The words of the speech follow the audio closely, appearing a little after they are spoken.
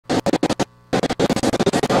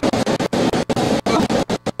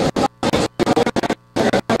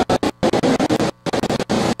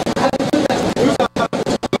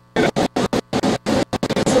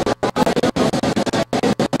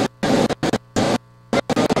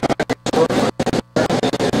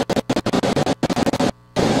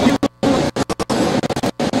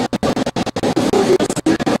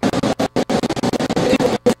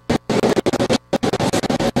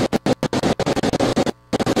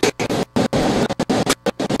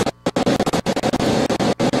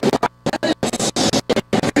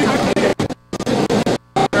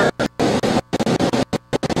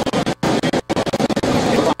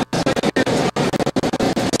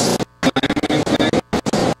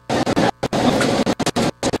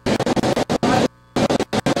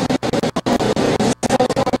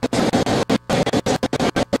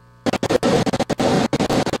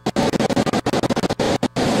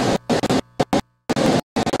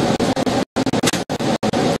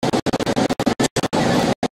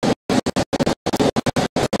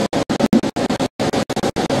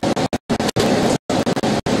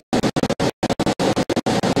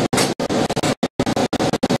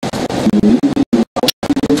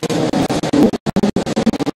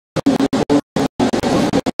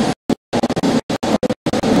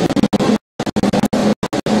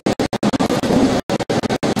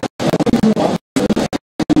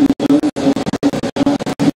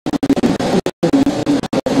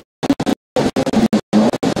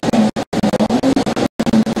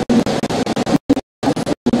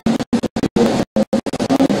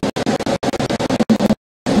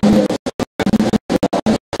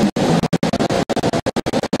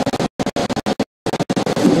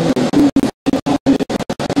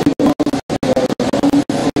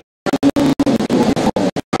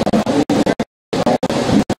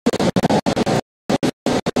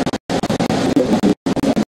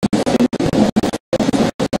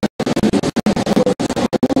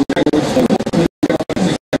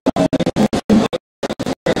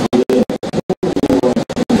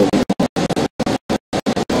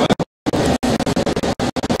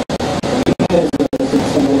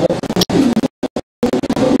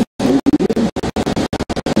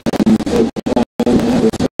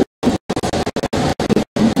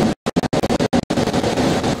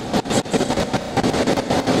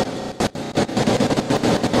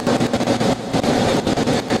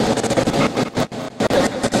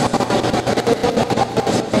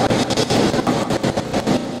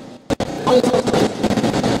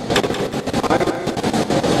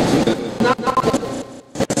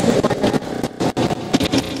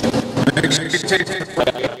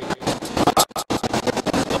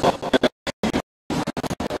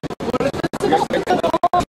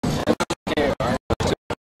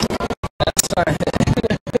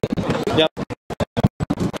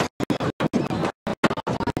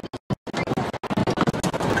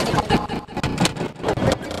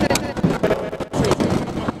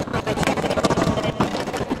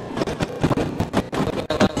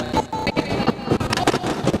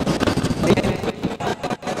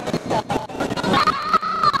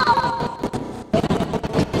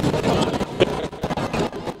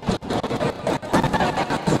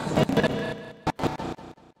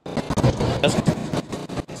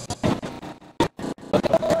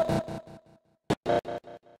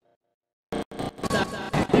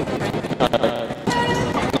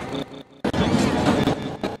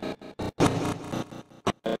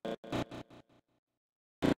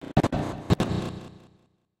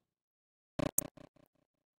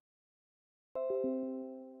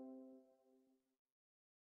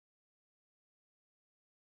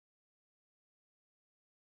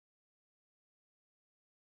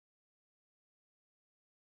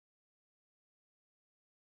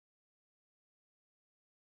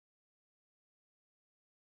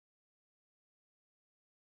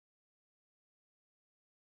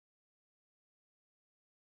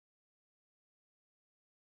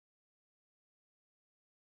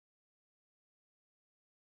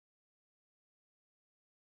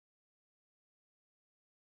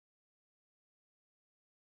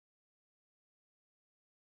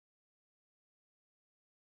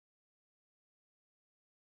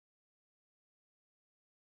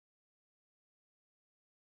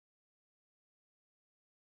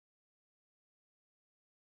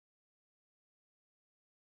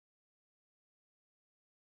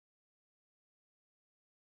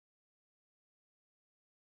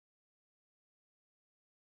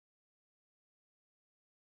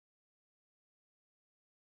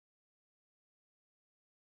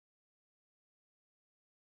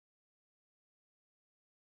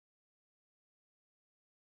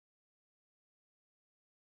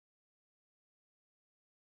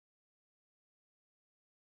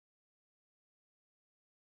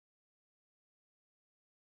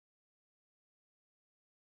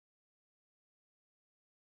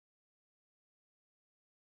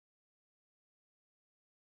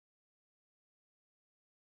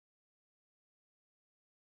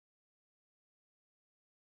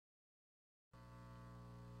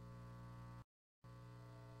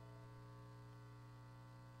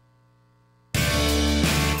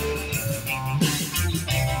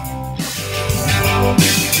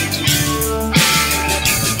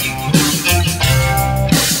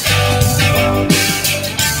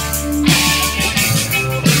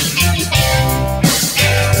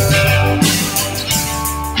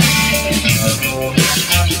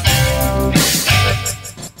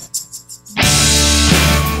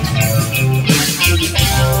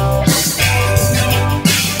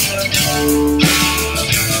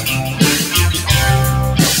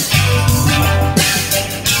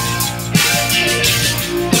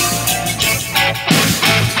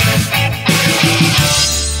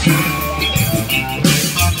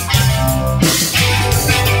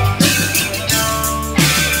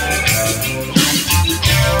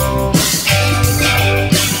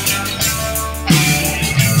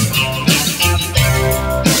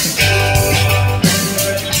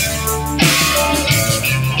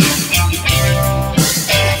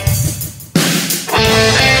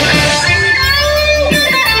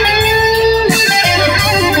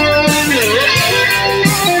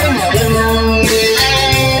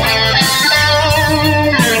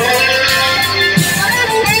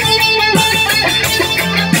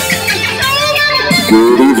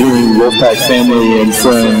Wolfpack family and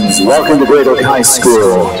friends, welcome to Great Oak High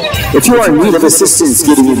School. If you are in need of assistance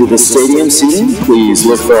getting into the stadium seating, please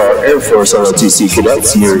look for our Air Force ROTC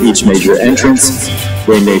cadets near each major entrance.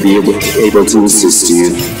 They may be able to assist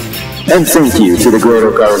you. And thank you to the Great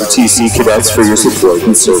Oak ROTC cadets for your support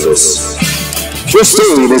and service. First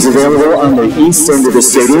aid is available on the east end of the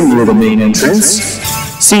stadium near the main entrance.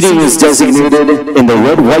 Seating is designated in the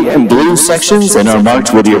red, white, and blue sections and are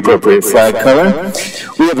marked with the appropriate flag color.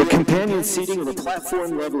 We have a companion seating at the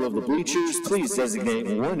platform level of the bleachers. Please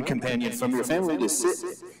designate one companion from your family to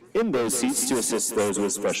sit in those seats to assist those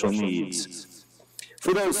with special needs.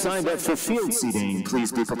 For those signed up for field seating,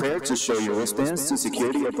 please be prepared to show your wristbands to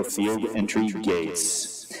security at the field entry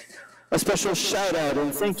gates. A special shout out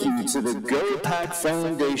and thank you to the Go Pack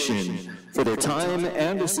Foundation for their time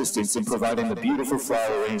and assistance in providing the beautiful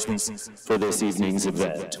flower arrangements for this evening's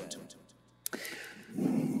event.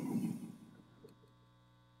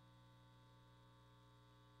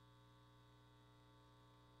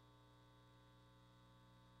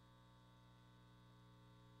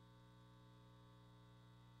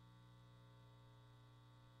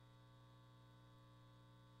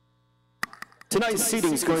 Tonight's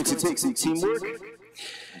seating is going to take some teamwork.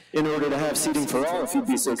 In order to have seating for all, if you'd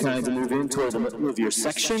be so kind to move in toward the middle of your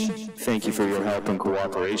section, thank you for your help and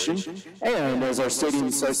cooperation. And as our stadium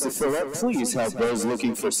starts to fill up, please help those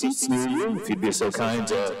looking for seats near you. If you'd be so kind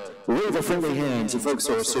to wave a friendly hand to folks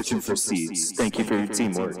who are searching for seats. Thank you for your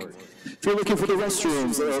teamwork. If you're looking for the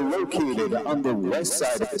restrooms, they are located on the west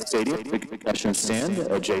side of the stadium, the concession stand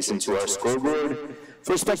adjacent to our scoreboard.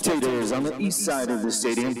 For spectators on the east side of the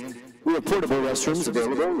stadium, we have portable restrooms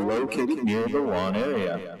available located near the lawn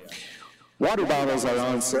area. Water bottles are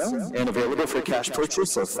on sale and available for cash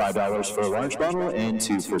purchase of $5 for a large bottle and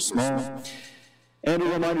 $2 for small. And a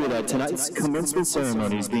reminder that tonight's commencement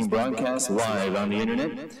ceremony is being broadcast live on the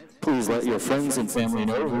internet. Please let your friends and family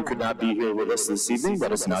know who could not be here with us this evening,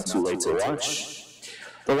 but it's not too late to watch.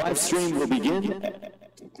 The live stream will begin at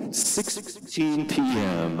 6:16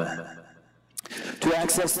 p.m. To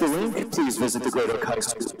access the link, please visit the Great Oak High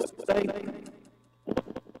School website.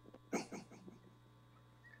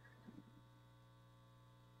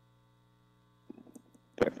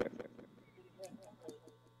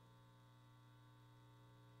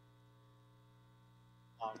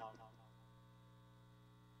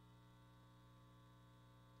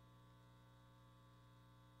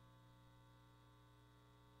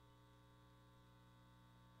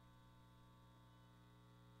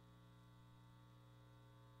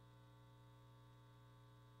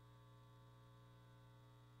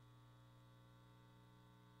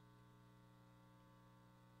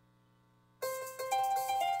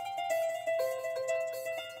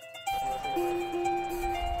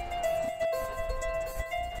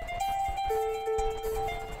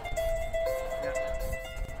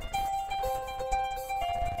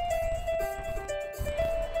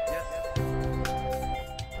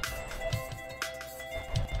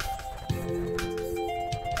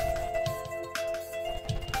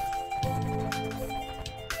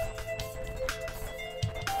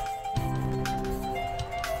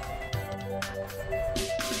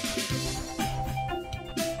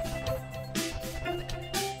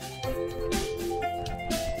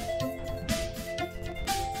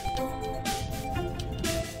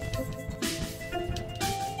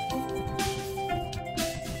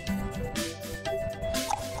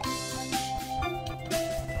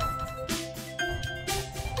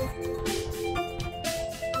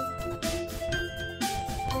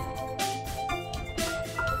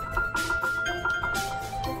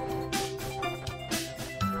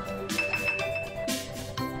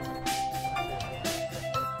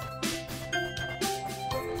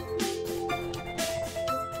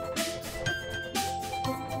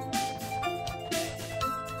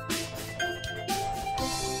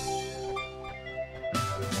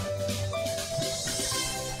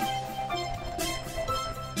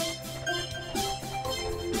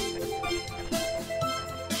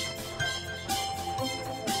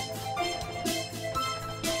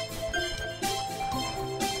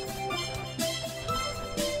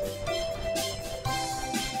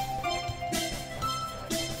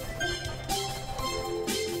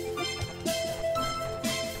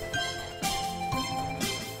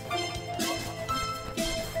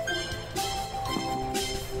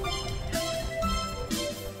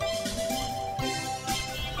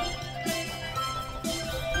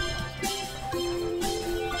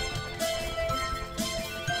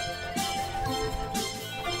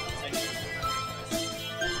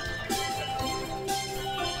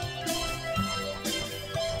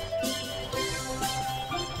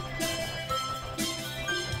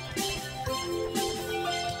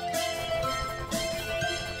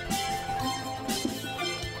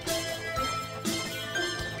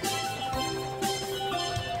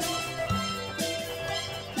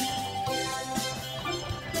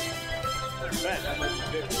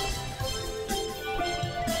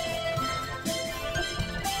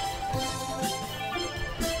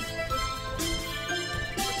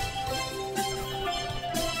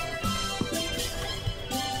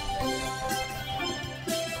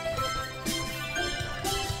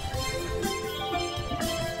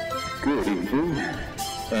 Good evening,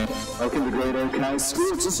 and welcome to Great Oak High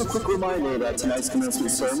School. Just a quick reminder that tonight's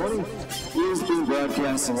commencement ceremony is being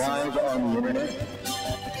broadcast live on the internet.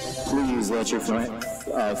 Please let your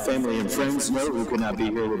family and friends know who could not be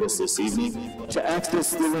here with us this evening. To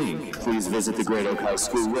access the link, please visit the Great Oak High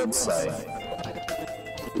School website.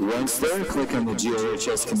 Once there, click on the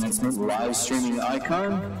GOHS Commencement live streaming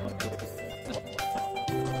icon.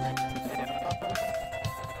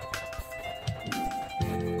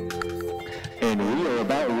 And we are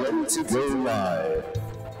about ready to go live.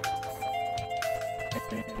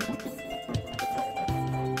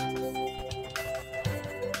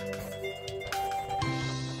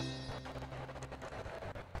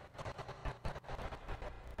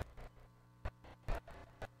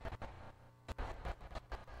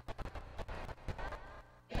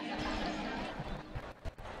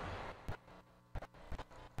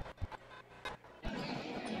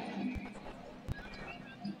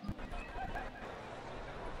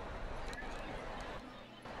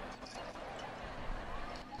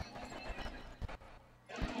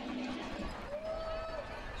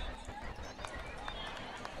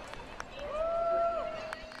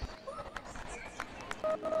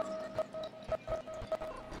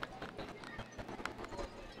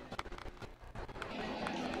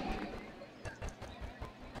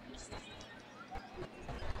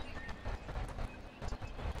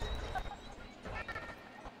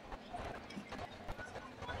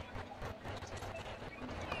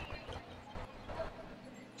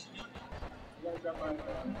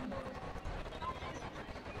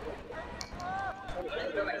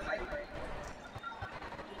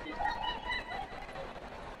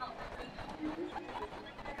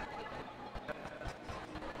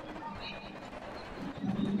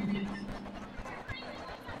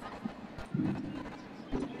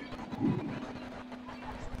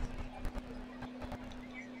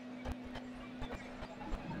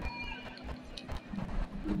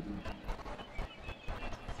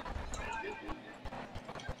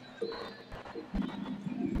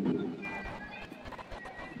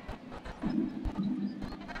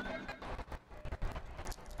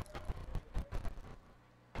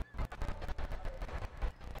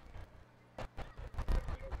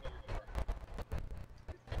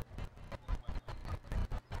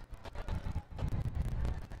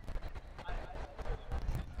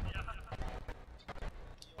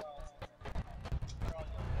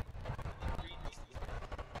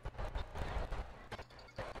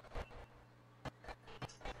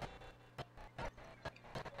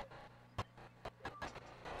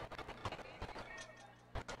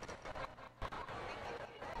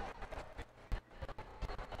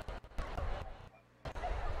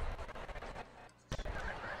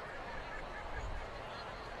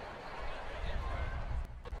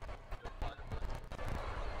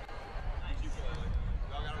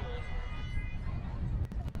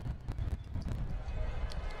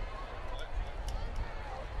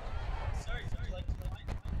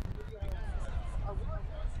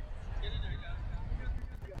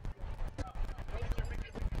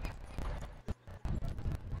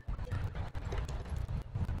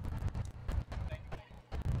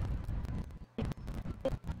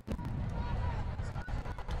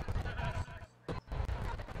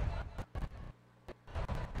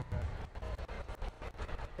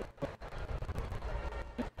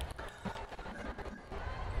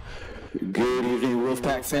 Good evening,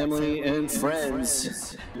 Wolfpack family and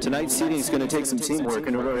friends. Tonight's seating is going to take some teamwork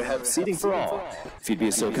in order to have seating for all. If you'd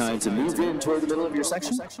be so kind to move in toward the middle of your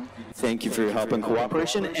section. Thank you for your help and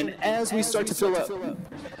cooperation. And as we start to fill up,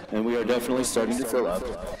 and we are definitely starting to fill up,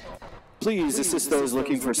 please assist those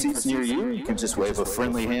looking for seats near you. You can just wave a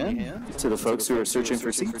friendly hand to the folks who are searching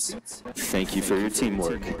for seats. Thank you for your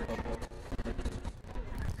teamwork.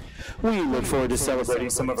 We look forward to celebrating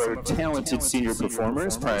some of our talented senior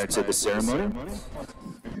performers prior to the ceremony,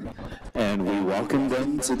 and we welcome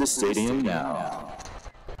them to the stadium now.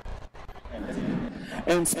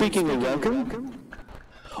 And speaking of welcome,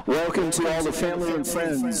 welcome to all the family and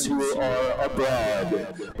friends who are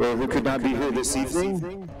abroad or who could not be here this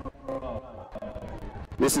evening.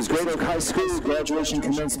 This is Great Oak High School graduation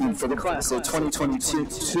commencement for the class of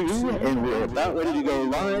 2022, and we're about ready to go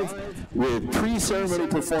live with pre-ceremony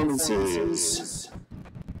performances.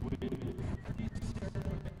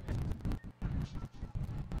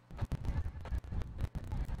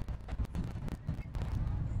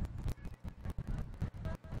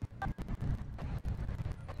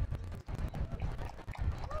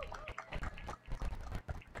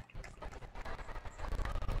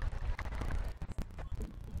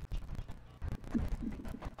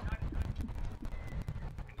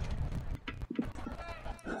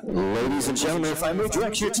 Ladies and gentlemen, if I may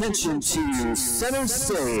direct your attention to center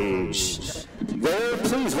stage. There,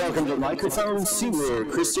 please welcome to microphone senior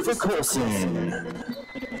Christopher Colson.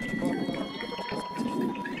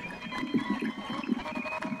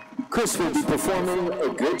 Chris will be performing A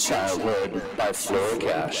Good Childhood by Flora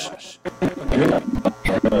Cash.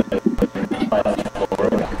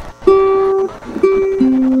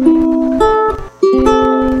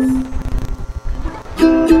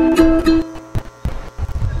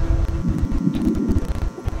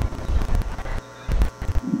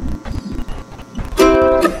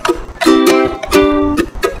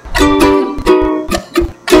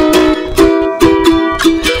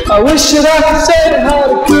 I wish that I could say I had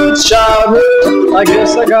a good childhood. I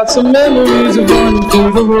guess I got some memories of running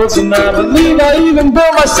through the woods, and I believe I even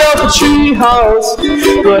built myself a tree house.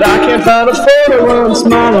 But I can't find a photo where I'm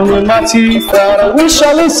smiling with my teeth out. I wish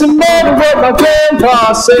I listened more to what my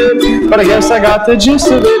grandpa said, but I guess I got the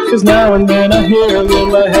gist of it, cause now and then I hear him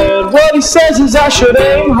in my head. What he says is I should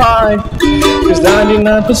aim high, cause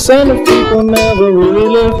 99% of people never really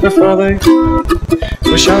live before they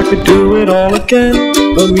wish I could do it all again,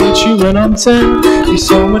 but meet you when I'm 10, be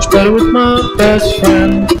so much better with my best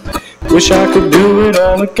friend. Wish I could do it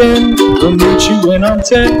all again, but meet you when I'm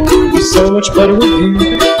 10, be so much better with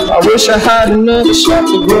you. I wish I had another shot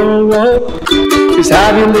to grow up, Cause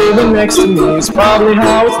having living next to me is probably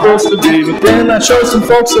how it's supposed to be. But then I chose some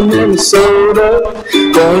folks in Minnesota,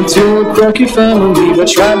 going to a quirky family that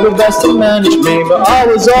tried their best to manage me. But I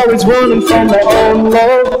was always running from my own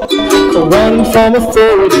love, or running from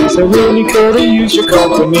authorities. I really could have used your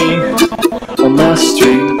company on my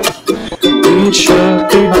street. We'd sure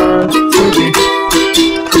be hard to beat.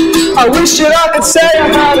 I wish that I could say I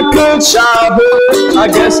had a good childhood. I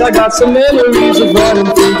guess I got some memories of running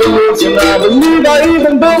through the woods, and I believe I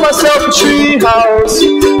even built myself a tree house.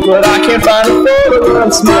 But I can't find a photo where I'm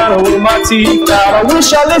smiling with my teeth out. I wish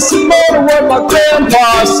I listened more to what my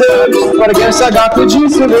grandpa said, but I guess I got the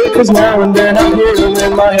gist of it, cause now and then I hear him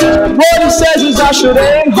in my head. What he says is I should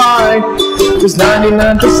aim high, cause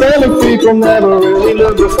 99% of people never really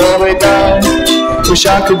live before they die. Wish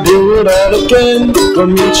I could do it all again, or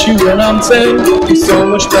meet you when I'm 10, be so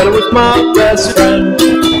much better with my best friend.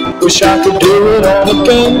 Wish I could do it all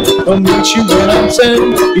again, or meet you when I'm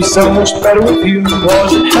 10, be so much better with you.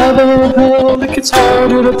 Was it heaven or hell? It gets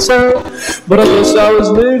harder to tell, but I guess I was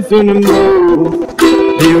living in love.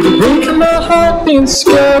 Feel the break in my heart, being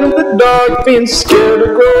scared of the dark, being scared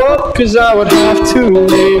to grow up, cause I would have to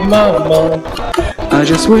leave my mom. I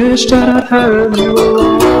just wish that I'd heard you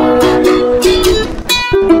along.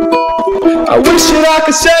 I wish that I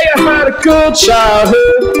could say I had a good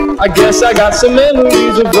childhood. I guess I got some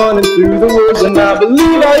memories of running through the woods, and I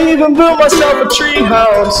believe I even built myself a tree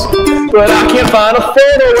house. But I can't find a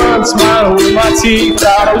photo where I'm smiling with my teeth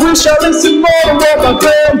out. I wish I listened more to what my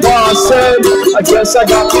grandpa said. I guess I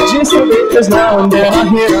got the gist of it, cause now and then I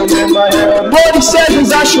hear him in my head. What he says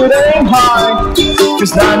is I should aim high,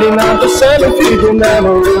 cause 99% of people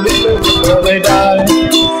never really live before they die.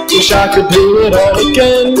 Wish I could do it all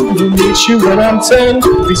again, to meet you when I'm 10,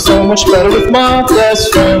 be so much better with my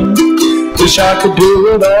best friend. Wish I could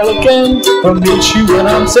do it all again, or meet you when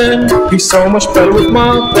I'm 10, be so much better with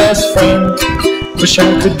my best friend. Wish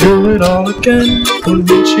I could do it all again, or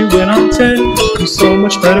meet you when I'm 10, be so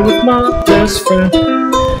much better with my best friend.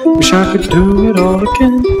 Wish I could do it all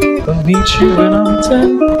again, or meet you when I'm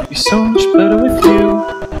 10, be so much better with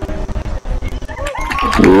you.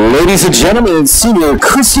 Ladies and gentlemen, Senior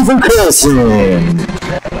Christopher Carlson.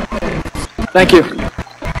 Thank you.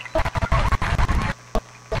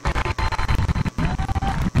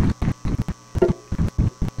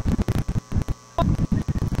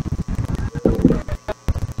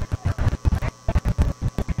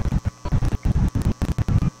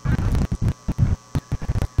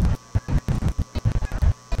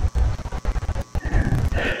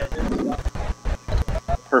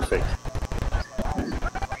 Perfect.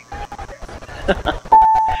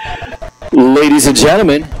 Ladies and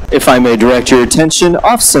gentlemen, if I may direct your attention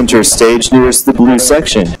off center stage nearest the blue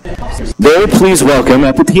section. There, please welcome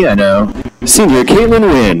at the piano, Senior Caitlin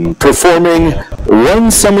Wynn, performing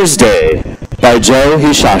One Summer's Day by Joe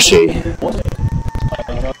Hishashi.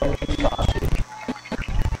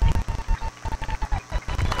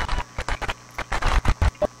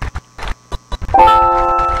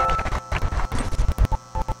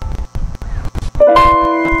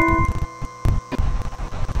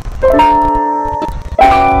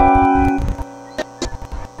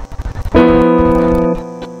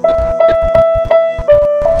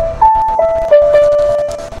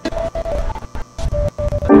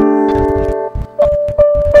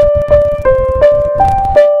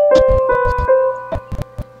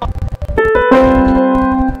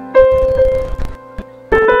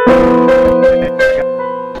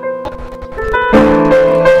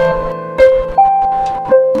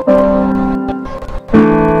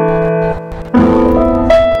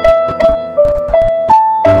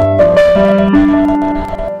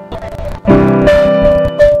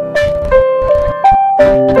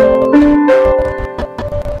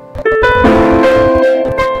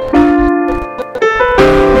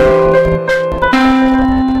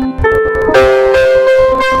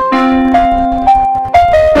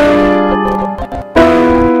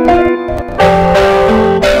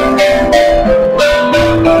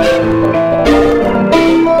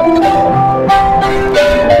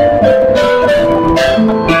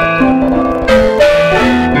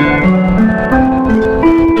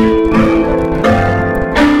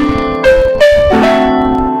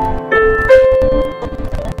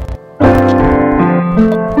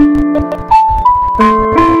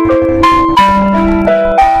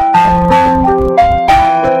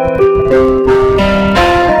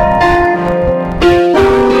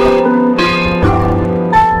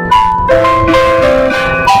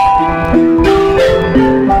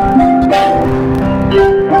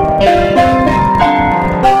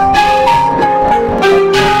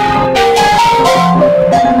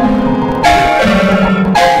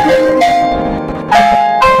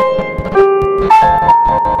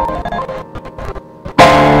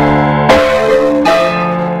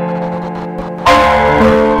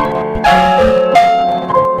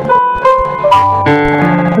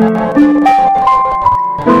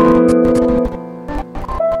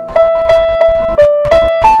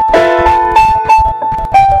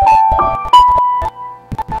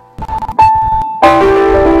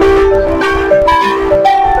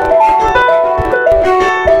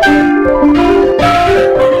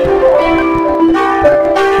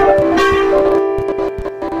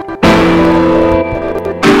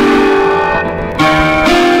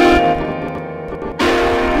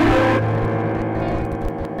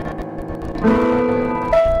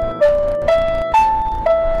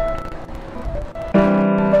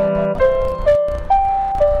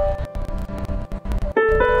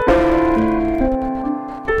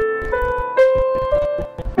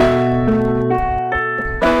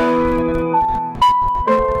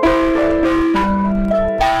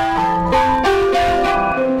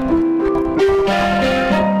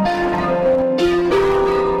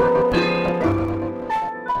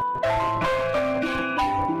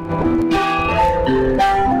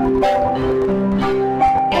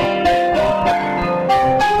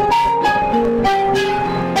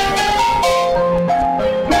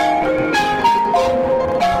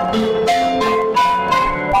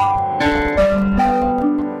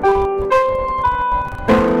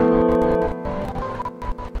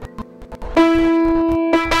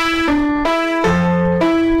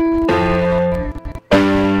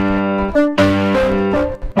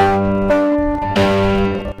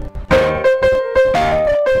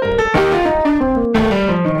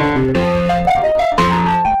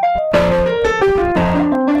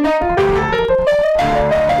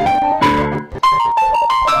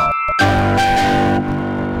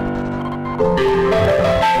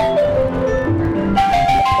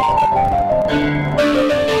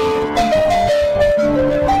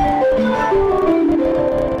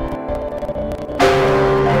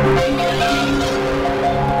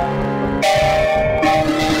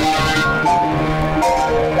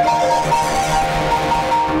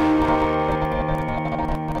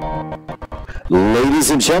 Ladies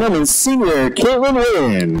and gentlemen, senior Caitlin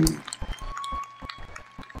Wynn.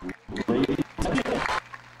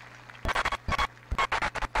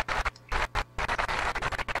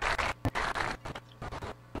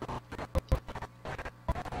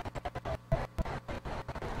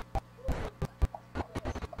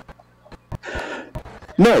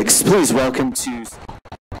 Next, please welcome to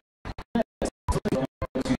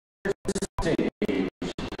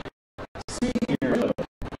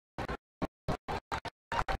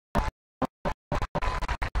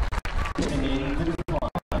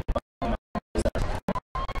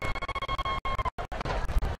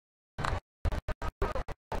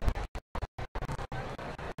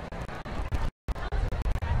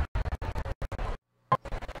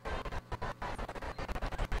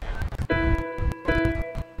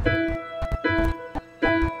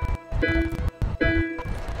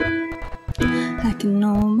I can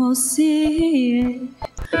almost see it.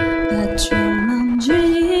 That dream I'm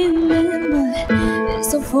dreaming, but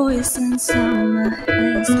there's a voice inside my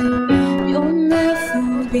head saying you'll never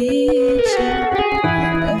reach it.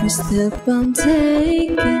 Every step I'm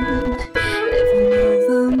taking, every move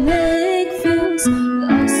I make feels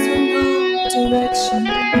lost in no direction.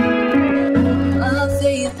 My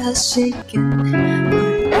faith has shaken,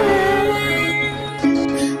 but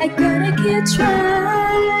I gotta keep trying.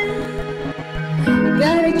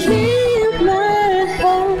 Gotta keep my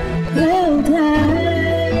head held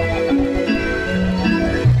high.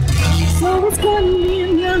 So it's gonna be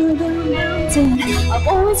another mountain. I'm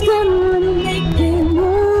always gonna wanna make it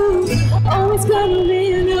move. Always gonna be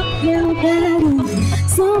an uphill battle.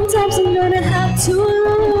 Sometimes I'm gonna have to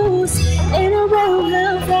lose. Ain't about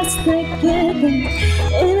how fast I get there.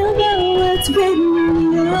 Ain't about what's written on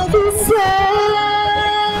the other side.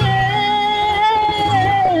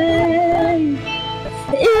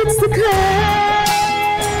 It's the climb.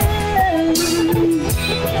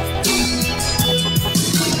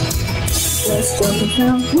 Let's jump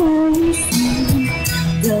without racing.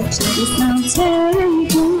 The journey sounds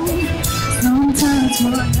terrible. Sometimes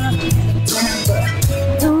we're not down, but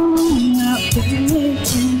no, I'm not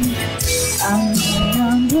breaking.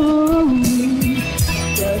 I'm going.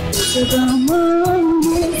 The picture of the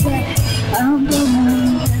moment that I'm gonna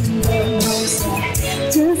remember most.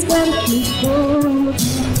 Just gotta keep going.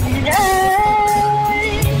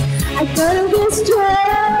 I gotta be strong.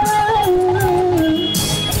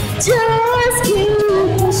 Just keep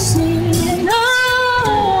pushing on.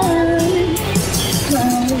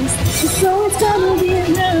 Cause it's always gonna be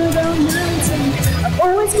another mountain. I'm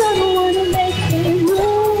always gonna wanna make it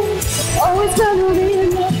move. Always gonna be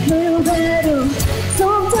an uphill battle.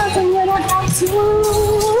 Sometimes I'm gonna have to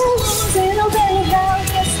lose. Ain't no better how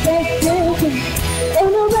it's taken.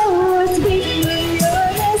 Ain't no better what's beating me on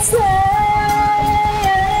the side.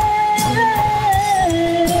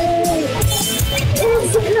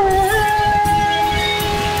 It's a climb.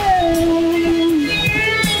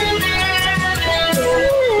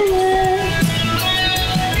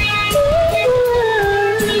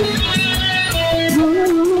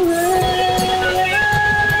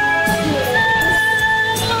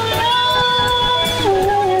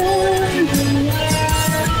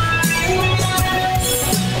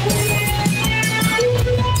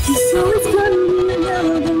 So it's gonna be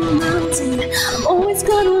another mountain. I'm always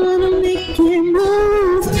gonna wanna make it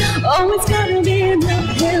move. Always gonna be an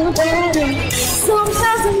uphill battle.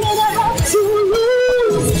 Sometimes I'm gonna have to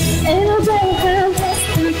lose. Ain't no better how fast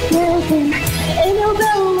I'm broken. Ain't no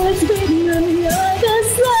better what's waiting on the other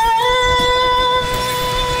side.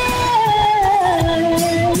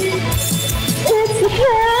 It's the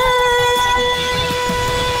climb.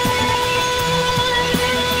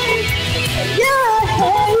 Yeah.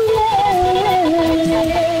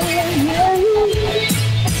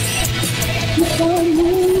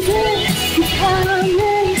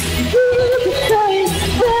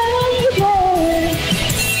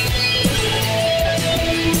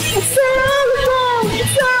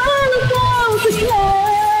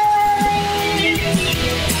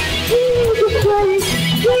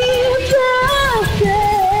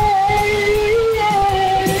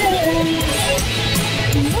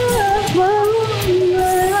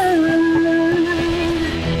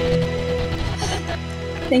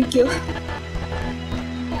 Thank you.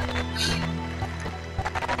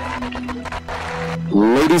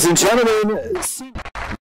 ladies and gentlemen,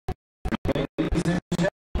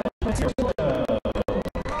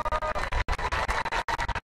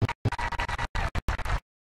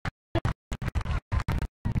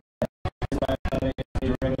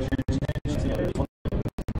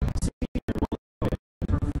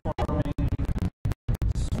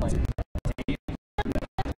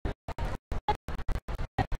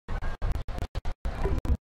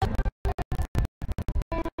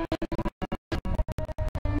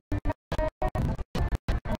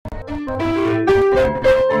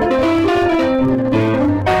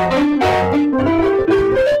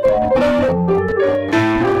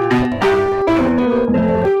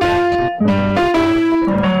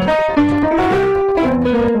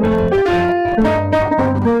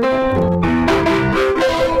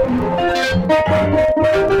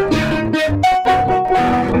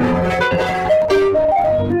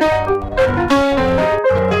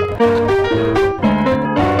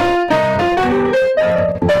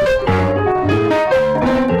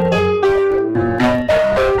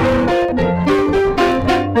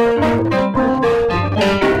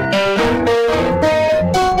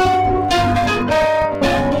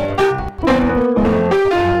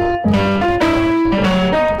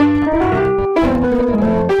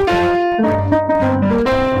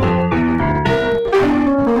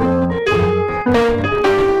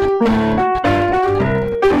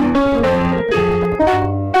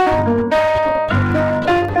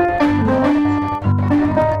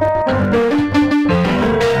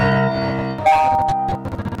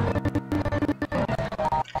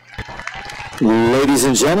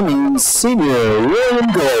 Ladies and gentlemen, Senior William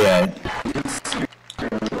Goyette.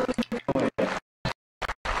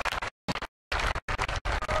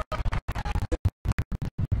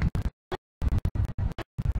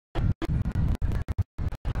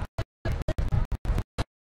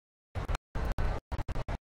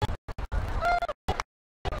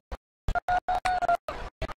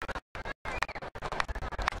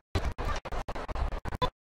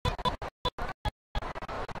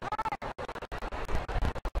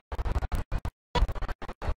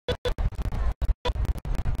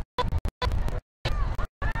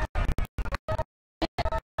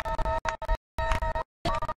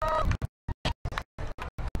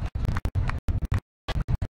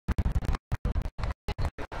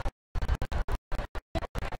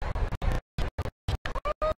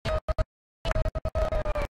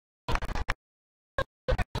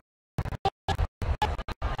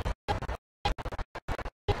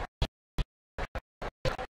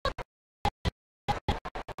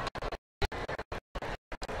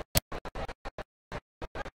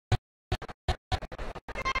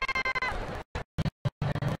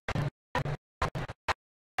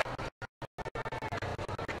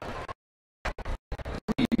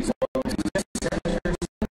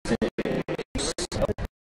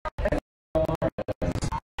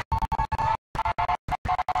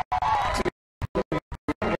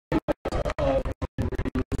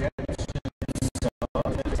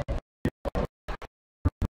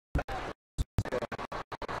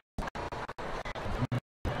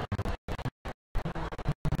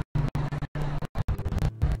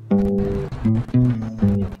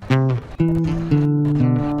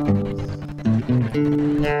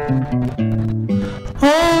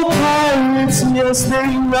 Yes,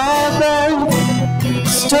 they robbed,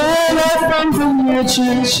 stole our from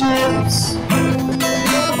merchant ships.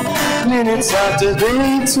 Minutes after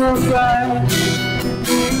they took flight,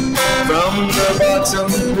 from the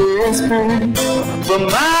bottom whispering, but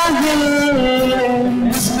my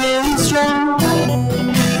hands been strong.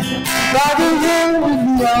 By the hand of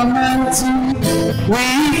the Almighty, we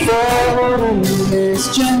fall in this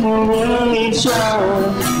generation,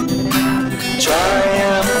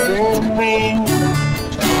 triumphantly.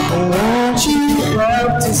 Won't you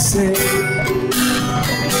help to sing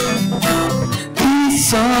these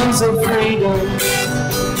songs of freedom?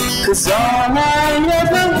 'Cause all I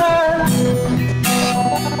ever had,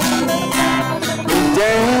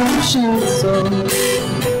 redemption song,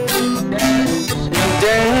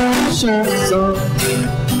 redemption song.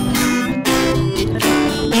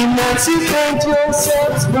 Emancipate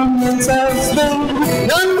yourselves from mental slavery.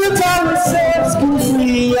 None but ourselves can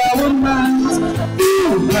free our minds.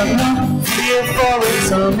 You have no fear for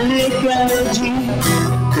atomic energy,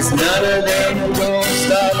 'cause none of them don't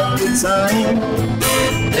stop the time.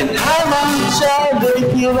 And how long shall they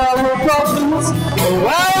kill our prophets, or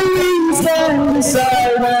while we stand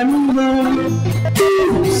aside and learn?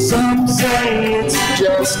 Some say it's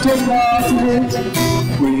just a part of it.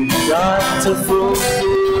 We've got to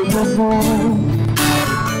fulfill the goal.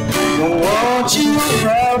 Won't you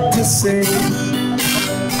help to sing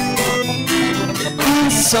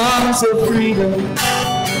these songs of freedom?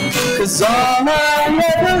 'Cause all I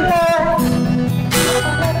ever had,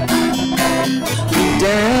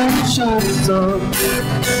 redemption song,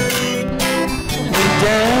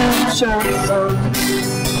 redemption song,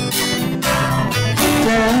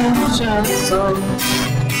 redemption song.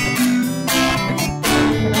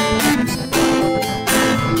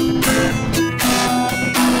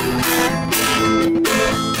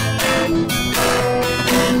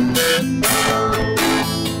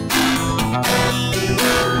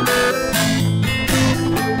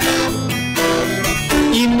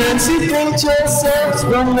 Emancipate yourselves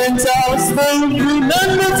from mental slavery.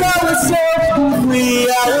 None but ourselves can free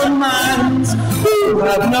our minds. We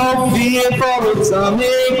have no fear for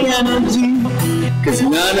atomic energy, 'cause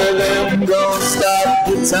none of them gon' stop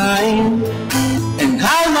the time. And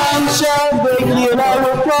how long shall they kill our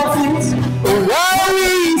prophets, or while we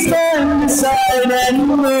stand aside and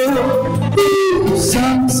live?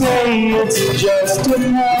 Some say it's just a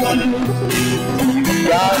habit.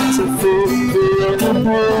 Got to fulfill the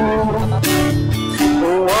goal.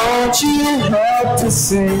 Won't you help to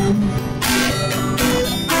sing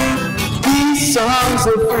these songs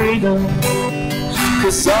of freedom?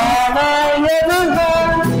 'Cause all I ever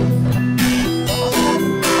had,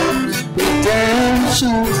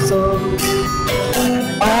 redemption song.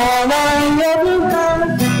 All I ever had,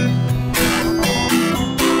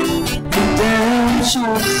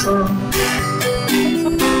 redemption song.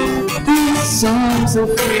 Songs of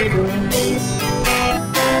freedom,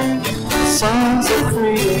 songs of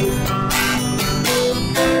freedom,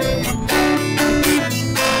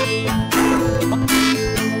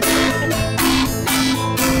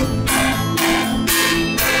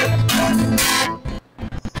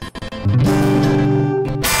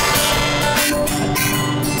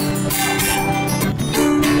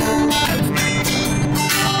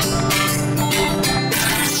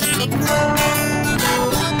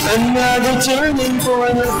 Another turning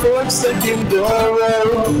point, a fork stuck in the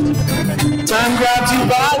road. Time grabs you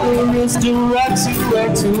by the wrist, directs you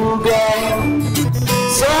where to go.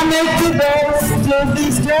 So make the best of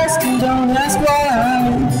this task and don't ask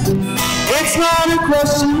why. It's not a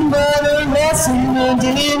question, but a lesson learned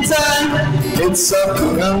in time. It's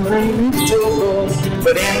something unpredictable,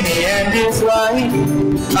 but in the end it's right.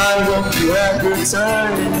 I hope you have the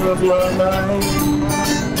time of your life.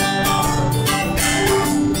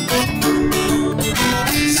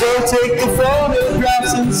 So take the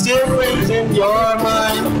photographs and still frames in your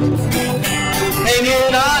mind. Hang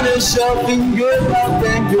it on a shelf in good health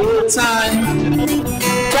and good time.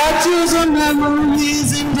 Captures of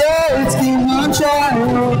memories and days came on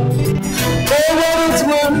trial. For what it's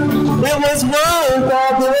worth, it was worth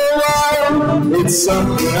all the while. It's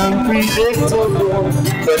something unpredictable,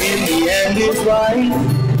 but in the end it's right.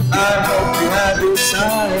 I hope you have the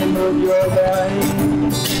time of your life.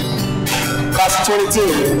 Class of 22,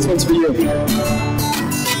 this one's for you.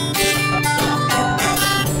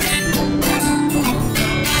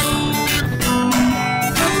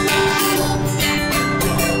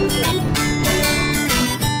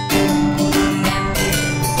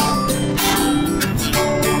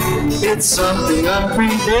 It's something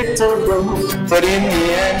unpredictable, but in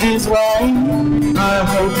the end is right. I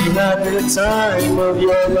hope you have the time of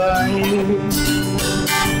your life.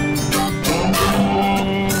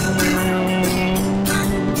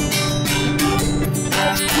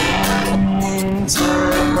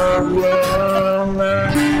 Time of your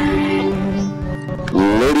life.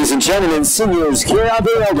 Ladies and gentlemen, seniors Kira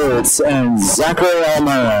Alberts and Zachary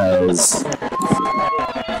Almaraz.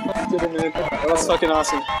 That was fucking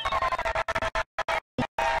awesome.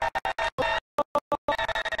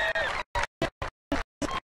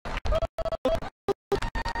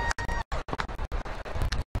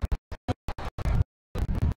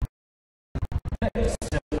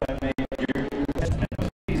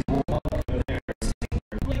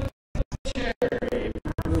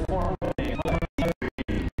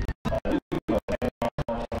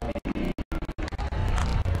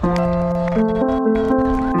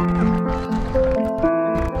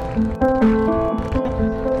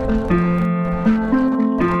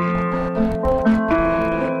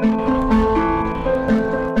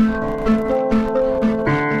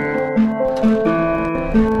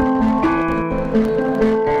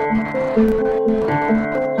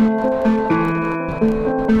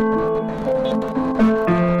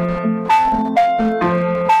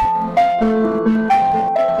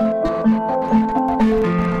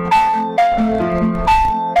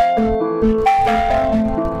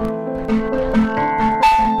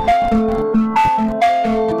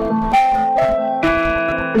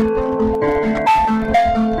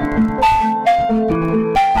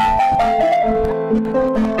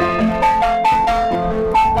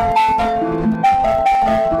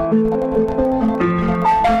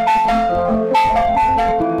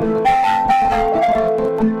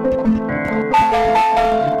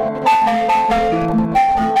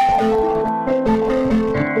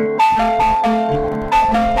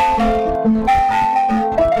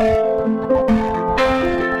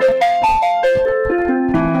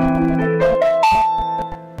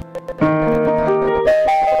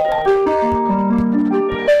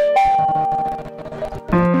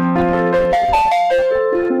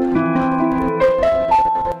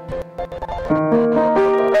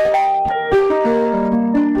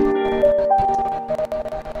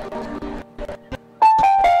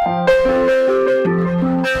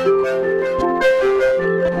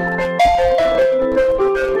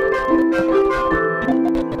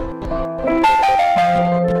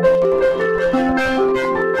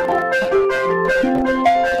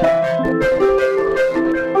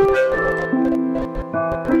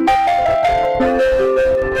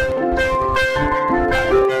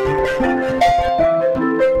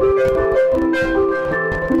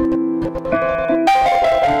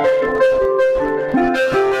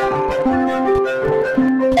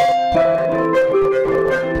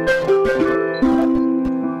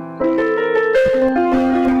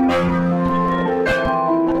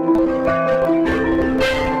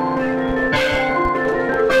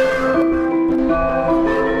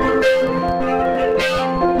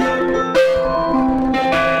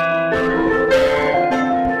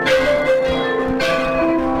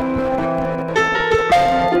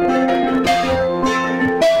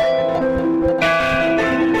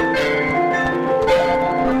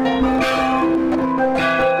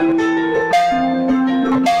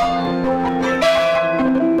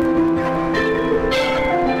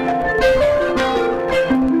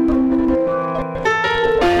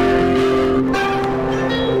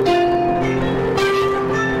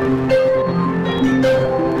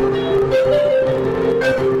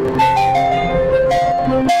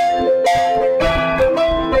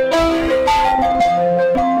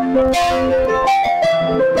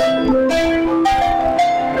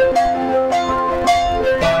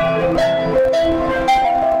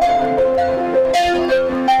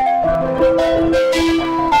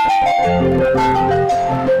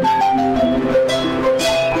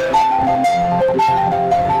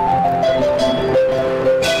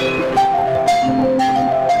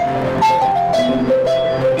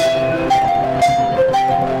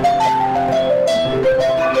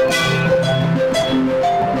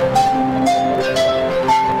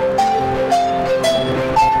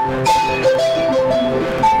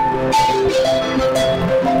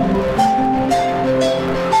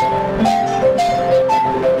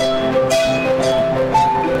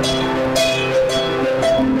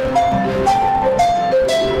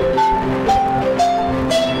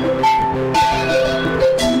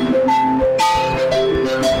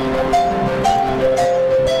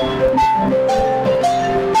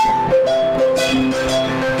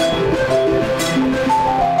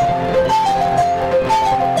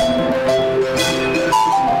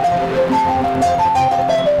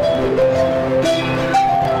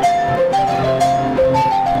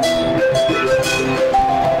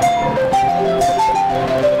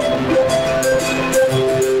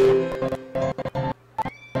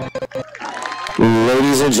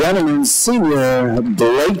 Ladies and gentlemen, Senior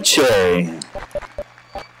Blake Che.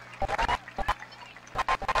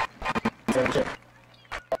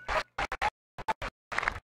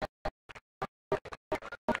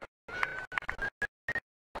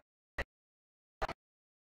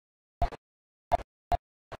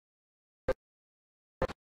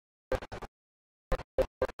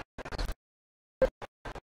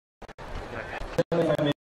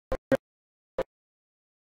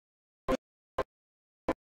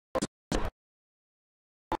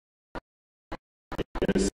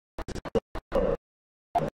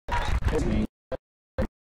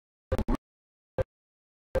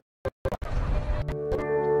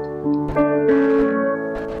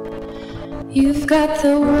 You've got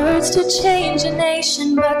the words to change a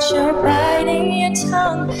nation, but you're biting your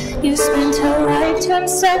tongue. You spent a lifetime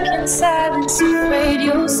stuck in silence, afraid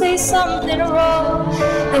you'll say something wrong.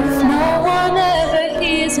 If no one ever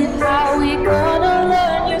hears it, how we gonna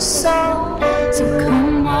learn your song? So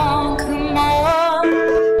come on, come on,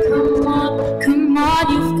 come on, come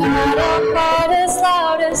on. You've got a heart as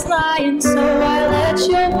loud as lions, so why let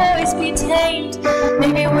your voice be tamed?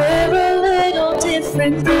 Maybe we're a little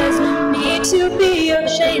different, there's no need to be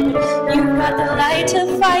ashamed. You've got the light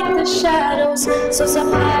to fight the shadows, so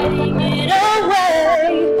stop hiding it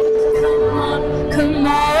away. Come on, come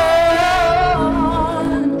on.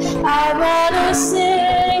 I wanna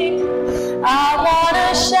sing, I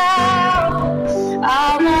wanna shout,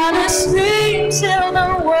 I wanna scream till the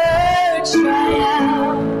words dry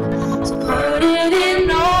out. So put it in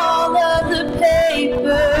all of the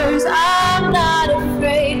papers, I'm not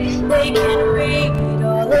afraid. They can read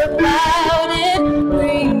all about it,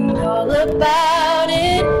 read all about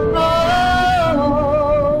it. Oh,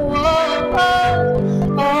 oh, oh,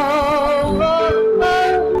 oh,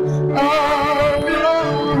 oh,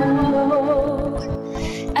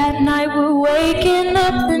 oh. At night we're waking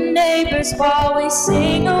up the neighbors while we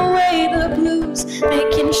sing away the blues,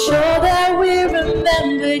 making sure that we're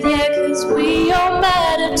remembered, yeah, 'cause we all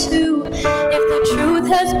matter too. If the truth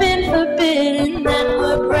has been forbidden, then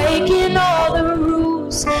we're breaking all the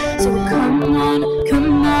rules. So come on,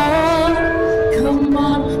 come on, come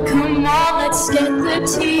on, come on. Let's get the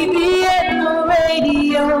TV and the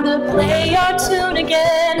radio to play our tune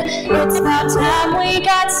again. It's about time we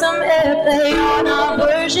got some airplay on our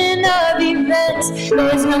version of events.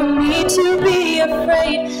 There's no need to be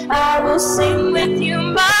afraid, I will sing with you,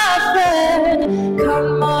 my friend.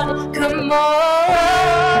 Come on, come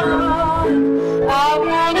on. I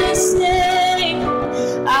wanna sing,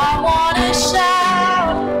 I wanna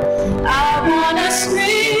shout, I wanna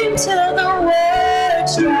scream till the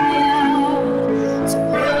words dry out. So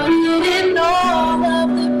put it in all of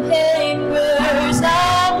the papers,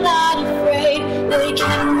 I'm not afraid. They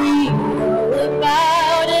can read all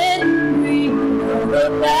about it, read all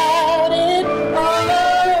about it. Oh,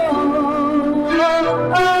 oh, oh,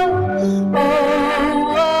 oh,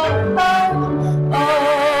 oh, oh, oh.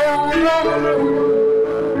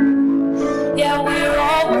 Yeah, we're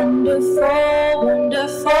all wonderful,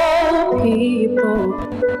 wonderful people.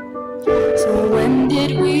 So when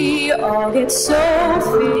did we all get so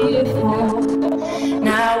fearful?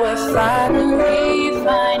 Now we're finally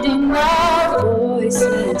finding our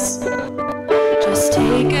voices. Just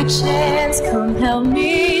take a chance, come help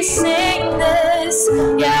me sing this.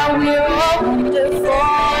 Yeah, we're all wonderful,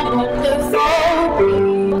 wonderful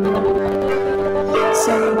people. So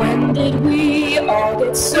So when did we all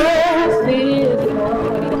get so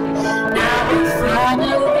fearful? Now we're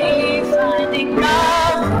finally finding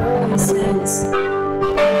our voices.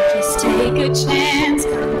 Just take a chance,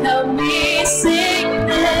 help me sing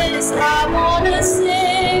this. I wanna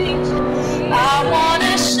sing, I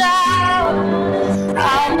wanna shout,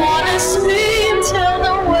 I wanna scream till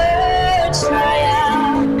the words dry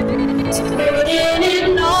out. To put it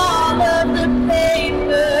in all of the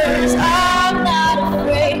papers, I'm not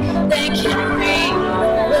afraid. They can read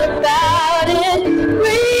all about it,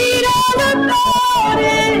 read all about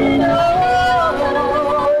it.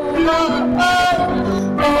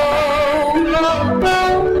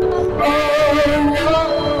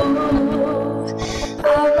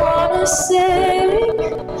 I wanna sing,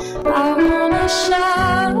 I wanna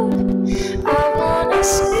shout, I wanna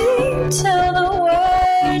scream till the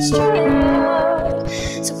words dry out.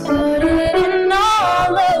 So put it in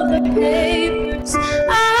all of the papers,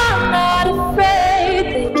 I'm not afraid.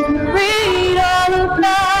 They can read all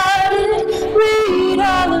about it, read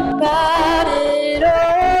all about it.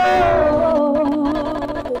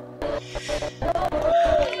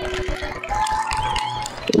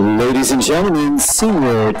 Ladies and gentlemen,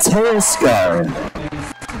 singer Tara Scar.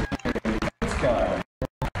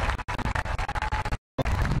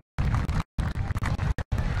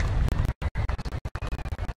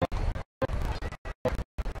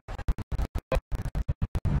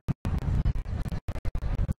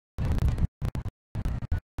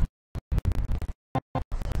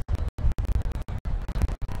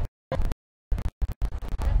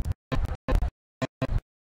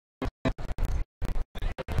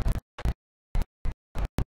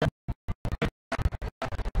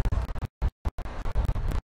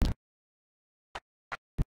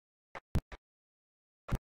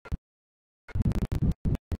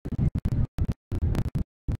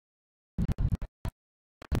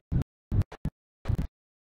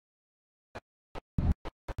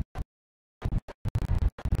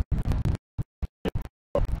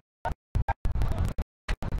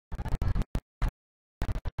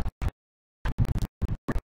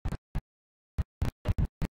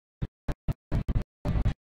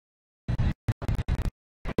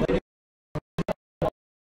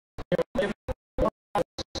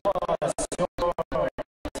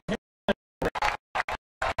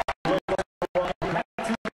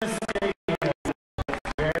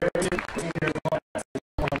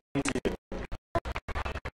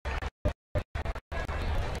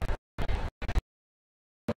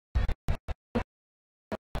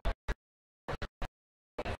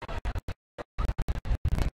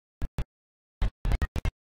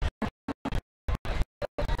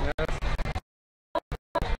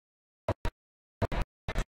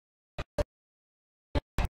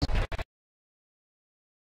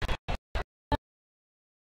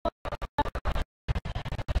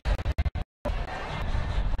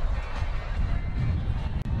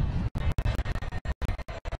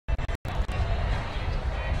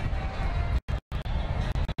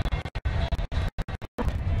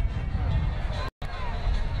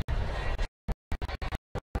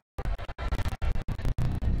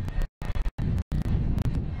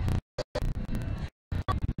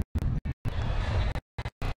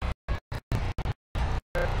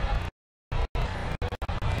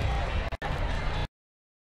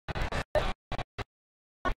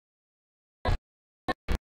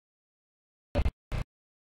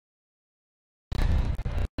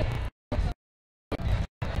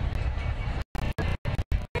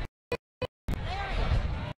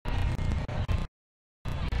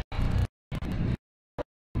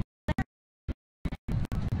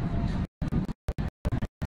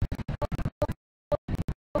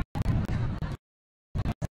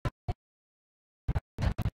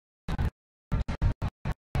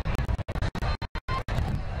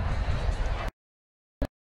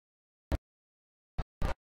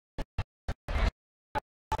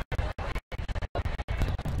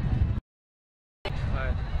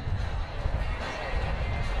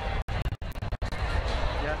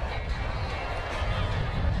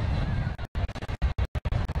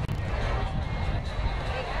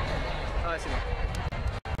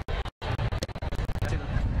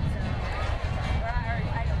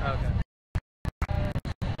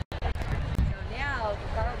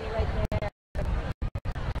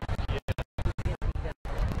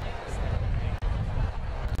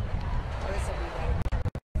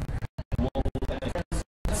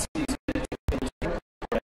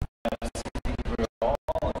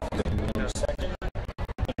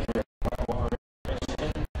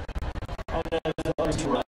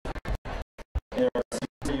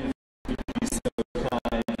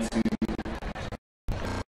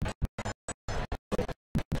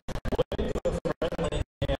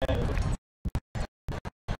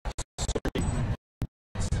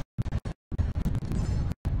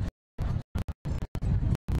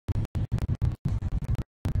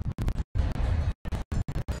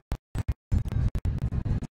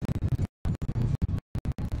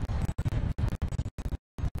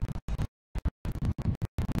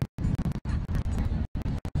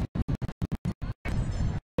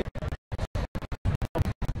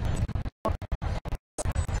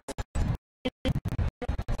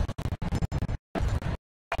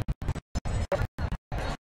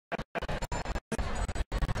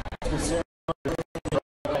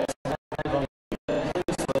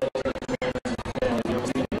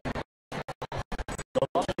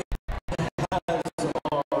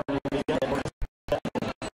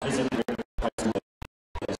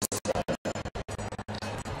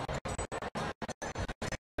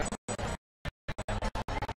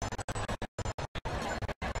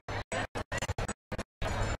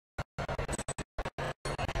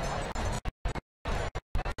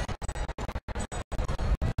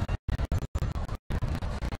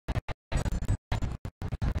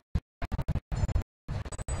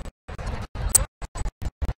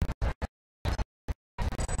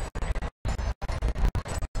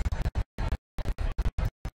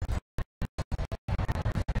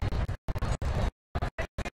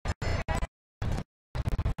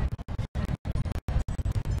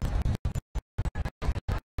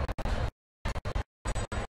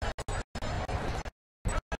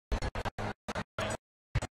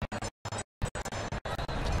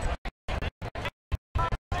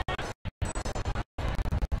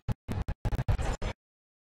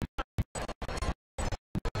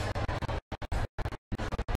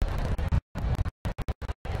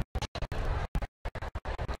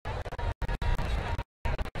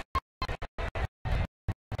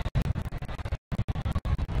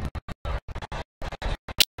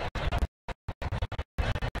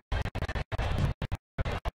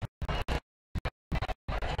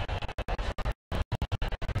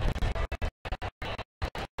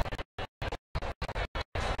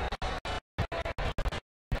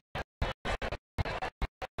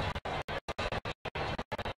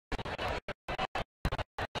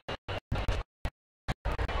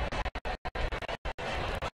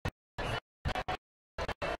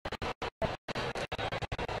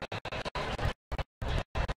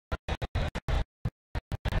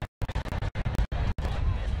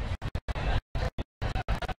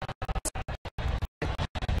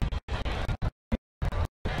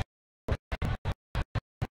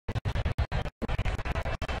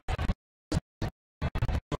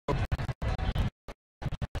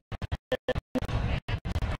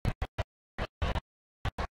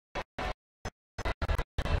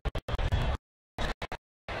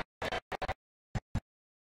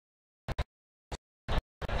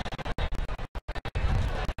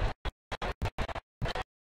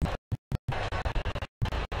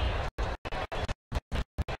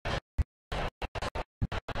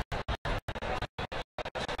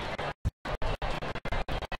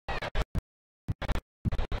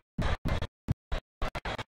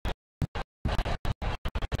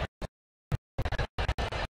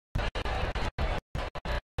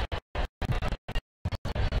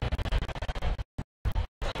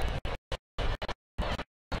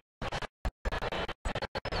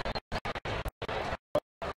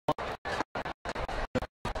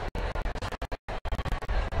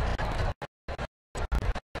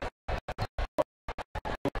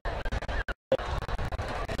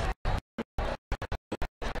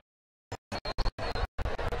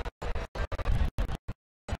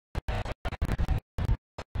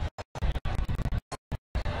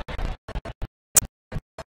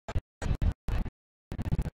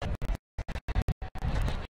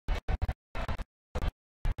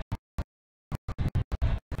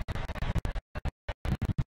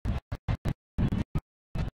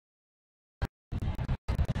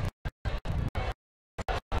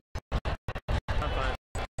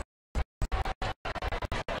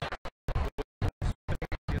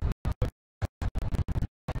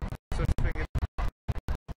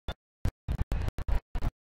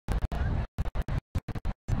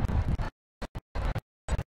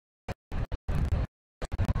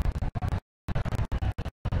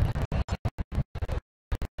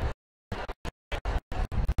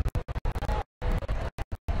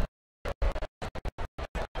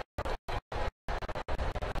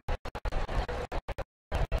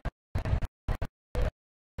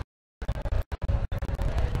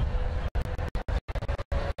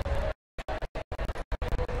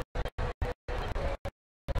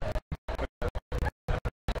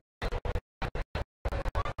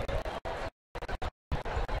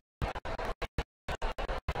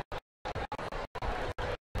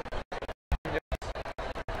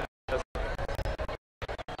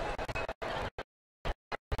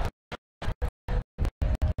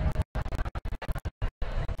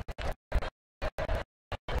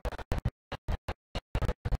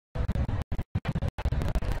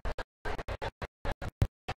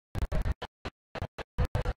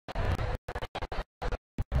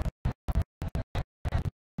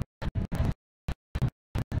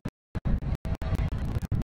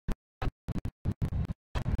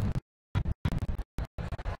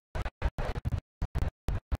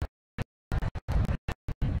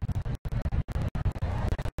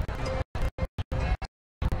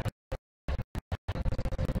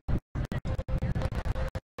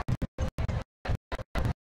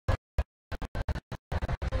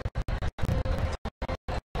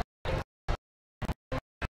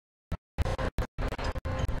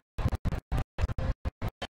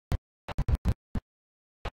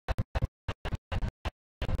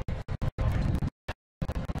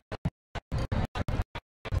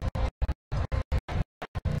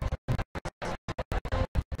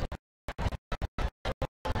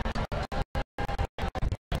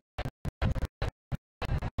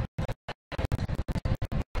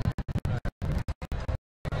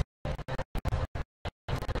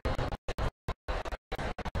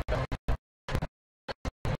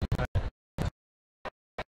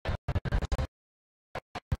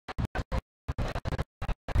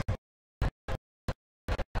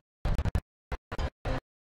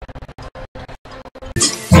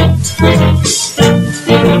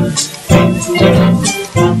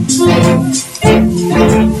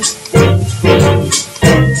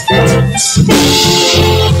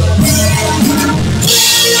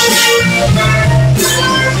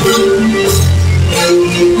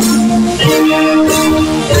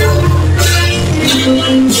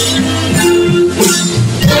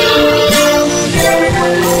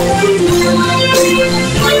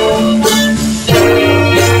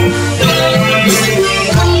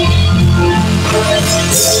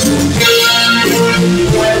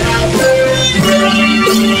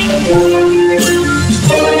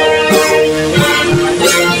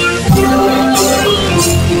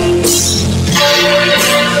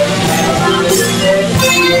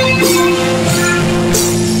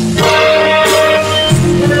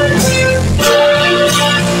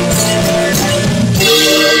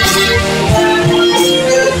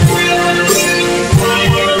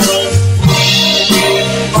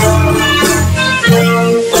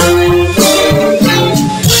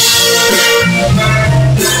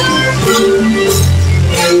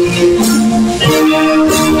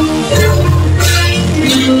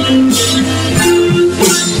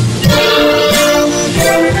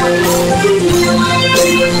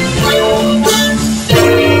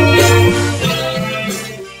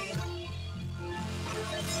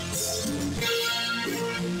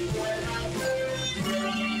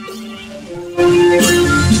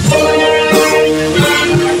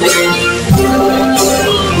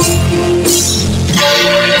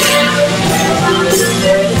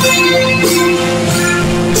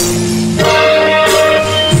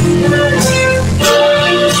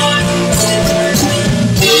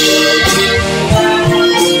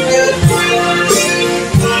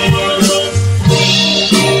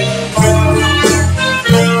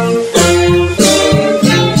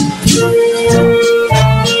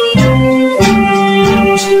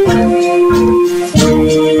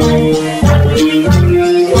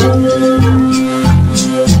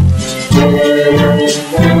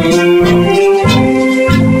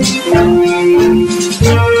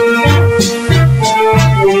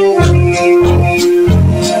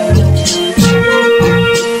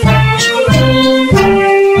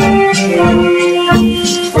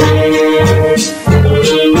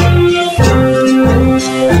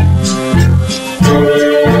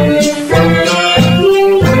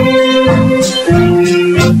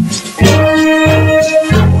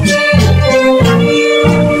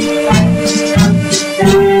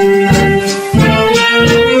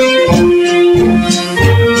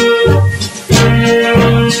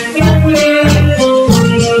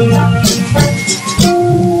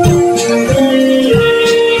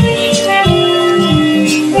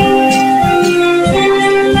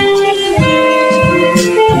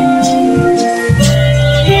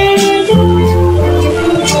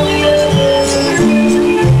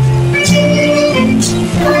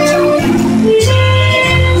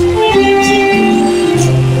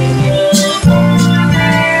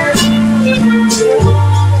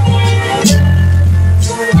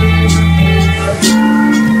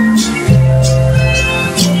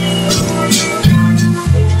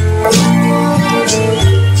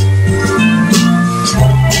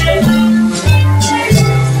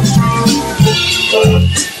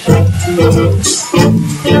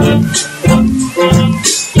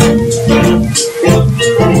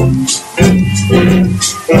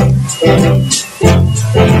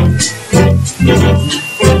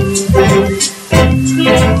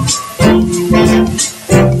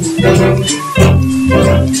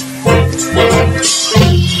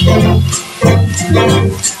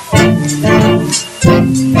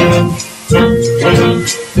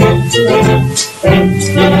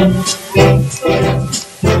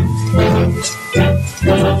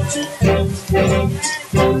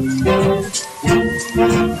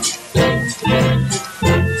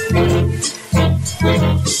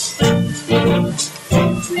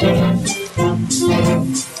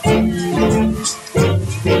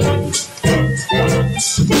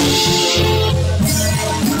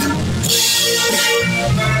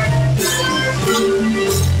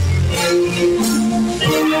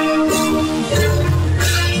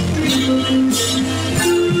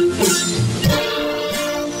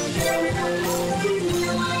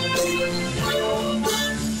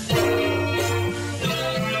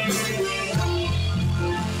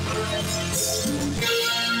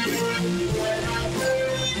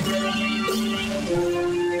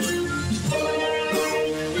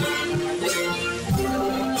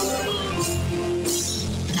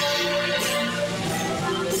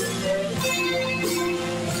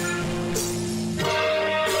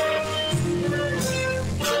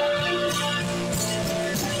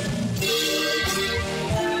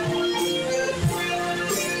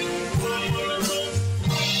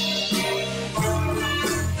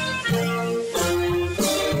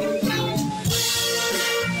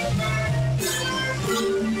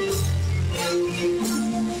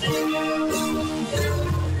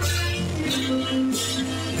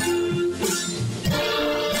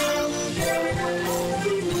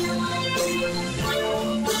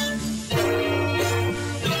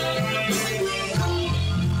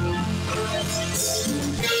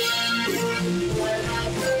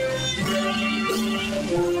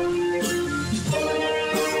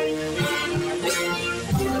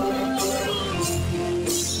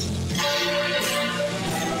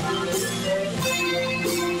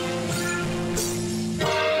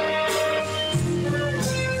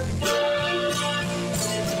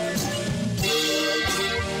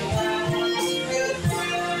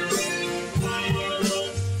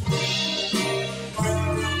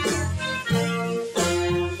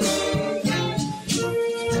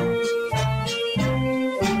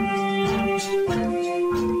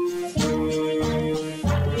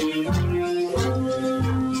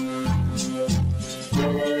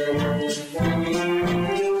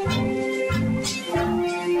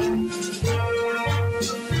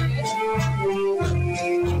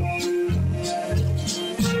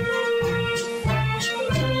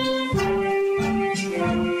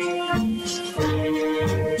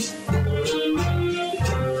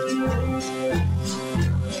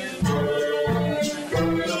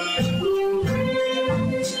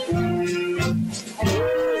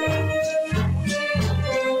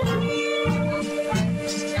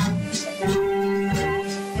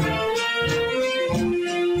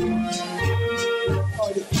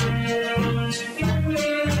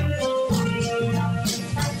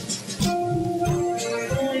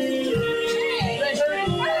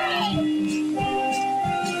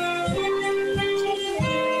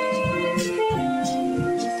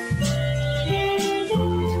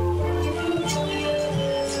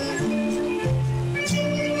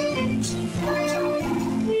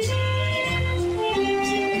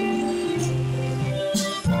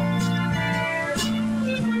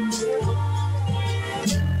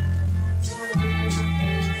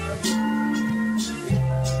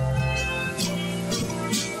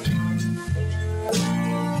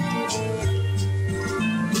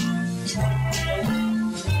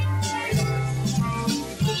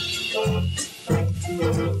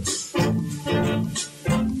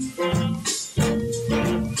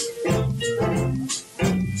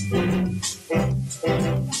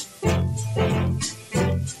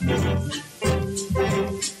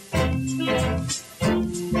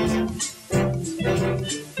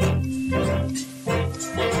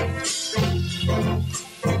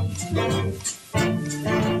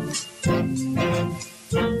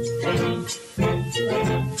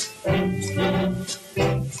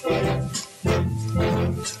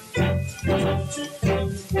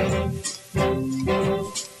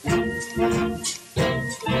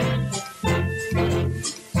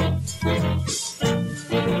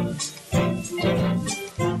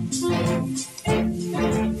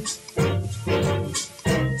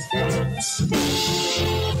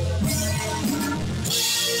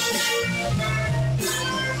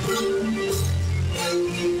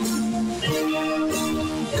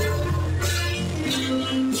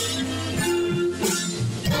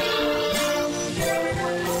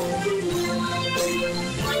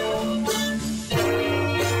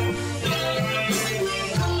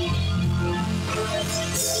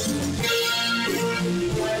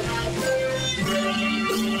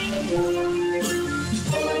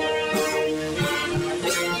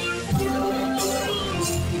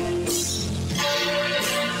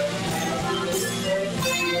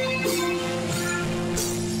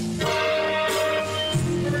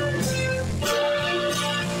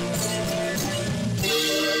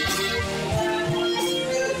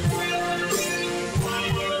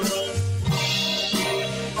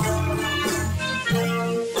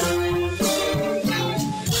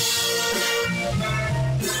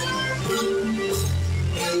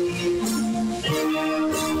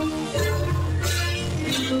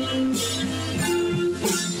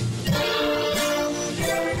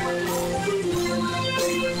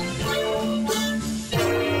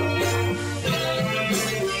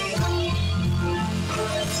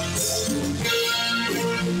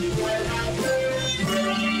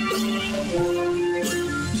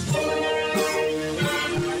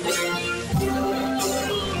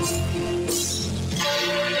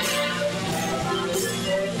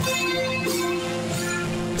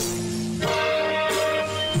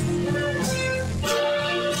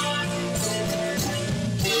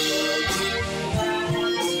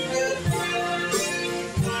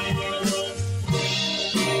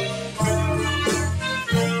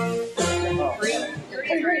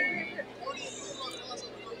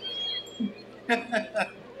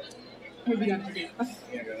 What are we going to do?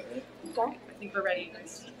 Yeah, go ahead. Okay. I think we're ready.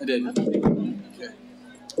 I did.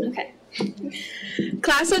 Okay.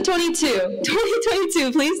 Class of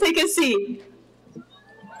 2022, please take a seat.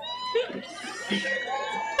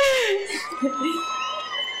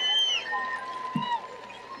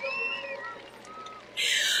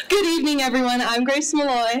 Good evening, everyone. I'm Grace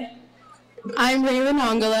Malloy. I'm ReRun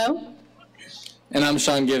Angelo. And I'm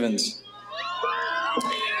Sean Givens.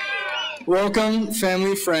 Welcome,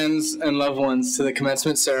 family, friends, and loved ones to the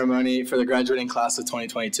commencement ceremony for the graduating class of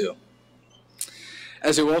 2022.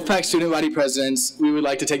 As your Wolfpack student body presidents, we would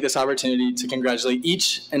like to take this opportunity to congratulate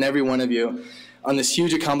each and every one of you on this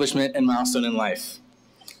huge accomplishment and milestone in life.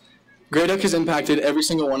 Great Oak has impacted every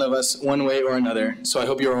single one of us one way or another, so I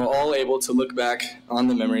hope you are all able to look back on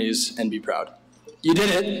the memories and be proud. You did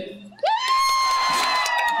it!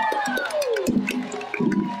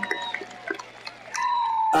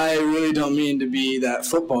 I really don't mean to be that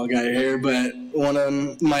football guy here, but one of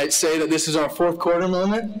them might say that this is our fourth quarter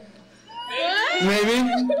moment.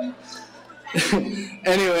 Maybe?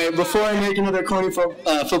 Anyway, before I make another corny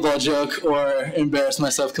football joke or embarrass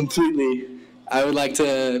myself completely, I would like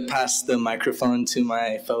to pass the microphone to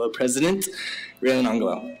my fellow president, ReRun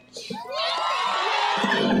Angelo.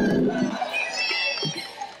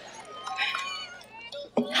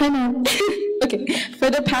 Hi, Mom. Okay,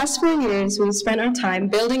 for the past 4 years, we've spent our time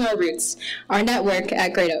building our roots, our network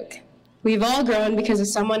at Great Oak. We've all grown because of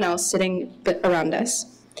someone else sitting around us.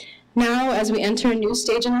 Now, as we enter a new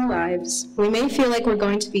stage in our lives, we may feel like we're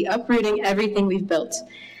going to be uprooting everything we've built.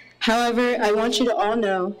 However, I want you to all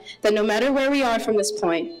know that no matter where we are from this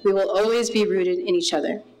point, we will always be rooted in each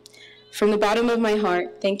other. From the bottom of my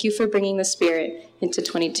heart, thank you for bringing the spirit into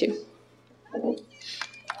 22.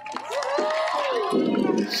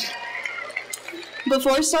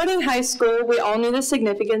 Before starting high school, we all knew the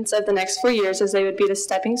significance of the next 4 years as they would be the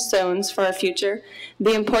stepping stones for our future.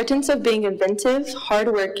 The importance of being inventive,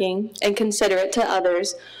 hardworking, and considerate to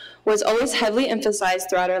others was always heavily emphasized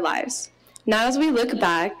throughout our lives. Now as we look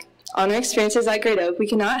back on our experiences at Great Oak, we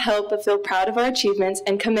cannot help but feel proud of our achievements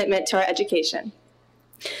and commitment to our education.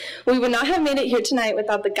 We would not have made it here tonight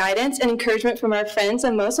without the guidance and encouragement from our friends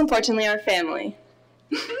and most importantly, our family.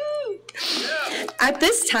 At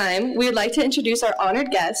this time, we would like to introduce our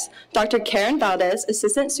honored guests, Dr. Karen Valdez,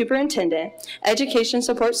 Assistant Superintendent, Education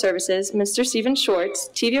Support Services, Mr. Stephen Schwartz,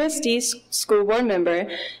 TVUSD School Board Member,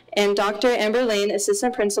 and Dr. Amber Lane,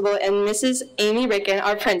 Assistant Principal, and Mrs. Amy Ricken,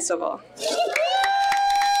 our Principal.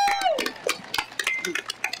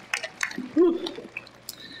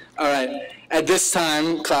 All right, At this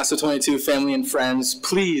time, class of 22, family and friends,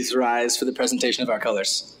 please rise for the presentation of our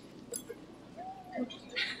colors. Do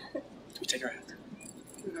we take our hats?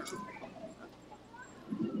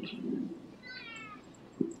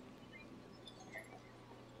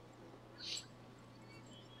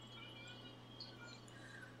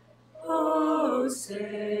 Oh,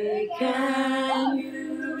 say, can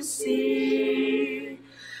you see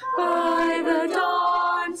by the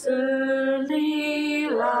dawn's early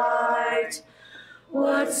light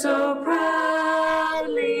what so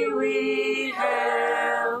proudly we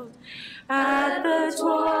held at the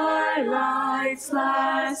twilight's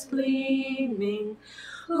last gleaming,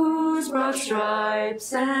 whose broad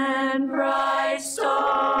stripes and bright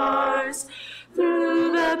stars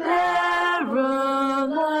through the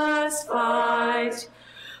perilous fight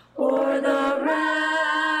o'er the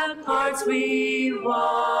ramparts we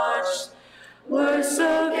watched were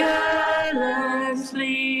so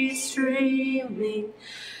gallantly streaming,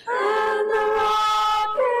 and the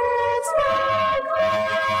rockets that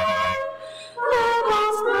glare, the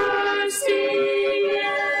balls bursting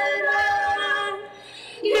in air,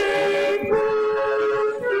 gave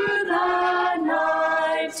proof through the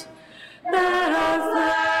night that our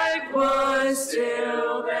flag was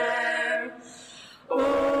still there.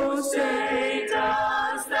 Oh, say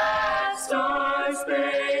does that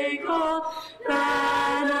star-spangled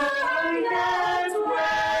banner yet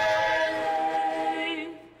wave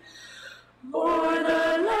o'er the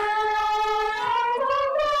land of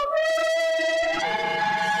the free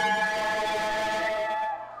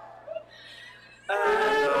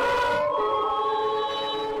and the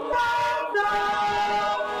home of the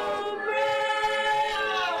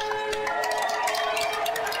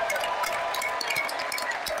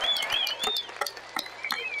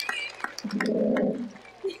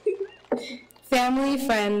Family,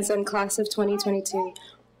 friends, and class of 2022.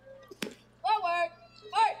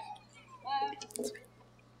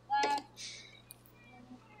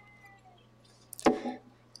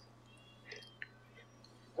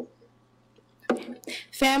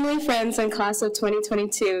 Family, friends, and class of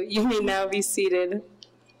 2022, you may now be seated.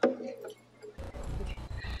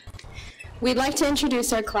 We'd like to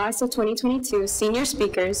introduce our class of 2022 senior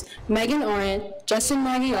speakers, Megan Orant, Justin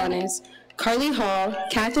Magianis, Carly Hall,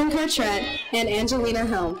 Catherine Cartret, and Angelina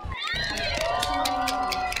Helm.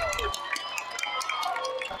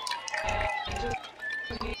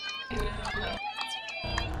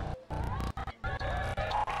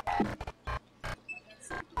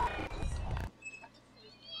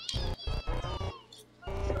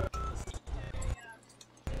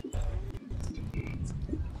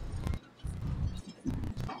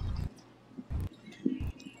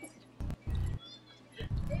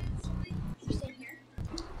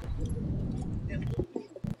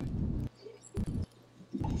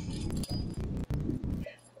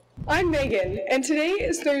 I'm Megan, and today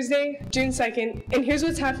is Thursday, June 2nd, and here's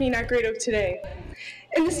what's happening at Great Oak today.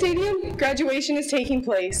 In the stadium, graduation is taking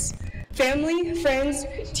place. Family, friends,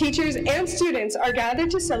 teachers, and students are gathered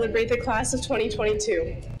to celebrate the class of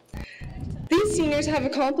 2022. These seniors have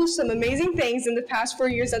accomplished some amazing things in the past 4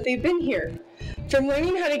 years that they've been here, from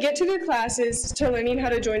learning how to get to their classes to learning how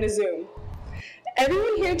to join a Zoom.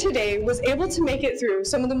 Everyone here today was able to make it through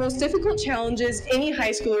some of the most difficult challenges any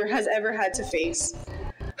high schooler has ever had to face.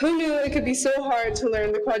 Who knew it could be so hard to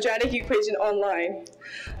learn the quadratic equation online?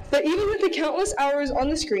 But even with the countless hours on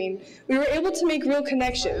the screen, we were able to make real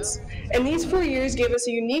connections, and these 4 years gave us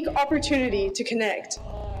a unique opportunity to connect.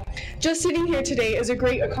 Just sitting here today is a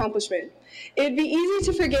great accomplishment. It'd be easy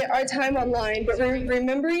to forget our time online, but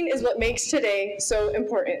remembering is what makes today so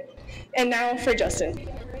important. And now for Justin.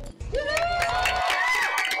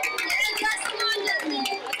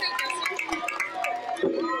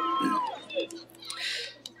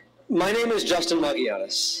 My name is Justin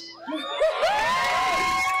Magianis.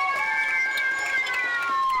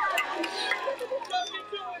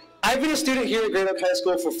 I've been a student here at Great Oak High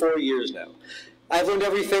School for 4 years now. I've learned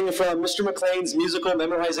everything from Mr. McLean's musical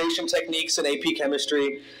memorization techniques in AP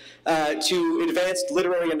chemistry to advanced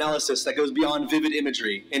literary analysis that goes beyond vivid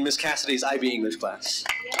imagery in Miss Cassidy's IB English class.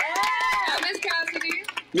 Yeah, Miss Cassidy.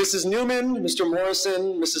 Mrs. Newman, Mr.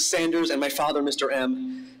 Morrison, Mrs. Sanders, and my father, Mr.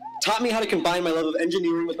 M., taught me how to combine my love of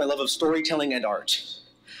engineering with my love of storytelling and art.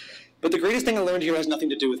 But the greatest thing I learned here has nothing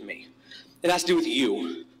to do with me. It has to do with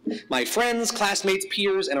you, my friends, classmates,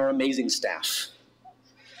 peers, and our amazing staff.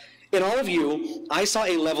 In all of you, I saw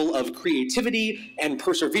a level of creativity and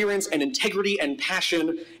perseverance and integrity and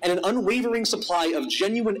passion and an unwavering supply of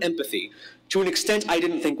genuine empathy to an extent I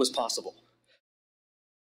didn't think was possible.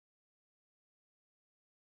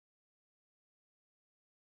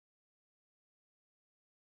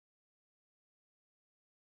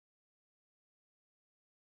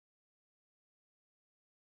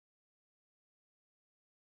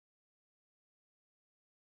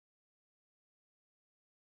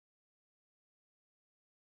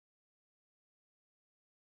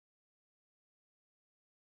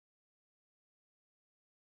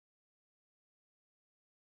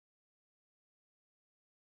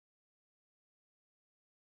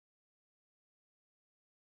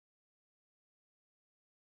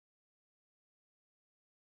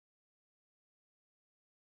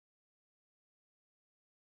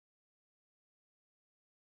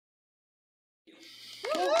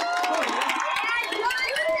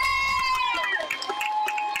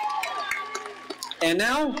 And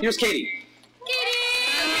now, here's Katie.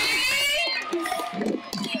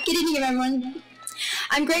 Good evening, everyone.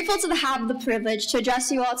 I'm grateful to have the privilege to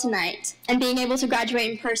address you all tonight and being able to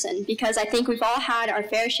graduate in person because I think we've all had our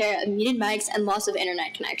fair share of muted mics and loss of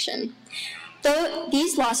internet connection. Though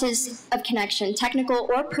these losses of connection, technical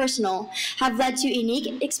or personal, have led to a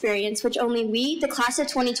unique experience which only we, the class of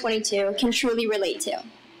 2022, can truly relate to.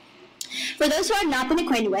 For those who I've not been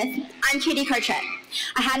acquainted with, I'm Katie Cartrett.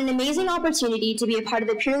 I had an amazing opportunity to be a part of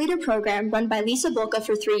the cheerleader program run by Lisa Volka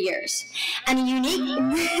for 3 years. And a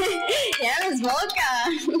unique, yes,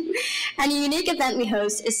 Volka! And a unique event we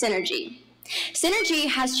host is Synergy. Synergy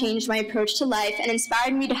has changed my approach to life and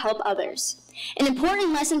inspired me to help others. An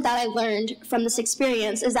important lesson that I learned from this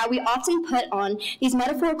experience is that we often put on these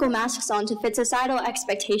metaphorical masks on to fit societal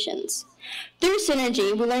expectations. Through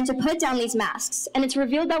Synergy, we learn to put down these masks, and it's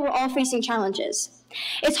revealed that we're all facing challenges.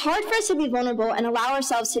 It's hard for us to be vulnerable and allow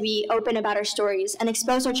ourselves to be open about our stories and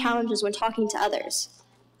expose our challenges when talking to others.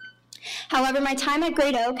 However, my time at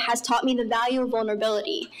Great Oak has taught me the value of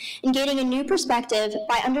vulnerability and gaining a new perspective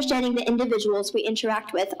by understanding the individuals we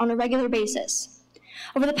interact with on a regular basis.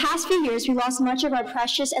 Over the past few years, we lost much of our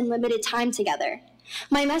precious and limited time together.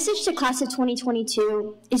 My message to class of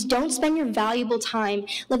 2022 is don't spend your valuable time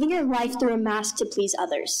living your life through a mask to please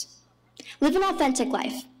others. Live an authentic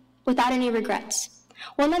life without any regrets,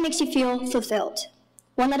 one that makes you feel fulfilled,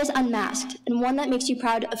 one that is unmasked, and one that makes you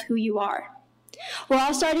proud of who you are. We're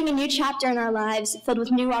all starting a new chapter in our lives filled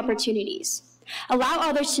with new opportunities. Allow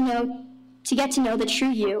others to get to know the true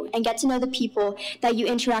you and get to know the people that you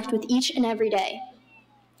interact with each and every day.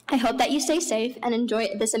 I hope that you stay safe and enjoy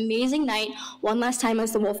this amazing night one last time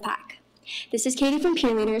as the Wolfpack. This is Katie from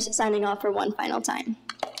Cheerleaders signing off for one final time.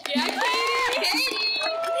 Yeah,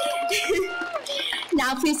 Katie!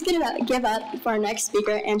 Now please give up for our next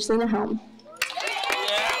speaker, Angelina Helm.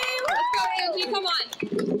 Yeah. Let's go, Angie, come on.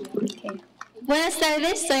 Okay. Buenas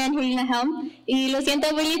tardes, soy Angelina Helm, y lo siento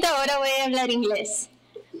abuelita, ahora voy a hablar inglés.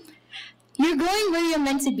 You're going where you're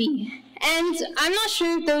meant to be. And I'm not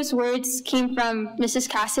sure if those words came from Mrs.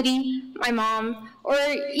 Cassidy, my mom, or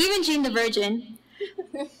even Jean the Virgin.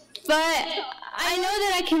 But I know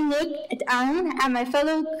that I can look down at my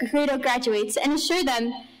fellow Great Oak graduates and assure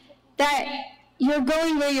them that you're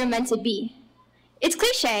going where you're meant to be. It's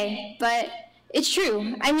cliche, but it's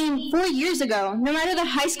true. I mean, 4 years ago, no matter the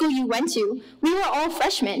high school you went to, we were all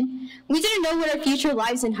freshmen. We didn't know what our future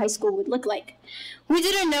lives in high school would look like. We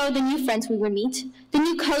didn't know the new friends we would meet, the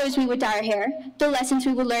new colors we would dye our hair, the lessons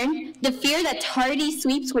we would learn, the fear that tardy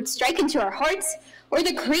sweeps would strike into our hearts, or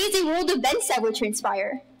the crazy world events that would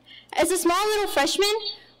transpire. As a small little freshman,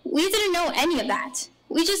 we didn't know any of that.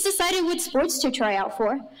 We just decided what sports to try out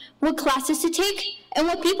for, what classes to take, and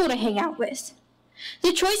what people to hang out with.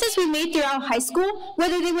 The choices we made throughout high school,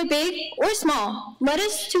 whether they were big or small, led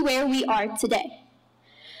us to where we are today.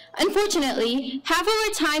 Unfortunately, half of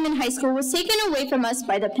our time in high school was taken away from us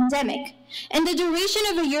by the pandemic. And the duration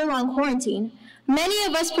of a year-long quarantine, many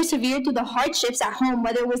of us persevered through the hardships at home,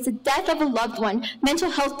 whether it was the death of a loved one,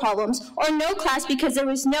 mental health problems, or no class because there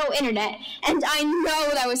was no internet. And I know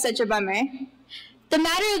that was such a bummer. The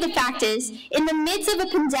matter of the fact is, in the midst of a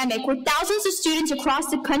pandemic where thousands of students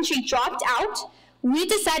across the country dropped out, we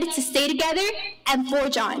decided to stay together and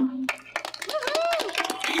forge on.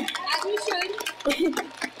 As we should.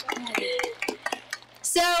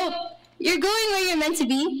 So, you're going where you're meant to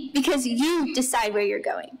be because you decide where you're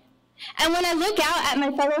going. And when I look out at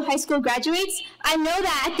my fellow high school graduates, I know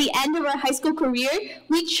that at the end of our high school career,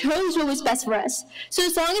 we chose what was best for us. So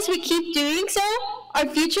as long as we keep doing so, our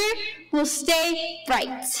future will stay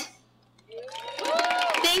bright.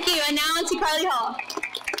 Thank you, and now on to Carly Hall.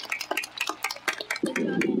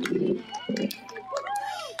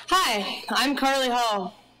 Hi, I'm Carly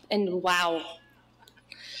Hall, and wow.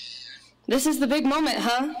 This is the big moment,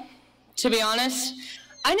 huh? To be honest,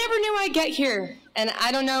 I never knew I'd get here, and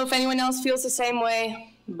I don't know if anyone else feels the same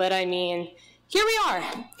way, but I mean, here we are.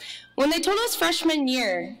 When they told us freshman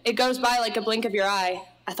year, it goes by like a blink of your eye,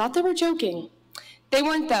 I thought they were joking. They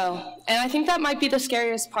weren't though, and I think that might be the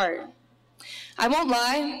scariest part. I won't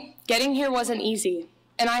lie, getting here wasn't easy,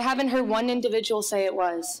 and I haven't heard one individual say it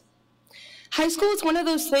was. High school is one of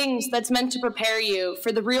those things that's meant to prepare you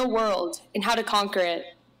for the real world and how to conquer it.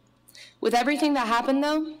 With everything that happened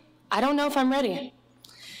though, I don't know if I'm ready.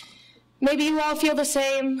 Maybe you all feel the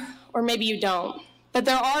same, or maybe you don't, but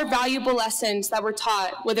there are valuable lessons that were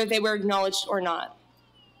taught, whether they were acknowledged or not.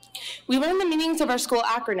 We learned the meanings of our school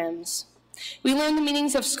acronyms. We learned the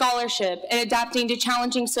meanings of scholarship and adapting to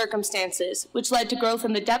challenging circumstances, which led to growth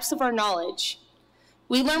in the depths of our knowledge.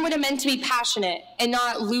 We learn what it meant to be passionate and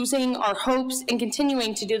not losing our hopes and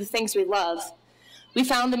continuing to do the things we love. We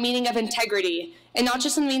found the meaning of integrity, and not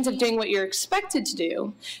just in the means of doing what you're expected to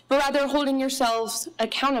do, but rather holding yourselves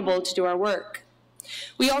accountable to do our work.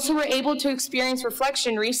 We also were able to experience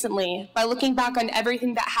reflection recently by looking back on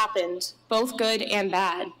everything that happened, both good and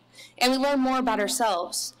bad, and we learned more about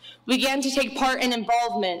ourselves. We began to take part in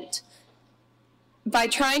involvement by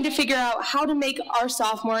trying to figure out how to make our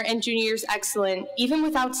sophomore and junior years excellent, even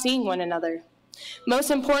without seeing one another.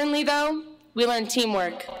 Most importantly, though, we learned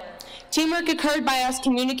teamwork. Teamwork occurred by us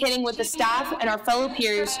communicating with the staff and our fellow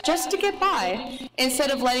peers just to get by,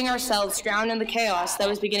 instead of letting ourselves drown in the chaos that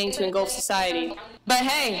was beginning to engulf society. But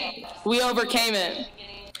hey, we overcame it.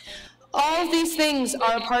 All of these things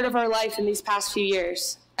are a part of our life in these past few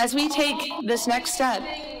years. As we take this next step,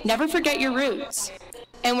 never forget your roots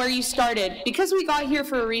and where you started, because we got here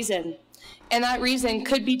for a reason, and that reason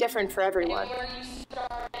could be different for everyone.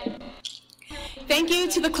 Thank you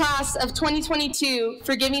to the class of 2022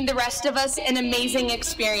 for giving the rest of us an amazing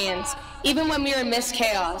experience, even when we were amidst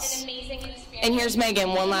chaos. And here's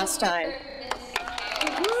Megan one last time.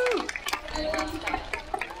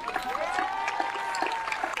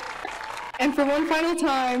 And for one final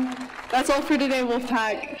time, that's all for today,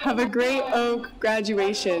 Wolfpack. Have a great Oak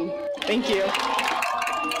graduation. Thank you.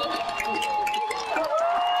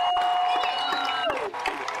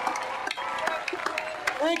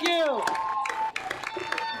 Thank you.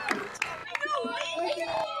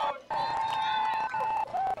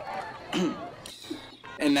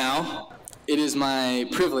 And now, it is my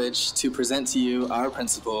privilege to present to you our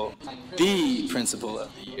principal, the principal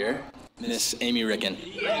of the year, Miss Amy Ricken.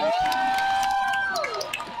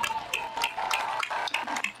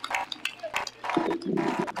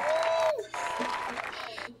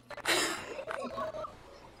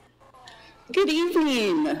 Good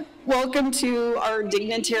evening. Welcome to our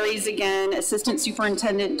dignitaries again, Assistant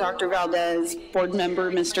Superintendent Dr. Valdez, Board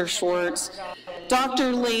Member Mr. Schwartz,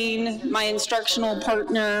 Dr. Lane, my instructional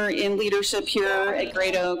partner in leadership here at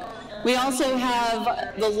Great Oak. We also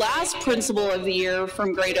have the last principal of the year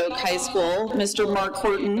from Great Oak High School, Mr. Mark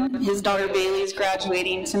Horton. His daughter Bailey is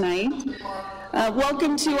graduating tonight.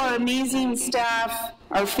 Welcome to our amazing staff,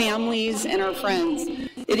 our families, and our friends.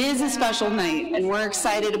 It is a special night, and we're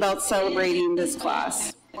excited about celebrating this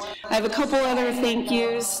class. I have a couple other thank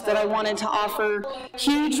yous that I wanted to offer.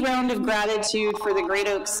 Huge round of gratitude for the Great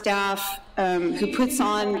Oak staff who puts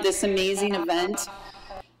on this amazing event.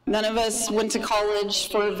 None of us went to college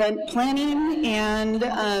for event planning, and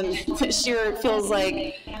this year it feels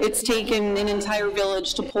like it's taken an entire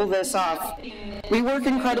village to pull this off. We work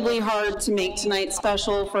incredibly hard to make tonight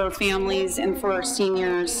special for our families and for our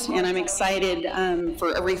seniors, and I'm excited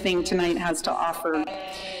for everything tonight has to offer.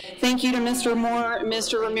 Thank you to Mr. Moore and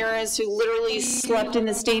Mr. Ramirez, who literally slept in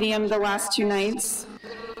the stadium the last 2 nights.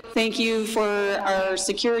 Thank you for our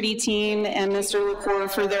security team and Mr. LaCour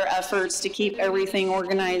for their efforts to keep everything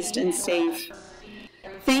organized and safe.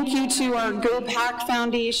 Thank you to our Go Pack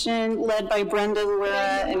Foundation, led by Brenda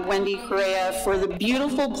Luera and Wendy Correa, for the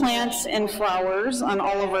beautiful plants and flowers on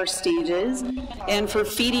all of our stages, and for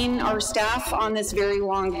feeding our staff on this very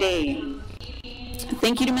long day.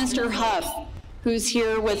 Thank you to Mr. Huff, who's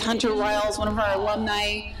here with Hunter Riles, one of our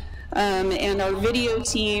alumni, and our video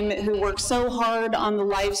team who worked so hard on the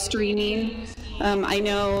live streaming. I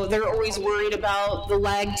know they're always worried about the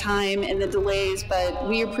lag time and the delays, but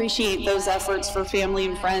we appreciate those efforts for family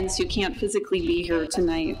and friends who can't physically be here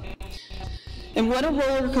tonight. And what a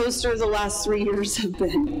roller coaster the last 3 years have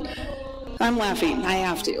been. I'm laughing, I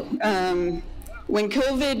have to. When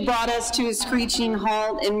COVID brought us to a screeching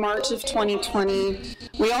halt in March of 2020,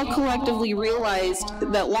 we all collectively realized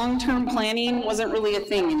that long-term planning wasn't really a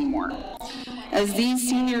thing anymore. As these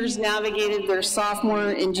seniors navigated their sophomore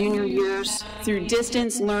and junior years through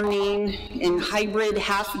distance learning and hybrid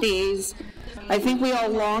half days, I think we all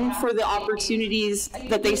longed for the opportunities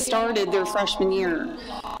that they started their freshman year.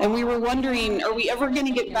 And we were wondering, are we ever going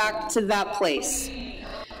to get back to that place?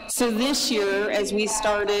 So this year, as we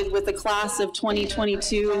started with the class of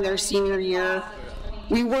 2022 in their senior year,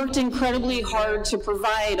 we worked incredibly hard to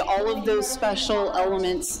provide all of those special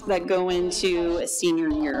elements that go into a senior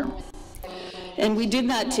year. And we did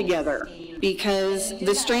that together because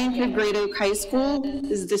the strength of Great Oak High School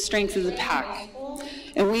is the strength of the pack.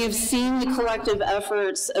 And we have seen the collective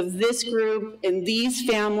efforts of this group and these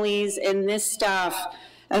families and this staff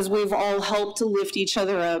as we've all helped to lift each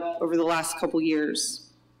other up over the last couple years.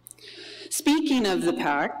 Speaking of the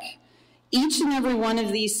pack, each and every one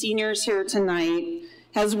of these seniors here tonight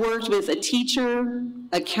has worked with a teacher,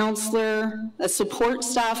 a counselor, a support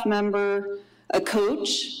staff member, a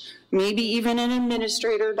coach, maybe even an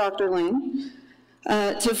administrator, Dr. Lane,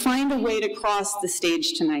 to find a way to cross the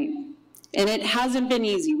stage tonight. And it hasn't been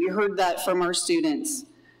easy. We heard that from our students.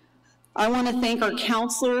 I want to thank our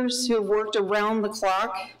counselors who have worked around the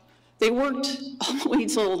clock. They worked all the way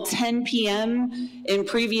till 10 p.m. in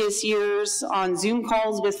previous years on Zoom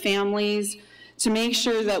calls with families to make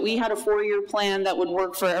sure that we had a 4-year plan that would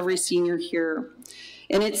work for every senior here.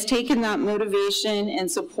 And it's taken that motivation and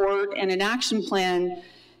support and an action plan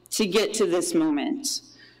to get to this moment.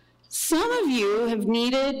 Some of you have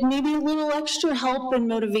needed maybe a little extra help and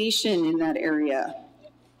motivation in that area.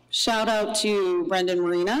 Shout out to Brendan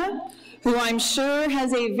Marina, who I'm sure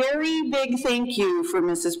has a very big thank you for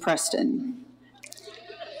Mrs. Preston.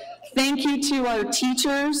 Thank you to our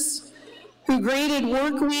teachers who graded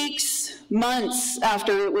work weeks months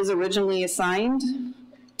after it was originally assigned.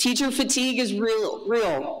 Teacher fatigue is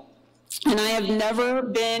real, and I have never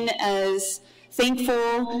been as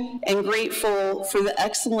thankful and grateful for the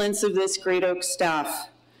excellence of this Great Oak staff.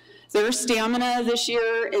 Their stamina this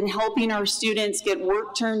year in helping our students get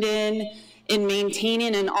work turned in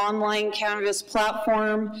maintaining an online Canvas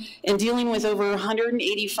platform, and dealing with over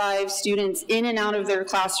 185 students in and out of their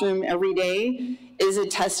classroom every day is a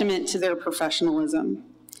testament to their professionalism.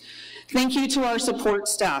 Thank you to our support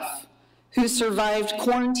staff who survived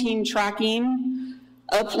quarantine tracking,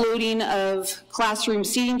 uploading of classroom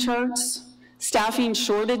seating charts, staffing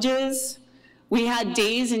shortages. We had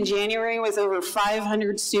days in January with over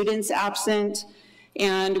 500 students absent,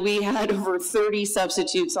 and we had over 30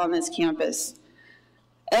 substitutes on this campus.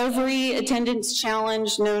 Every attendance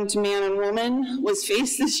challenge known to man and woman was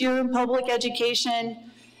faced this year in public education,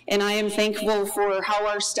 and I am thankful for how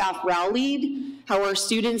our staff rallied, how our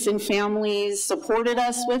students and families supported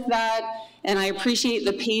us with that, and I appreciate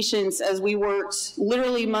the patience as we worked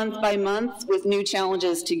literally month by month with new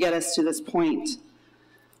challenges to get us to this point.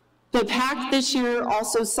 The PAC this year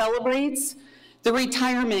also celebrates the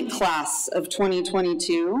retirement class of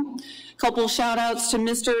 2022. A couple shout outs to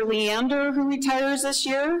Mr. Leander, who retires this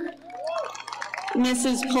year,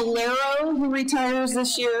 Mrs. Polero, who retires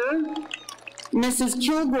this year, Mrs.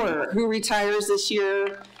 Kilgore, who retires this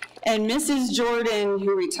year, and Mrs. Jordan,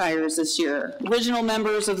 who retires this year, original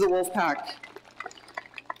members of the Wolf Pack.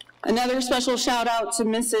 Another special shout out to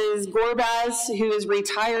Mrs. Gorbaz, who is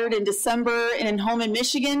retired in December and home in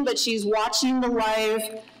Michigan, but she's watching the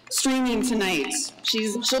live streaming tonight.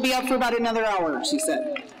 She'll be up for about another hour, she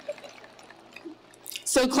said.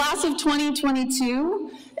 So class of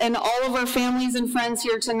 2022 and all of our families and friends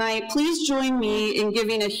here tonight, please join me in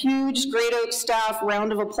giving a huge Great Oak staff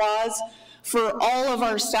round of applause for all of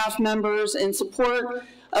our staff members in support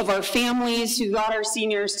of our families who got our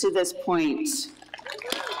seniors to this point.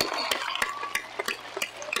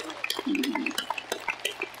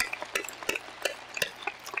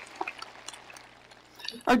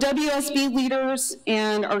 Our WSB leaders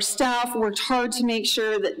and our staff worked hard to make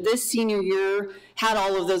sure that this senior year had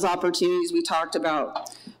all of those opportunities we talked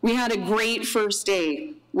about. We had a great first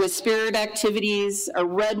day with spirit activities. Our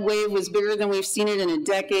red wave was bigger than we've seen it in a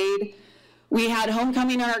decade. We had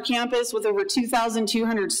homecoming on our campus with over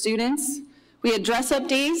 2,200 students. We had dress-up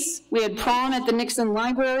days. We had prom at the Nixon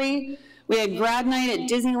Library. We had grad night at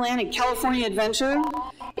Disneyland and California Adventure.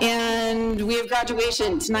 And we have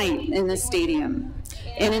graduation tonight in this stadium.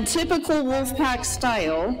 And in typical Wolfpack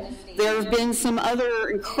style, there have been some other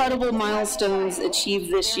incredible milestones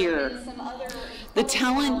achieved this year. The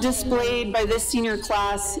talent displayed by this senior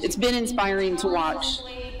class, it's been inspiring to watch.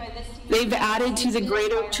 They've added to the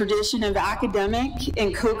Great Oak tradition of academic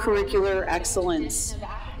and co-curricular excellence.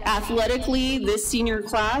 Athletically, this senior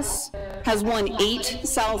class has won 8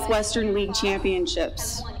 Southwestern League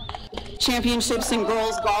championships. Championships in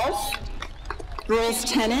girls golf, girls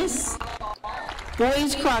tennis,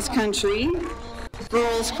 boys cross country,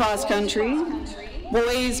 girls cross country,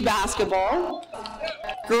 boys basketball,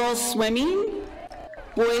 girls swimming,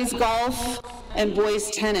 boys golf, and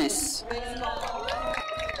boys tennis.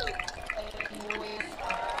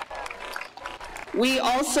 We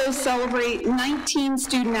also celebrate 19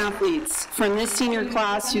 student athletes from this senior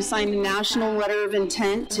class who signed a national letter of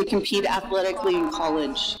intent to compete athletically in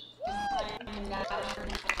college.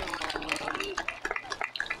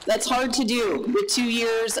 That's hard to do with 2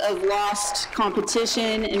 years of lost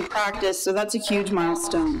competition and practice, so that's a huge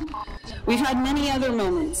milestone. We've had many other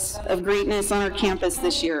moments of greatness on our campus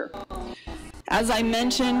this year. As I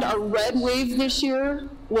mentioned, our red wave this year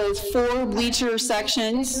was 4 bleacher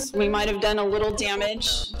sections. We might have done a little damage,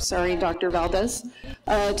 sorry, Dr. Valdez,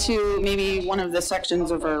 to maybe one of the sections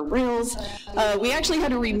of our rails. We actually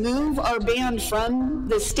had to remove our band from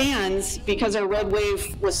the stands because our red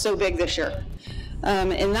wave was so big this year.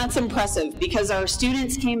 And that's impressive because our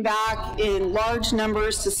students came back in large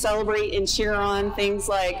numbers to celebrate and cheer on things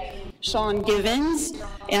like Sean Givens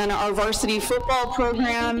and our varsity football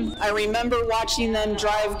program. I remember watching them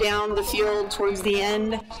drive down the field towards the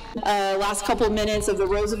end, last couple of minutes of the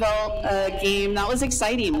Roosevelt game. That was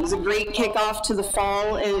exciting. It was a great kickoff to the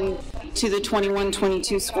fall and to the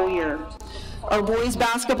 21-22 school year. Our boys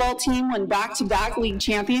basketball team won back-to-back league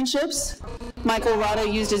championships. Michael Rada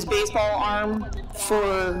used his baseball arm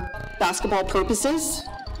for basketball purposes.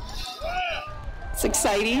 It's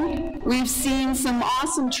exciting. We've seen some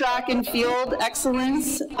awesome track and field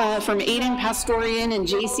excellence from Aiden Pastorian and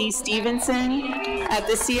JC Stevenson at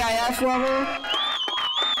the CIF level.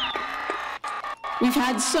 We've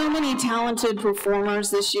had so many talented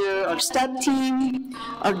performers this year. Our step team,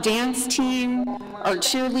 our dance team, our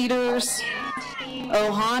cheerleaders,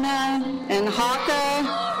 Ohana and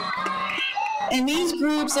Haka. And these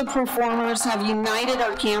groups of performers have united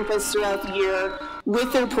our campus throughout the year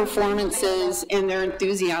with their performances and their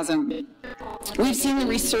enthusiasm. We've seen the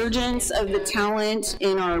resurgence of the talent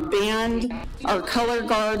in our band, our color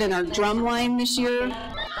guard, and our drum line this year.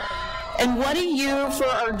 And what a year for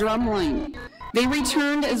our drum line. They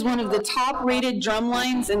returned as one of the top-rated drum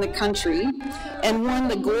lines in the country and won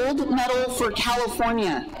the gold medal for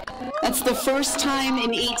California. That's the first time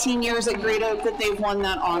in 18 years at Great Oak that they've won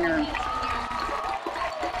that honor.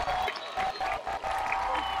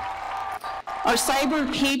 Our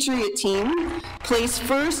Cyber Patriot team placed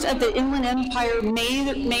first at the Inland Empire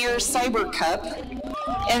Mayor Cyber Cup,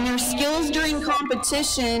 and their skills during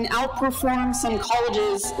competition outperformed some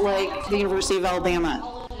colleges like the University of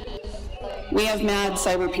Alabama. We have mad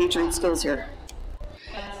Cyber Patriot skills here.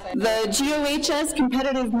 The GOHS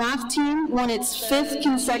competitive math team won its 5th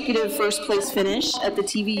consecutive first place finish at the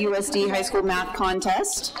TVUSD High School Math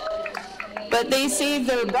Contest, but they saved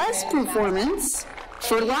their best performance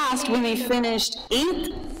for last when they finished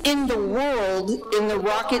 8th in the world in the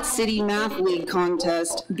Rocket City Math League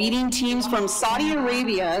contest, beating teams from Saudi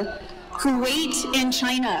Arabia, Kuwait, and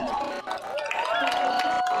China.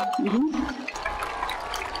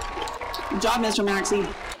 Good job, Mr. Maxey.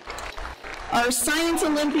 Our Science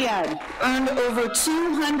Olympiad earned over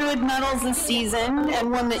 200 medals this season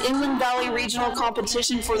and won the Inland Valley Regional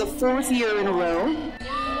Competition for the 4th year in a row.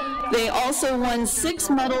 They also won 6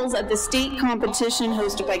 medals at the state competition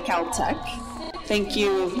hosted by Caltech. Thank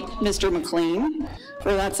you, Mr. McLean,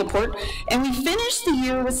 for that support. And we finished the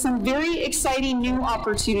year with some very exciting new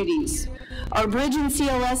opportunities. Our Bridge and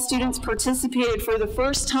CLS students participated for the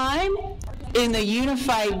first time in the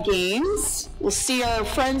Unified Games. We'll see our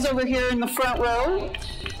friends over here in the front row.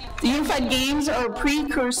 The Unified Games are a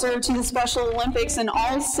precursor to the Special Olympics, and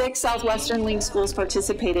all 6 Southwestern League schools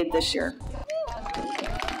participated this year.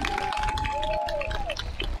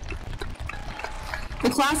 The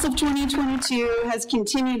class of 2022 has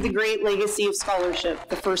continued the great legacy of scholarship,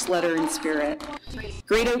 the first letter in spirit.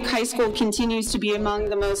 Great Oak High School continues to be among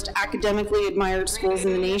the most academically admired schools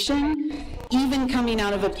in the nation, even coming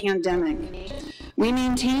out of a pandemic. We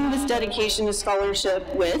maintain this dedication to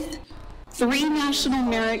scholarship with 3 National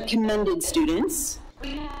Merit Commended students.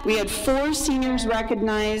 We had 4 seniors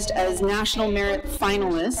recognized as National Merit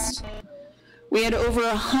finalists. We had over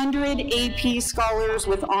 100 AP scholars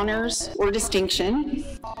with honors or distinction.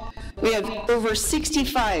 We have over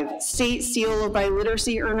 65 State Seal of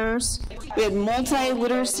Biliteracy earners. We had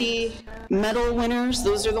multi-literacy medal winners.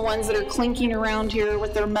 Those are the ones that are clinking around here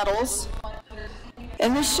with their medals.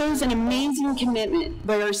 And this shows an amazing commitment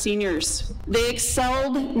by our seniors. They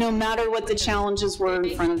excelled no matter what the challenges were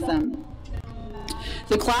in front of them.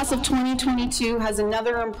 The class of 2022 has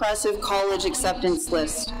another impressive college acceptance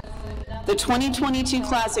list. The 2022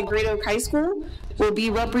 class at Great Oak High School will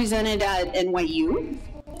be represented at NYU,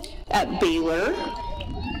 at Baylor,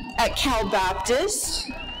 at Cal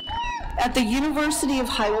Baptist, at the University of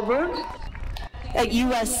Heidelberg, at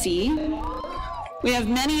USC. We have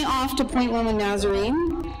many off to Point Loma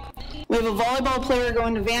Nazarene. We have a volleyball player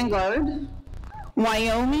going to Vanguard,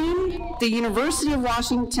 Wyoming, the University of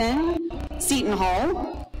Washington, Seton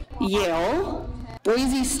Hall, Yale,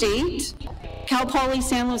 Boise State, Cal Poly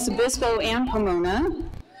San Luis Obispo and Pomona,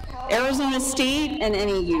 Arizona State and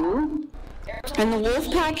NAU, and the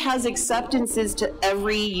Wolfpack has acceptances to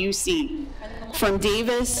every UC, from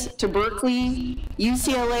Davis to Berkeley,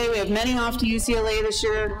 UCLA, we have many off to UCLA this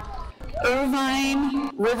year,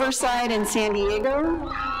 Irvine, Riverside, and San Diego,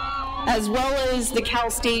 as well as the Cal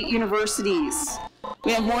State universities.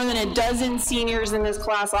 We have more than a dozen seniors in this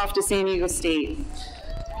class off to San Diego State,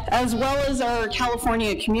 as well as our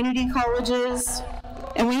California community colleges,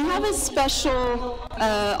 And we have a special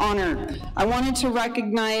honor. I wanted to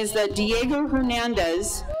recognize that Diego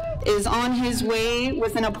Hernandez is on his way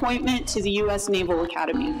with an appointment to the U.S. Naval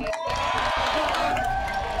Academy.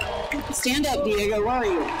 Stand up, Diego, where are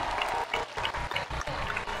you?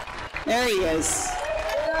 There he is.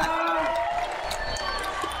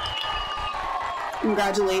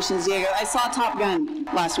 Congratulations, Diego. I saw Top Gun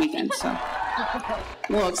last weekend, so I'm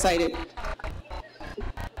a little excited.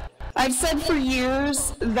 I've said for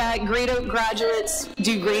years that Great Oak graduates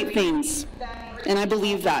do great things, and I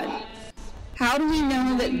believe that. How do we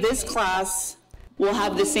know that this class will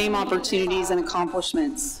have the same opportunities and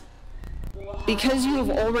accomplishments? Because you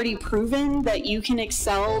have already proven that you can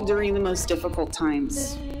excel during the most difficult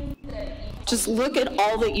times. Just look at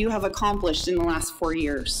all that you have accomplished in the last 4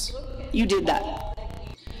 years. You did that.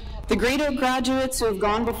 The Great Oak graduates who have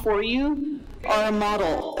gone before you are a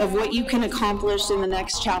model of what you can accomplish in the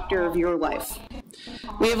next chapter of your life.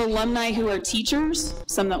 We have alumni who are teachers,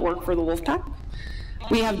 some that work for the Wolfpack.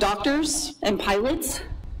 We have doctors and pilots.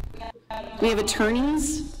 We have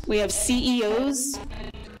attorneys. We have CEOs.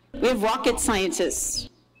 We have rocket scientists.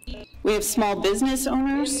 We have small business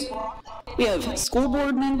owners. We have school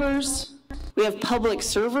board members. We have public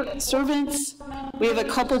servants. We have a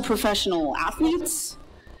couple professional athletes.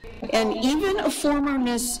 And even a former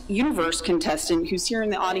Miss Universe contestant who's here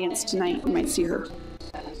in the audience tonight. You might see her.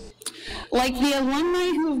 Like the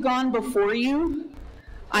alumni who have gone before you,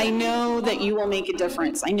 I know that you will make a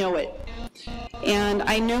difference. I know it. And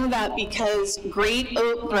I know that because Great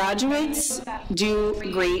Oak graduates do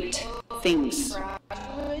great things.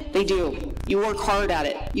 They do. You work hard at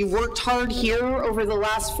it. You've worked hard here over the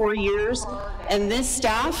last 4 years, and this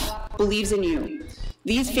staff believes in you.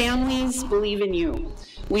 These families believe in you.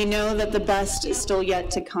 We know that the best is still yet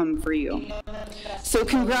to come for you. So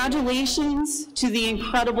congratulations to the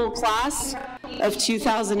incredible class of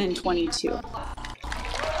 2022.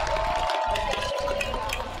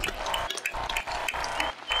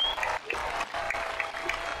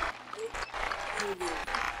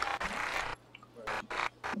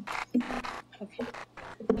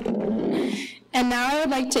 And now I would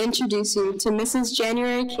like to introduce you to Mrs.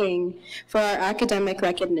 January King for our academic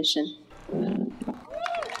recognition.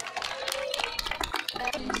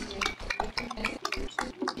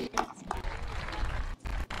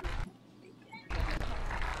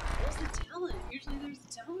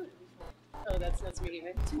 That's me,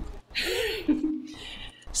 right?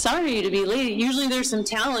 Sorry to be late. Usually there's some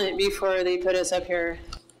talent before they put us up here.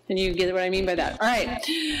 And you get what I mean by that. All right.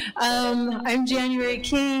 I'm January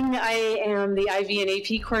King. I am the IB and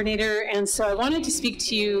AP coordinator. And so I wanted to speak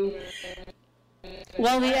to you.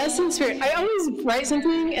 Well, the essence here, I always write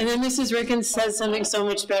something, and then Mrs. Rickens says something so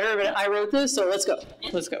much better, but I wrote this, so let's go.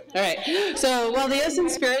 Let's go. All right. So, well, the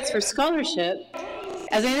essence spirits for scholarship.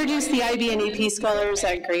 As I introduce the IB and AP scholars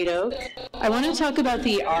at Great Oak, I want to talk about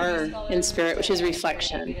the R in spirit, which is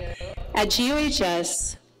reflection. At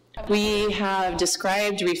GOHS, we have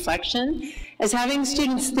described reflection as having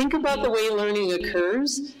students think about the way learning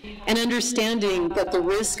occurs and understanding that the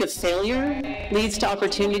risk of failure leads to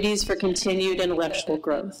opportunities for continued intellectual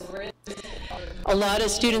growth. A lot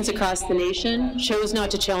of students across the nation chose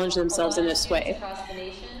not to challenge themselves in this way.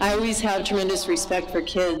 I always have tremendous respect for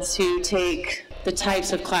kids who take the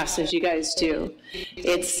types of classes you guys do.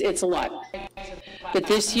 It's a lot. But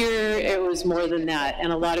this year, it was more than that,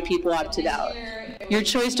 and a lot of people opted out. Your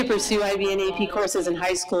choice to pursue IB and AP courses in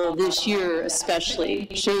high school this year especially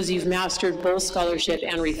shows you've mastered both scholarship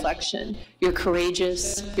and reflection. You're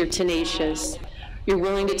courageous, you're tenacious, you're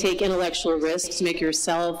willing to take intellectual risks to make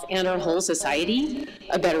yourself and our whole society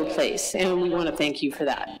a better place, and we want to thank you for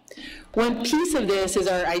that. One piece of this is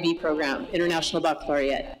our IB program, International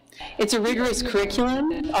Baccalaureate. It's a rigorous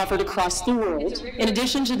curriculum offered across the world. In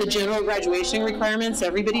addition to the general graduation requirements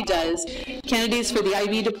everybody does, candidates for the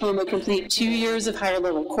IB diploma complete 2 years of higher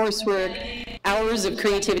level coursework, hours of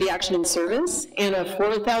creativity, action, and service, and a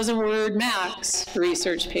 4,000-word max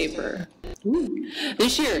research paper. Ooh.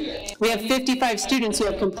 This year, we have 55 students who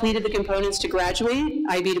have completed the components to graduate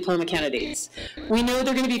IB diploma candidates. We know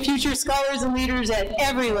they're going to be future scholars and leaders at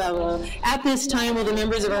every level. At this time, will the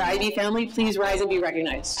members of our IB family please rise and be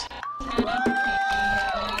recognized?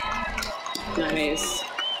 Nice.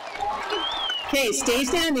 Okay, stay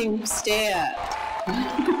standing, stay up.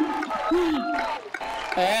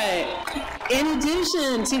 All right. In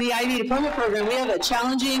addition to the IB diploma program, we have a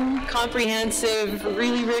challenging, comprehensive,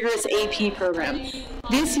 really rigorous AP program.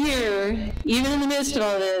 This year, even in the midst of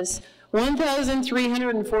all this,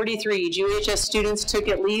 1,343 GHS students took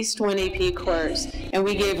at least one AP course, and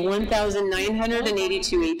we gave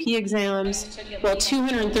 1,982 AP exams, while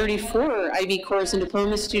 234 IB course and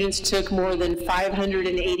diploma students took more than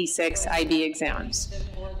 586 IB exams.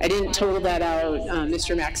 I didn't total that out.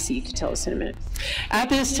 Mr. Maxey could tell us in a minute. At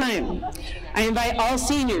this time, I invite all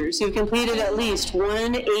seniors who have completed at least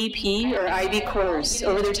one AP or IB course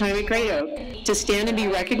over their time at Great Oak to stand and be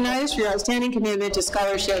recognized for your outstanding commitment to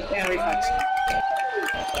scholarship and reflection.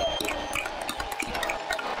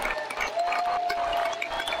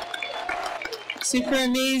 Super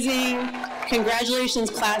amazing. Congratulations,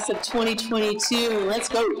 class of 2022. Let's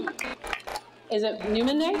go. Is it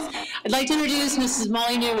Newman next? I'd like to introduce Mrs.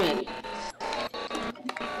 Molly Newman.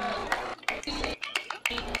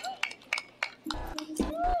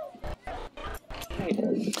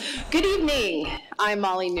 Good evening. I'm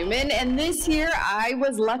Molly Newman, and this year I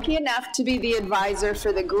was lucky enough to be the advisor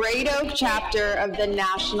for the Great Oak chapter of the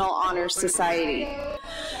National Honor Society.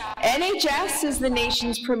 NHS is the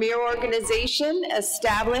nation's premier organization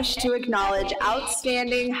established to acknowledge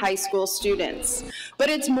outstanding high school students.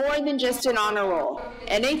 But it's more than just an honor roll.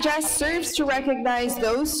 NHS serves to recognize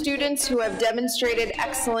those students who have demonstrated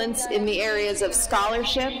excellence in the areas of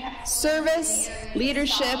scholarship, service,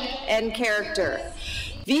 leadership, and character.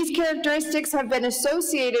 These characteristics have been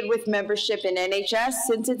associated with membership in NHS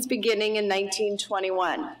since its beginning in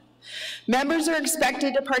 1921. Members are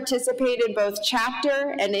expected to participate in both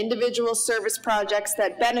chapter and individual service projects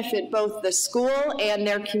that benefit both the school and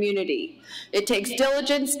their community. It takes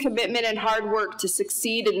diligence, commitment, and hard work to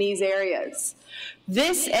succeed in these areas.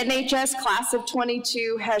 This NHS class of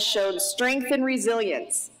 22 has shown strength and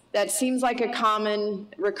resilience. That seems like a common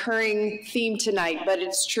recurring theme tonight, but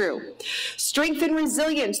it's true. Strength and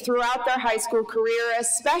resilience throughout their high school career,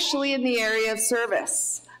 especially in the area of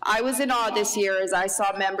service. I was in awe this year as I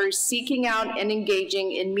saw members seeking out and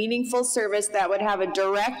engaging in meaningful service that would have a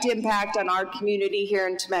direct impact on our community here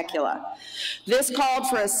in Temecula. This called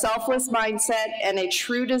for a selfless mindset and a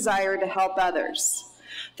true desire to help others.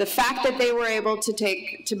 The fact that they were able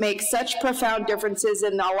to make such profound differences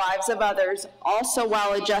in the lives of others, also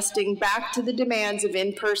while adjusting back to the demands of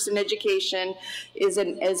in-person education, is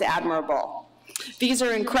admirable. These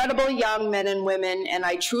are incredible young men and women, and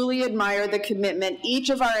I truly admire the commitment each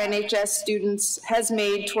of our NHS students has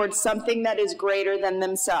made towards something that is greater than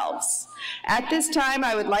themselves. At this time,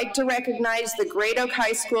 I would like to recognize the Great Oak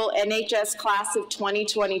High School NHS class of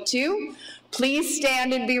 2022. Please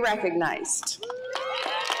stand and be recognized.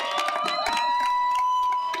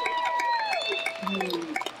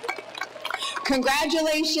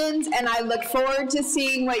 Congratulations, and I look forward to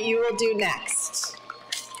seeing what you will do next.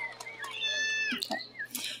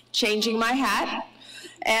 Changing my hat.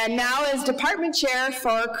 And now, as Department Chair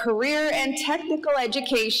for Career and Technical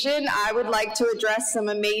Education, I would like to address some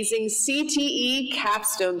amazing CTE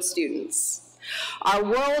capstone students. Our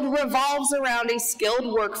world revolves around a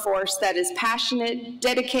skilled workforce that is passionate,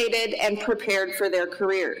 dedicated, and prepared for their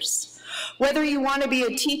careers. Whether you want to be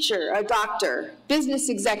a teacher, a doctor, business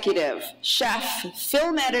executive, chef,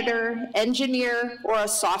 film editor, engineer, or a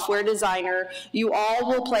software designer, you all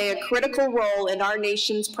will play a critical role in our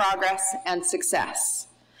nation's progress and success.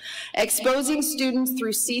 Exposing students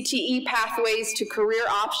through CTE pathways to career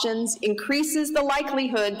options increases the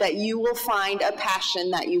likelihood that you will find a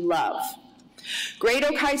passion that you love. Great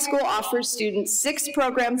Oak High School offers students 6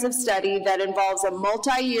 programs of study that involves a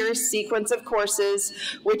multi-year sequence of courses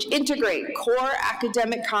which integrate core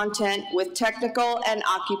academic content with technical and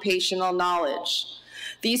occupational knowledge.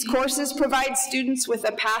 These courses provide students with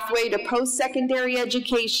a pathway to post-secondary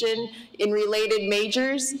education in related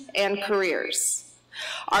majors and careers.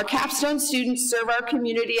 Our capstone students serve our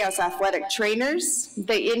community as athletic trainers.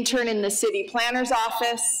 They intern in the city planner's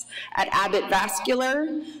office, at Abbott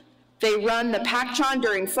Vascular. They run the Pactron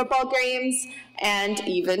during football games and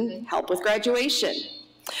even help with graduation.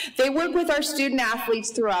 They work with our student athletes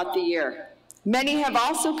throughout the year. Many have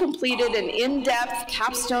also completed an in-depth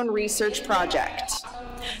capstone research project.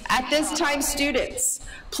 At this time, students,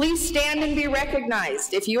 please stand and be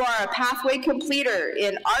recognized if you are a pathway completer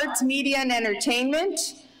in arts, media, and entertainment,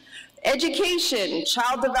 education,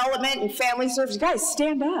 child development, and family service. Guys,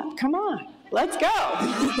 stand up, come on. Let's go.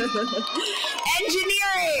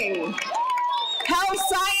 Engineering, health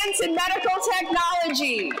science and medical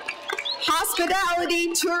technology,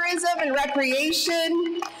 hospitality, tourism and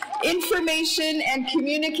recreation, information and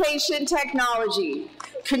communication technology.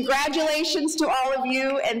 Congratulations to all of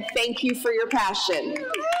you, and thank you for your passion.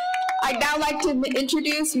 I'd now like to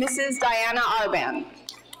introduce Mrs. Diana Arban.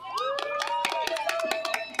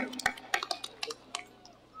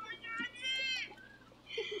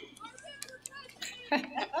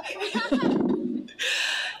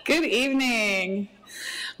 Good evening.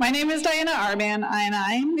 My name is Diana Arban, and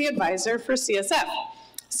I'm the advisor for CSF.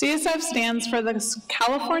 CSF stands for the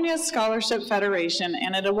California Scholarship Federation,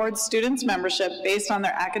 and it awards students membership based on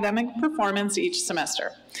their academic performance each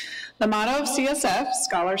semester. The motto of CSF,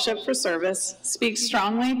 Scholarship for Service, speaks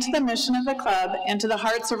strongly to the mission of the club and to the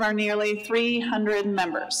hearts of our nearly 300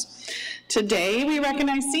 members. Today, we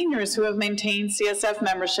recognize seniors who have maintained CSF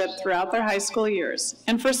membership throughout their high school years,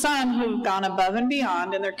 and for some who've gone above and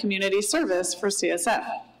beyond in their community service for CSF.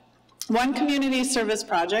 One community service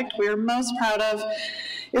project we are most proud of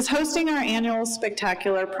is hosting our annual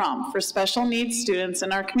Spectacular Prom for special needs students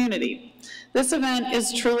in our community. This event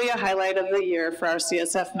is truly a highlight of the year for our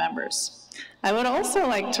CSF members. I would also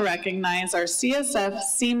like to recognize our CSF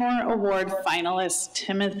Seymour Award finalist,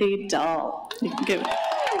 Timothy Dull. You can give it.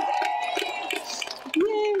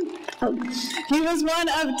 He was one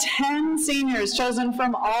of 10 seniors chosen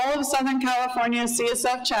from all of Southern California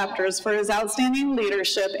CSF chapters for his outstanding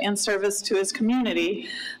leadership and service to his community.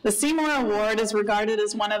 The Seymour Award is regarded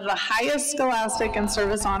as one of the highest scholastic and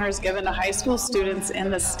service honors given to high school students in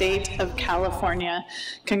the state of California.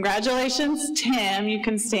 Congratulations, Tim. You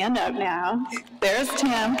can stand up now. There's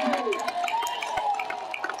Tim.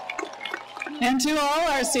 And to all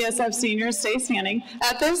our CSF seniors, stay standing.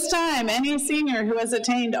 At this time, any senior who has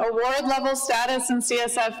attained award level status in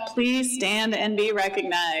CSF, please stand and be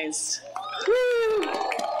recognized. Woo.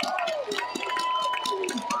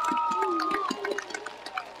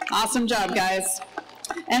 Awesome job, guys.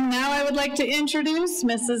 And now I would like to introduce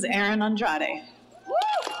Mrs. Erin Andrade.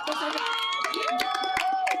 I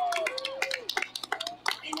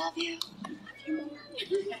love you.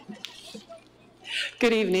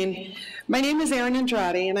 Good evening. My name is Erin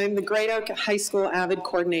Andrade, and I'm the Great Oak High School AVID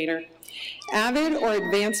Coordinator. AVID, or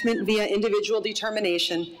Advancement via Individual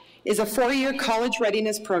Determination, is a 4-year college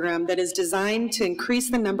readiness program that is designed to increase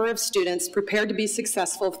the number of students prepared to be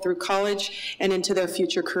successful through college and into their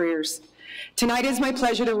future careers. Tonight it is my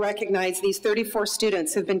pleasure to recognize these 34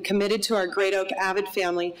 students who have been committed to our Great Oak AVID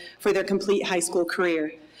family for their complete high school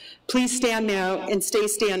career. Please stand now and stay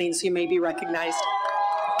standing so you may be recognized.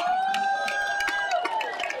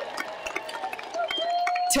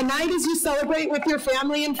 Tonight, as you celebrate with your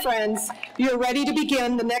family and friends, you are ready to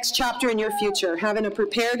begin the next chapter in your future, having a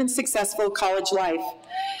prepared and successful college life.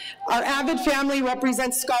 Our AVID family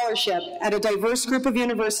represents scholarship at a diverse group of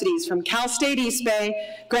universities, from Cal State East Bay,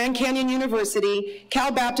 Grand Canyon University,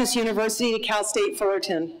 Cal Baptist University to Cal State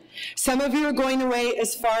Fullerton. Some of you are going away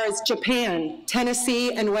as far as Japan,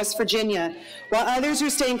 Tennessee, and West Virginia, while others are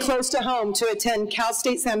staying close to home to attend Cal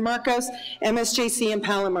State San Marcos, MSJC, and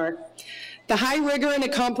Palomar. The high rigor and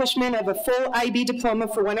accomplishment of a full IB diploma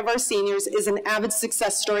for one of our seniors is an AVID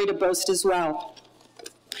success story to boast as well.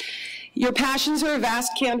 Your passions are a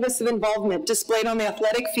vast canvas of involvement displayed on the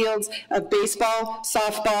athletic fields of baseball,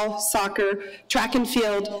 softball, soccer, track and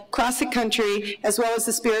field, cross country, as well as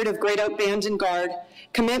the spirit of Great Oak Band and Guard,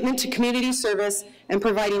 commitment to community service, and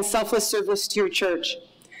providing selfless service to your church.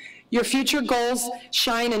 Your future goals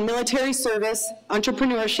shine in military service,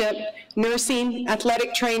 entrepreneurship, nursing,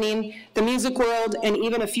 athletic training, the music world, and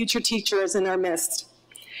even a future teacher is in our midst.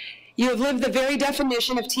 You have lived the very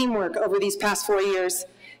definition of teamwork over these past 4 years.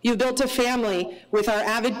 You've built a family with our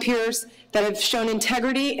AVID peers that have shown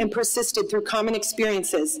integrity and persisted through common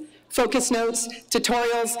experiences, focus notes,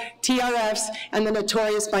 tutorials, TRFs, and the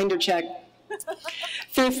notorious binder check.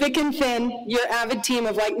 Through thick and thin, your AVID team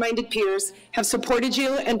of like-minded peers have supported you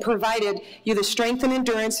and provided you the strength and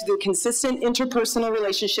endurance through consistent interpersonal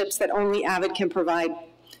relationships that only AVID can provide.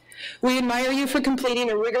 We admire you for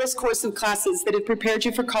completing a rigorous course of classes that have prepared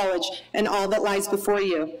you for college and all that lies before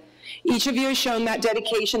you. Each of you has shown that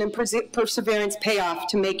dedication and perseverance pay off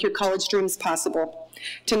to make your college dreams possible.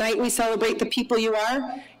 Tonight we celebrate the people you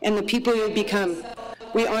are and the people you have become.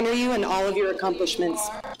 We honor you in all of your accomplishments.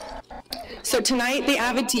 So tonight, the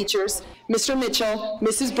AVID teachers, Mr. Mitchell,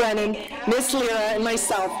 Mrs. Brennan, Miss Lyra, and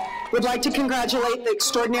myself would like to congratulate the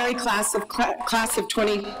extraordinary class of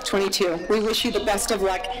 2022. We wish you the best of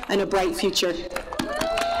luck and a bright future.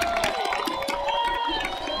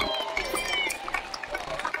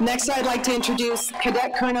 Next, I'd like to introduce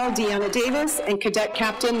Cadet Colonel Deanna Davis and Cadet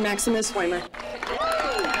Captain Maximus Weimer.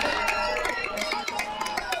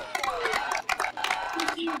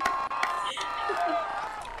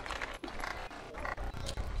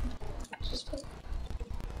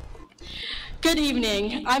 Good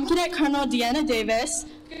evening. I'm Cadet Colonel Deanna Davis,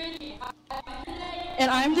 and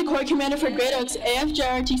I'm the Corps Commander for Great Oak's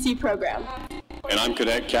AFJROTC program. And I'm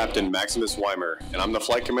Cadet Captain Maximus Weimer, and I'm the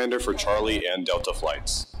Flight Commander for Charlie and Delta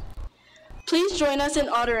Flights. Please join us in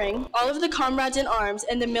honoring all of the comrades in arms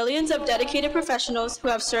and the millions of dedicated professionals who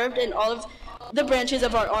have served in all of the branches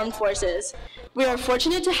of our armed forces. We are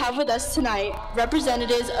fortunate to have with us tonight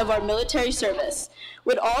representatives of our military service.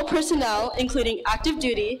 Would all personnel, including active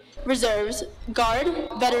duty, reserves, guard,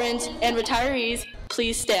 veterans, and retirees,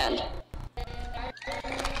 please stand.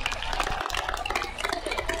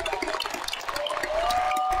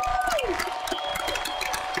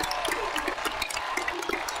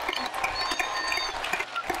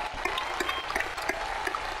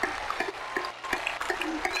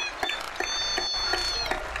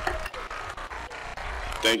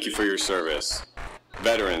 Thank you for your service.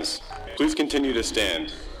 Veterans, please continue to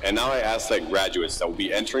stand. And now I ask that graduates that will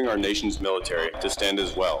be entering our nation's military to stand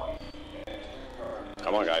as well.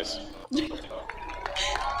 Come on, guys.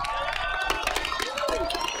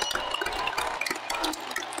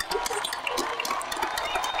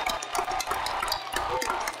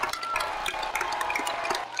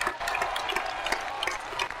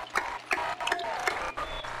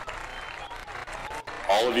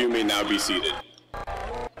 All of you may now be seated.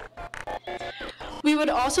 We would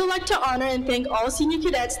also like to honor and thank all senior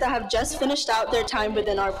cadets that have just finished out their time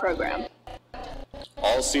within our program.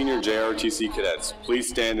 All senior JROTC cadets, please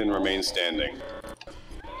stand and remain standing.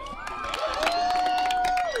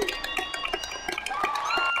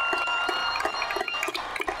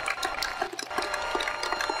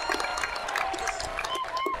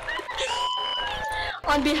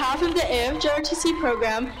 On behalf of the AFJROTC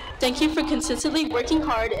program, thank you for consistently working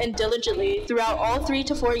hard and diligently throughout all 3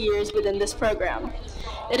 to 4 years within this program.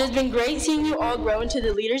 It has been great seeing you all grow into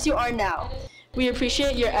the leaders you are now. We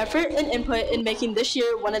appreciate your effort and input in making this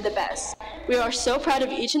year one of the best. We are so proud of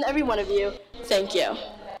each and every one of you. Thank you.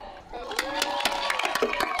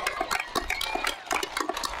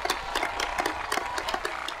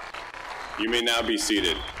 You may now be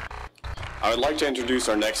seated. I would like to introduce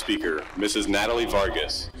our next speaker, Mrs. Natalie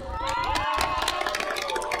Vargas.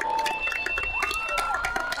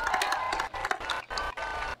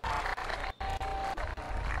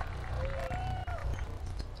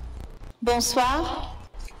 Bonsoir.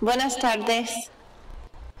 Buenas tardes.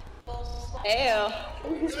 Heyo.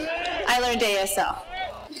 I learned ASL.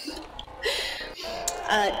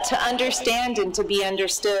 To understand and to be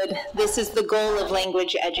understood, this is the goal of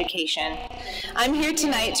language education. I'm here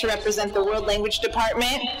tonight to represent the World Language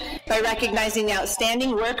Department by recognizing the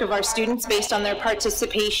outstanding work of our students based on their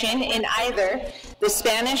participation in either the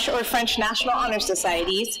Spanish or French National Honor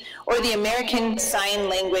Societies or the American Sign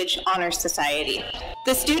Language Honor Society.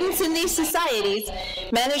 The students in these societies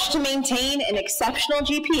managed to maintain an exceptional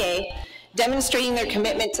GPA, demonstrating their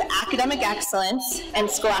commitment to academic excellence and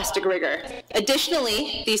scholastic rigor.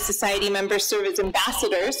 Additionally, these society members serve as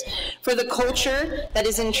ambassadors for the culture that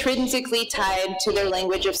is intrinsically tied to their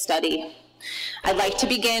language of study. I'd like to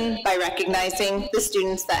begin by recognizing the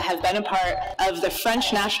students that have been a part of the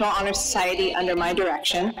French National Honor Society under my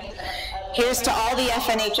direction. Here's to all the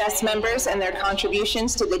FNHS members and their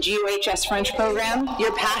contributions to the GOHS French program.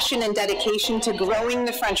 Your passion and dedication to growing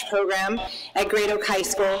the French program at Great Oak High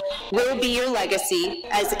School will be your legacy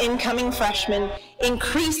as incoming freshmen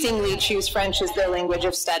increasingly choose French as their language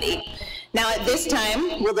of study. Now at this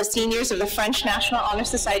time, will the seniors of the French National Honor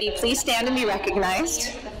Society please stand and be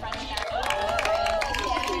recognized?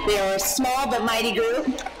 They are a small but mighty group.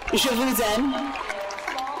 Je vous aime.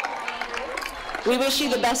 We wish you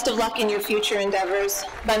the best of luck in your future endeavors.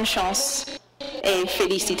 Bonne chance et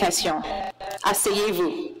félicitations.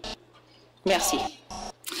 Asseyez-vous. Merci.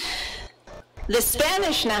 The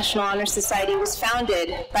Spanish National Honor Society was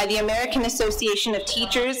founded by the American Association of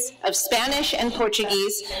Teachers of Spanish and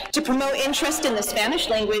Portuguese to promote interest in the Spanish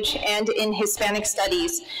language and in Hispanic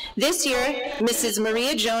studies. This year, Mrs.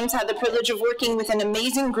 Maria Jones had the privilege of working with an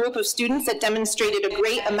amazing group of students that demonstrated a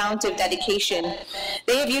great amount of dedication.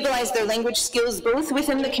 They have utilized their language skills both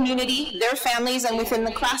within the community, their families, and within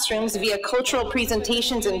the classrooms via cultural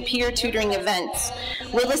presentations and peer tutoring events.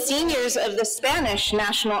 Will the seniors of the Spanish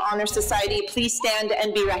National Honor Society please stand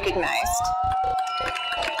and be recognized?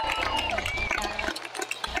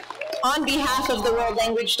 On behalf of the World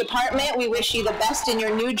Language Department, we wish you the best in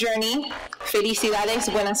your new journey.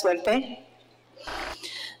 Felicidades, buena suerte.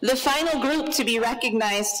 The final group to be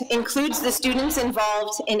recognized includes the students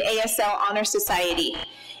involved in ASL Honor Society,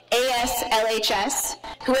 ASLHS,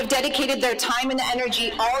 who have dedicated their time and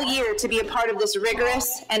energy all year to be a part of this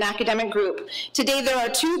rigorous and academic group. Today, there are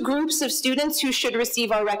 2 groups of students who should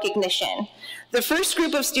receive our recognition. The first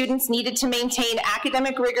group of students needed to maintain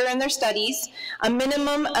academic rigor in their studies, a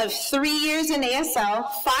minimum of 3 years in ASL,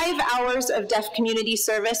 5 hours of deaf community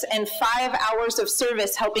service, and 5 hours of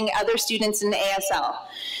service helping other students in ASL.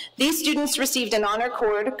 These students received an honor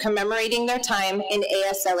cord commemorating their time in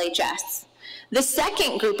ASLHS. The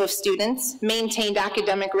second group of students maintained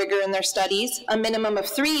academic rigor in their studies, a minimum of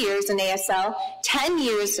 3 years in ASL, 10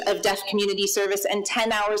 years of deaf community service, and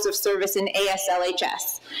 10 hours of service in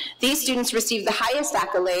ASLHS. These students received the highest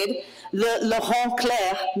accolade, the Laurent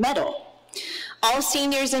Clerc Medal. All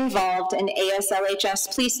seniors involved in ASLHS,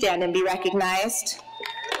 please stand and be recognized.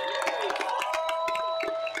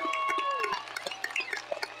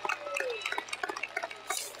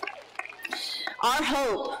 Our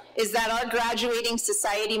hope is that our graduating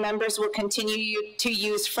society members will continue to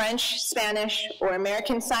use French, Spanish, or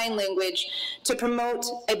American Sign Language to promote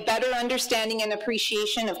a better understanding and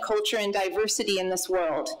appreciation of culture and diversity in this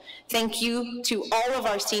world. Thank you to all of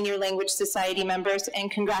our Senior Language Society members, and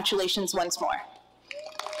congratulations once more.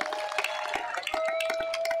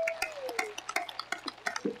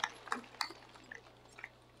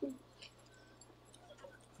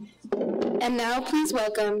 And now please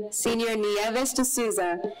welcome Senior Nieves de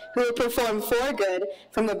Souza, who will perform For Good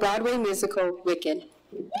from the Broadway musical Wicked.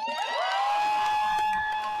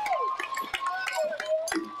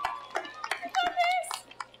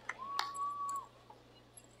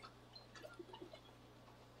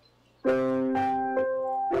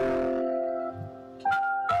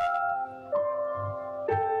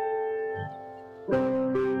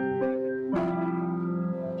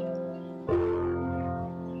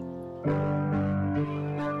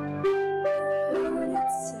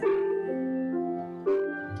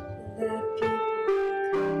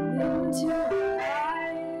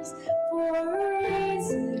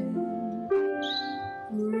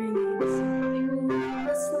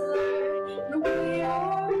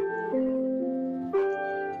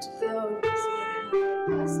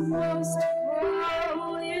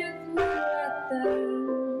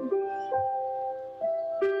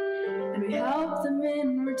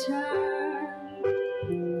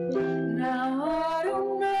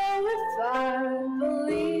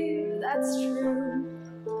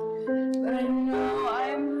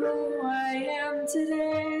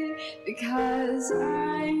 Because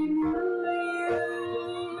I knew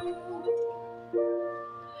you,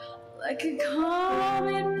 like a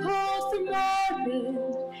comet pulled from orbit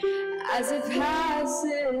as it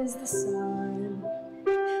passes the sun,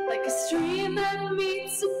 like a stream that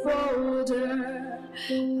meets a boulder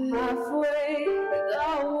halfway the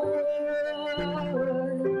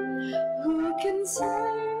wood. Who can say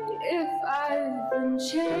if I've been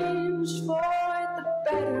changed for the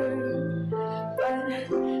better? But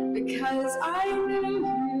because I knew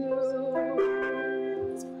you,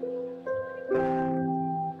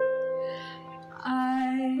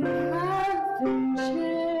 I have been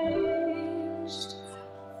changed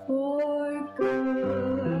for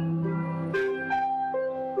good.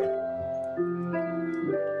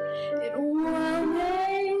 It well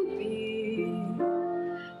may be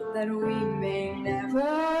that we may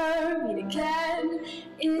never meet again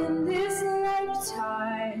in this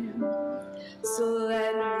lifetime. So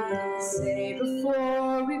let me say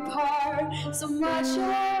before we part, so much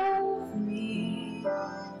of me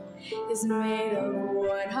is made of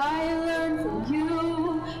what I learned from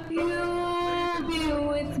you. You'll be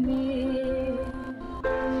with me,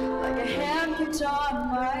 like a hand put on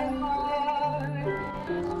my heart.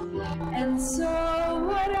 And so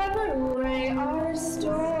whatever way our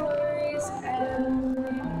stories end,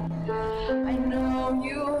 I know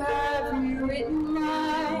you have rewritten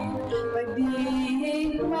mine by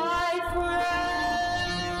being my friend,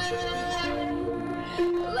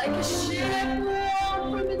 like a ship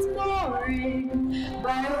blown from its mooring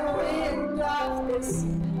by a wind off the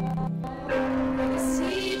sea, like a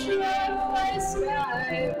sea driven by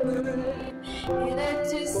skyward in a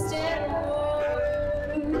distant world.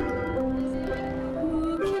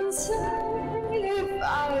 Who can say if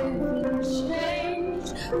I've been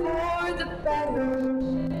changed for the better?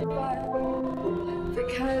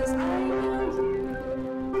 Because I knew you,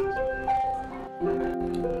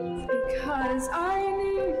 because I knew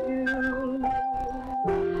you,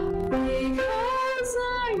 because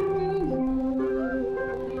I knew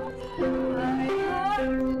you, I have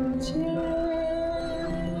been changed.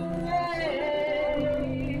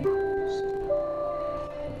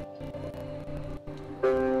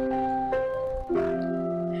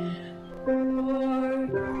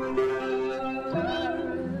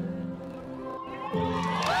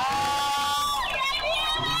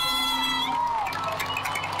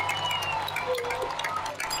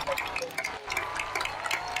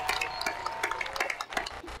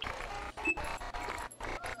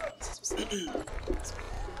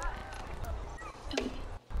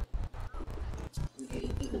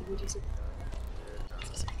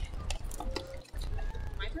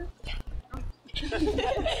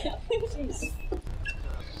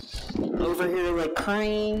 Over here, like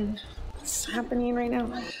crying. What's happening right now?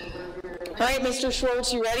 All right, Mr.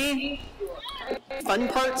 Schwartz, you ready? Fun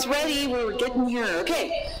part's ready. We're getting here.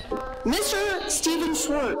 Okay. Mr. Stephen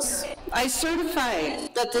Schwartz, I certify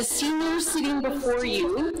that the seniors sitting before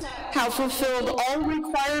you have fulfilled all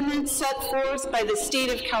requirements set forth by the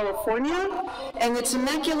state of California and the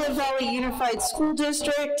Temecula Valley Unified School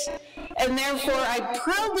District, and therefore I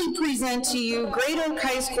proudly present to you Great Oak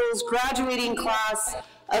High School's graduating class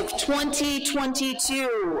of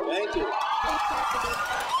 2022. Thank you.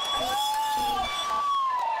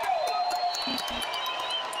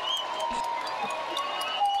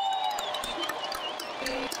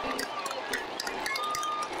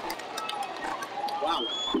 Wow.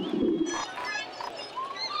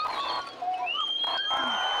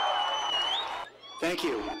 Thank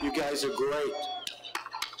you. You guys are great.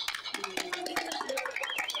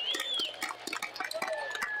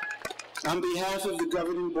 On behalf of the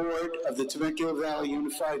governing board of the Temecula Valley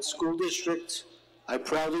Unified School District, I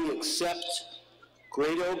proudly accept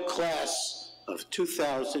Great Oak Class of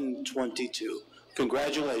 2022.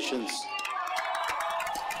 Congratulations.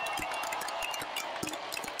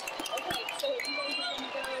 Okay, so you guys are going to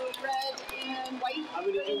go red and white? I'm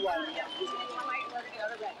going to do white. Yeah, we're going to do white, we're going to go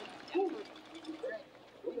to red.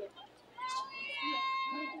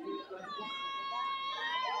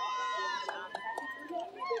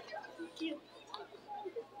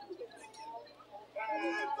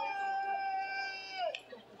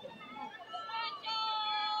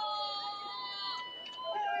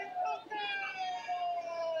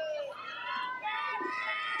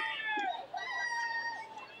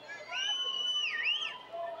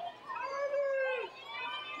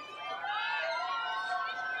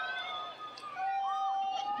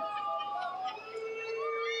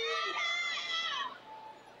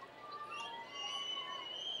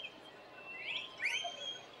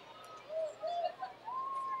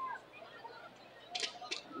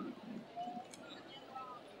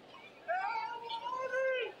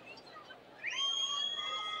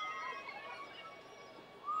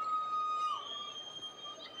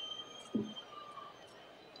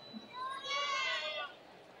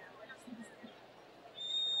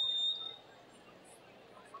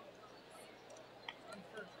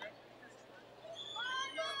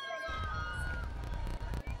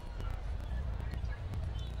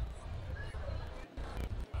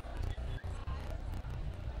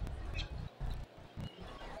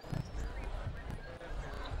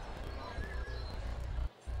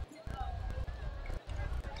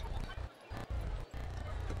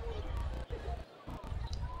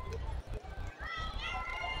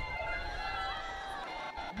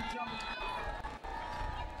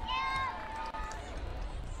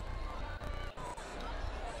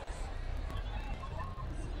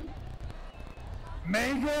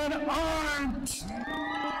 Megan Arndt.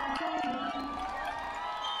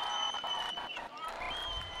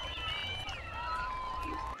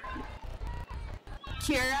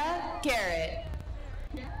 Kira Garrett.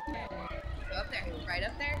 Go up there, right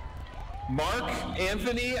up there. Mark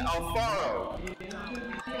Anthony Alfaro.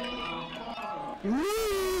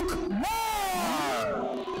 Luke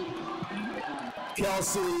Moore.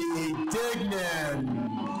 Kelsey Dignan.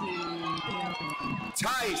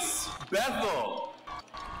 Tice Bethel.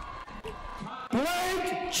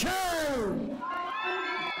 Blake Chu.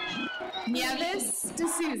 Nieves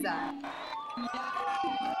D'Souza.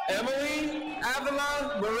 Emily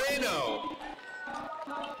Avila Moreno.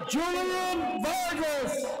 Julian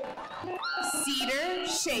Vargas. Cedar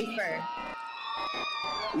Schaefer.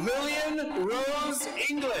 Lillian Rose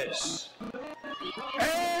English.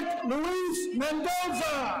 Eric Luis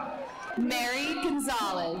Mendoza. Mary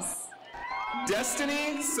Gonzalez.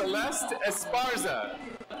 Destiny Celeste Esparza.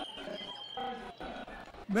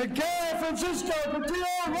 Miguel Francisco Patillo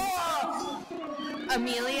Ross.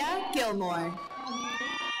 Amelia Gilmore.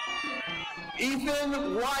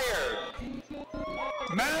 Ethan Wire.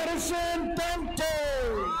 Madison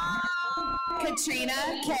Bento.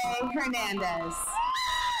 Katrina K. Hernandez.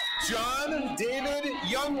 John David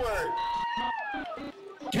Youngward.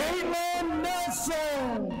 Caitlin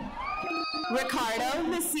Nelson. Ricardo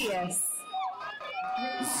Macias.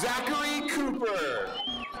 Zachary Cooper.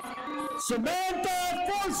 Samantha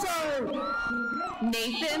Forsyth.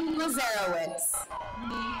 Nathan Lazarowitz.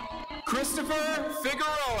 Christopher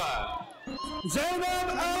Figueroa. Zainab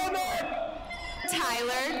Ahmed.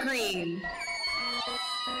 Tyler Green.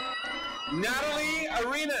 Natalie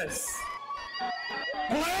Arenas.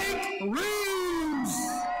 Blake Reeves.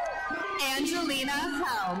 Angelina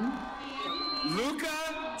Helm.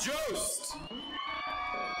 Luca Jost.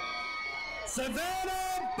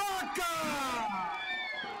 Savannah Baca.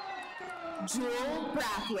 Jewel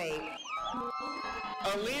Brathwaite.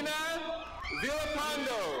 Alina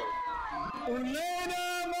Villapando. Elena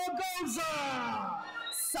Mogoza.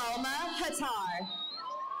 Salma Hattar.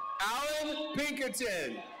 Alan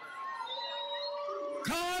Pinkerton.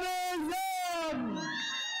 Connor Ram.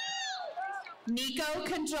 Nico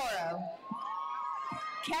Conjoro.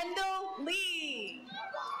 Kendall Lee.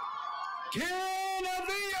 Karen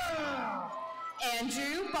Avila.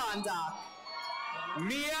 Andrew Bondock.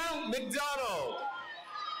 Mia McDonald.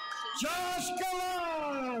 Josh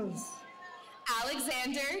Galaz.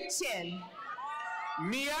 Alexander Chin.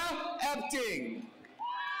 Mia Epting.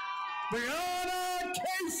 Brianna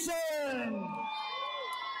Kaysen.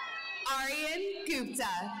 Aryan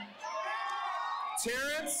Gupta.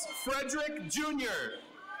 Terrence Frederick Jr.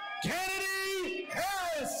 Kennedy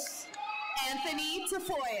Harris. Anthony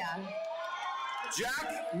Tafoya.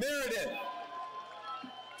 Jack Meredith.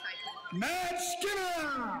 Matt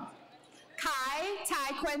Skinner. Kai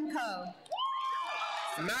Taekwondo Ko.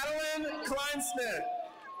 Madeline Kleinsmith.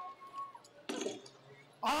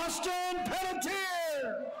 Austin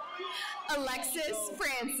Pelletier. Alexis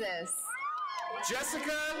Francis.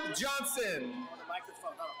 Jessica Johnson.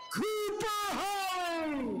 Cooper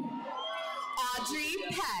Holly. Audrey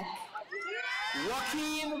Peck.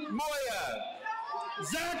 Joaquin Moya.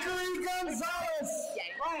 Zachary Gonzalez.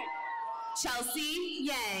 Chelsea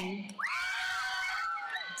Yang.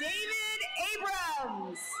 David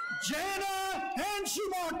Abrams. Jana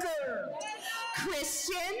Henschumacher.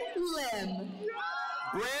 Christian Lim.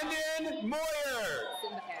 Brandon Moyer.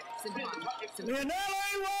 Renelle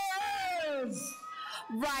Reyes.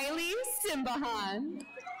 Riley Simbahan.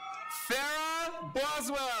 Farah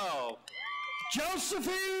Boswell.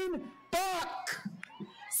 Josephine Buck.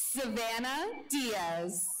 Savannah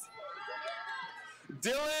Diaz.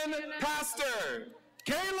 Dylan Pastor.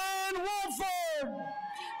 Kaylin Wolford.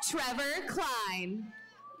 Trevor Klein.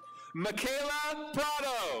 Michaela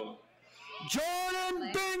Prado.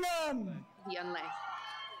 Jordan Bingham.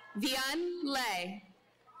 Vian Lay.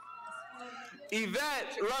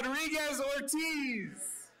 Yvette Rodriguez Ortiz.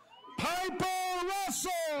 Piper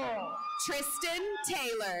Russell. Tristan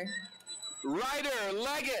Taylor. Ryder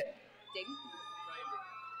Leggett.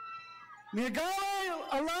 Miguel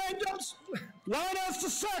lined us to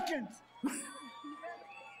second.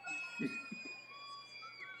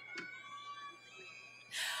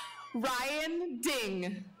 Ryan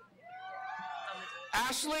Ding.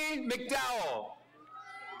 Ashley McDowell.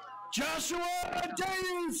 Joshua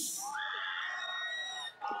Davis.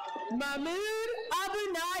 Mahmoud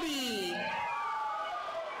Abunadi.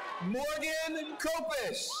 Morgan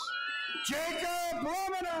Kopish. Jacob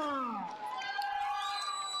Romana.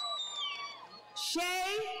 Shay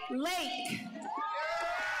Lake.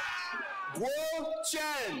 Guo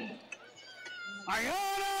Chen.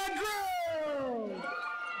 Ayana Grill.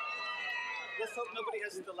 Let's hope nobody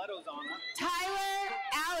has stilettos on, huh? Tyler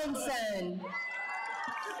Allenson.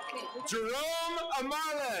 Jerome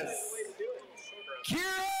Amales.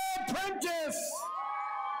 Kira Prentice.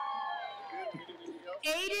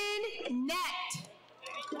 Aiden Net.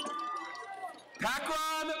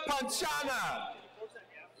 Pakran Panchana.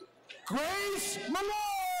 Grace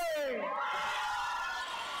Malloy.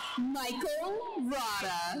 Michael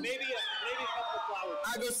Rada. Maybe a couple of flowers.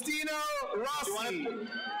 Agostino Rossi.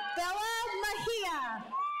 Bella Mejia.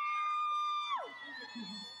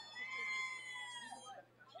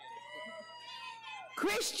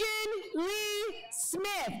 Christian Lee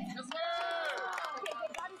Smith.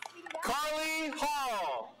 Carly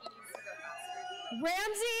Hall.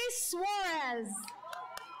 Ramsey Suarez.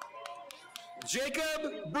 Jacob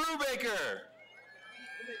Brubaker.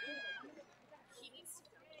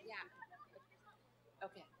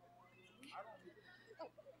 Okay.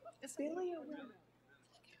 Is Bailey over?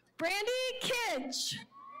 Brandy Kitch.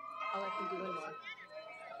 Oh, I can do one more.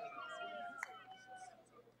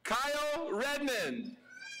 Kyle Redmond.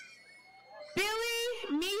 Billy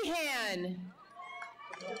Meehan.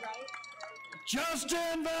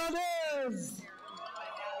 Justin Valdez.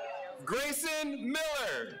 Grayson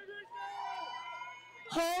Miller.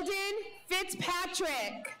 Holden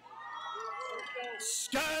Fitzpatrick.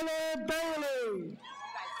 Skylar Bailey.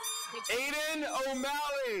 Aiden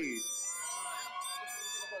O'Malley.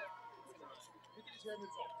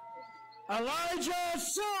 Elijah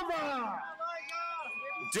Silva.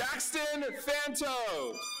 Daxton Fanto.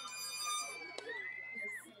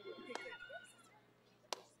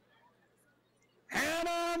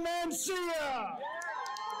 Hannah Mancia.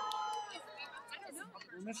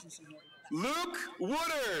 Luke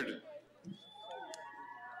Woodard.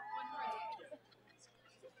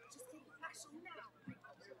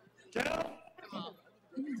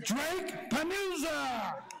 Drake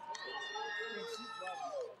Panuza.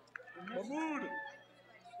 Mahmoud.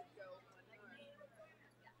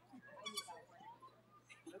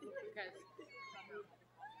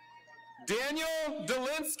 Daniel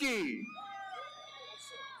Delinsky.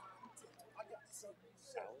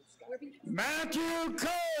 Matthew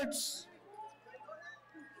Kurtz.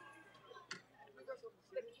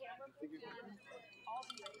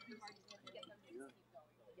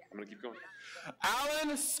 I'm going to keep going.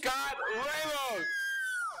 Alan Scott Ramos.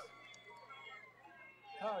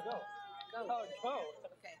 Go.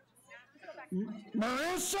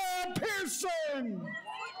 Marissa Pearson.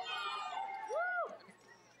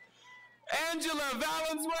 Angela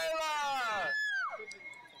Valenzuela.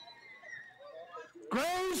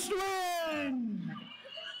 Grace Lynn.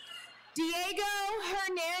 Diego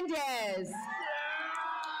Hernandez.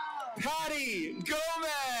 Patty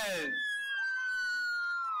Gomez.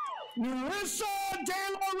 Marissa De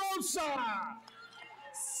La Rosa.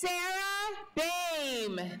 Sarah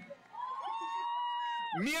Bame.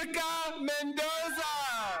 Mirka Mendoza.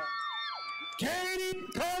 Katie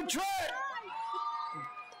Contret.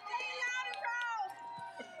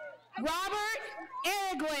 Robert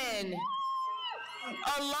Aragwin.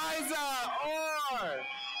 Eliza Orr.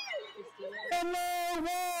 Hello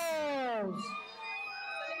Walls.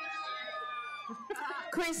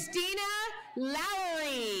 Christina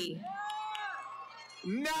Lowry.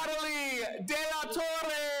 Natalie De La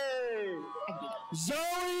Torre.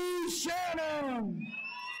 Zoe Shannon.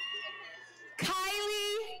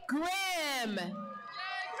 Kylie Grimm.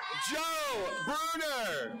 Joe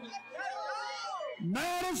Bruner.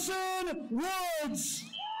 Madison Woods.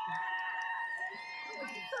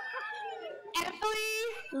 Emily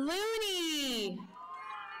Looney.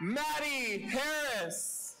 Maddie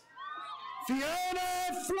Harris.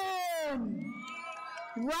 Fiona Flynn.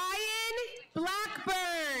 Ryan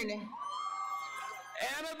Blackburn.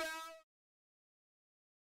 Annabelle.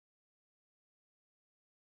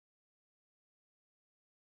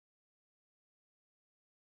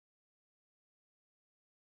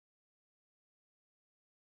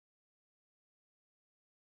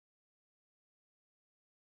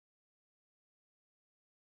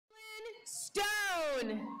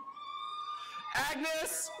 Stone.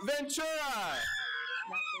 Agnes Ventura.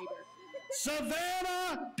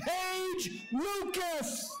 Savannah Page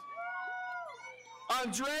Lucas.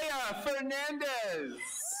 Andrea Fernandez.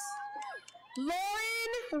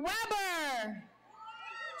 Lauren Weber.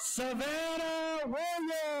 Savannah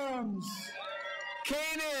Williams.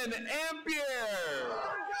 Kanan Ampier.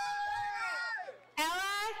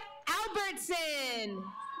 Ella Albertson.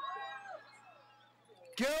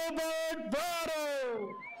 Gilbert Botto.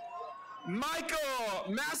 Michael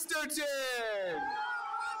Masterton.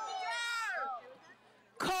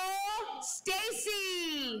 Cole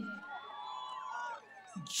Stacy.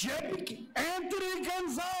 Jake Anthony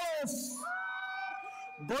Gonzalez.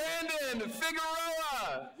 Brandon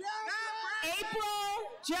Figueroa. April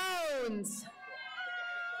Jones.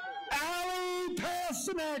 Allie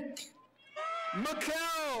Pasnick.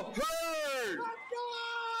 Mikkel Hurd.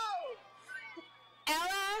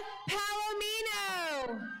 Ella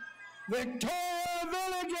Palomino. Victoria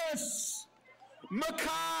Villegas.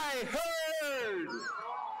 Makai Hurd.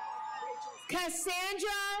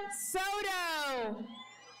 Cassandra Soto.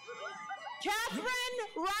 Catherine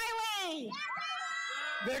Riley.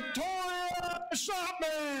 Victoria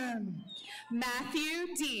Shopman.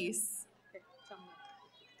 Matthew Deese.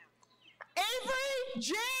 Avery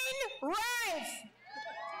Jane Rife.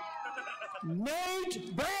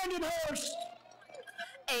 Nate Brandenhurst.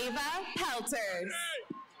 Ava Pelters.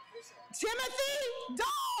 Timothy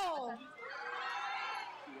Dahl.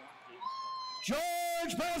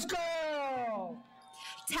 George Pascal.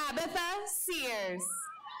 Tabitha Sears.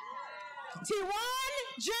 Tiwan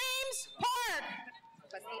James Park.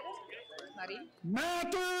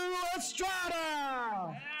 Matthew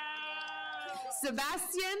Estrada.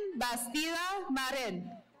 Sebastian Bastida Marin.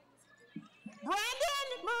 Brandon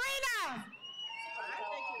Marina.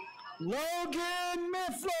 Logan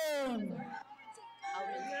Mifflin.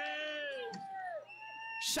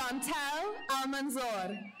 Chantel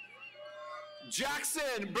Almanzor.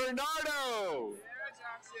 Jackson Bernardo.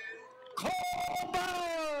 Cole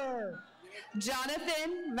Bauer.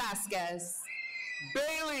 Jonathan Vasquez.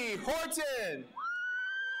 Bailey Horton.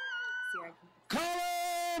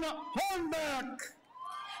 Colin Hornbeck.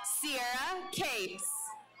 Sierra Capes.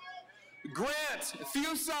 Grant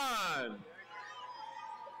Fuson.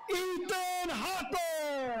 Ethan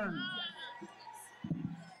Hawthorne.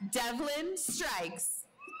 Devlin Strikes.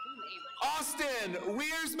 Austin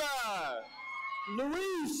Wiersma.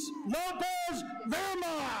 Luis Lopez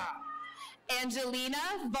Verma. Angelina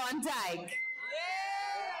Von Dyke.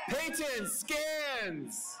 Peyton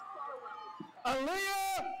Scans.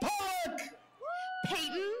 Aaliyah Pollock.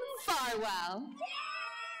 Peyton Farwell.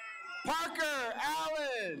 Parker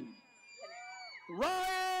Allen.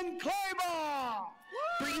 Ryan Claybaugh.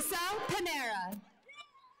 Brisa Panera.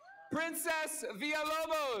 Princess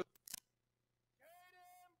Villalobos.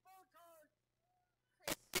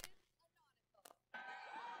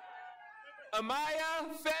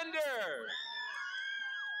 Amaya Fender.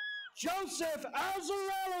 Joseph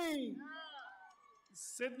Azzarelli.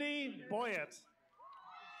 Sydney Boyett.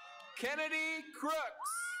 Kennedy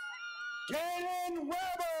Crooks. Kaden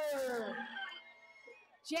Weber.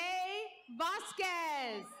 Jay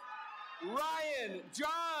Vasquez. Ryan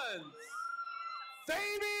Johns.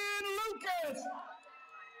 Fabian Lucas.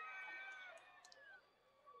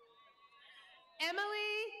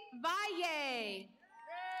 Emily Valle.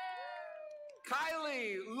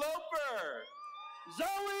 Kylie Loper.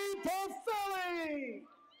 Zoe Porfelli.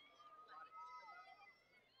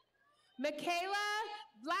 Michaela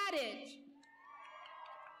Vladich.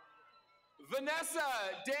 Vanessa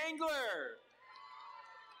Dangler.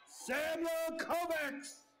 Samuel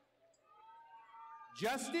Kovacs.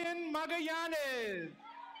 Justin Magallanes.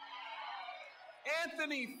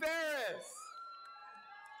 Anthony Ferris.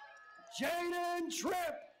 Jaden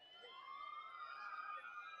Tripp.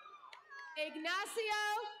 Ignacio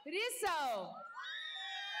Rizzo.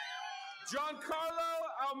 Giancarlo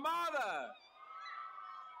Almada.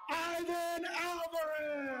 Ivan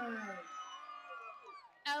Alvarez.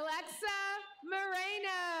 Alexa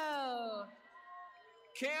Moreno.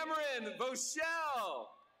 Cameron Voshell.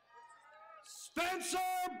 Spencer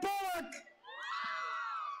Bullock.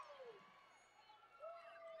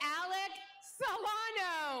 Alec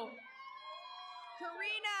Solano.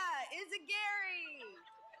 Karina Izagari.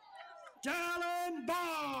 Dallin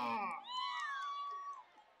Barr.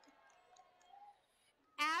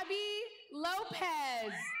 Abby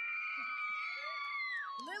Lopez.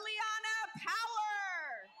 Liliana Power.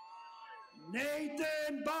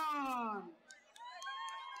 Nathan Bond.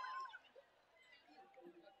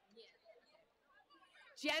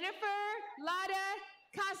 Jennifer Lada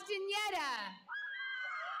Castaneda.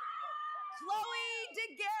 Chloe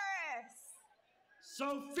DeGarris.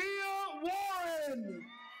 Sophia Warren.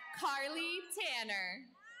 Carly Tanner.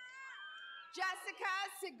 Jessica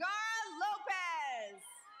Segarra Lopez.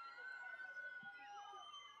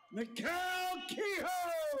 Mikhail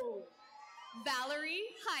Kehoe. Valerie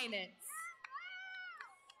Heinitz.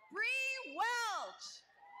 Bree Welch.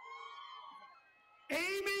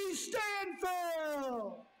 Amy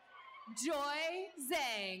Stanfield. Joy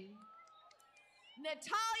Zhang.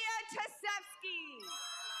 Natalia Tasevsky.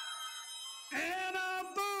 Anna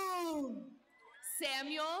Boone.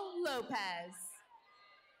 Samuel Lopez.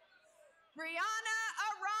 Brianna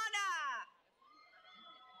Arana.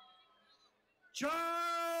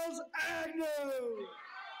 Charles Agnew.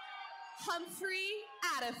 Humphrey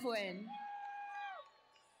Adafwin.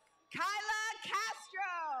 Kyla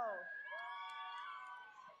Castro.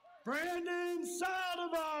 Brandon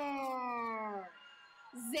Saldivar.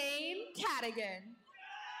 Zane Cadigan.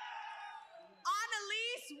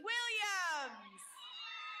 Annalise Williams.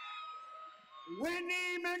 Whitney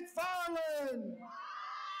McFarland.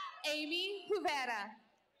 Amy Juvera.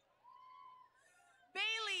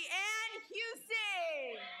 Bailey Ann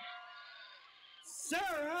Houston.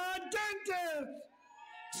 Sarah Dentiff.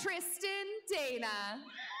 Tristan Dana.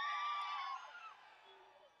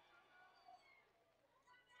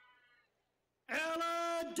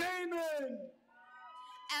 Ella Damon.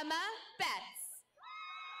 Emma Betts.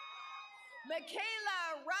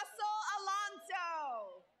 Michaela Russell Alonso.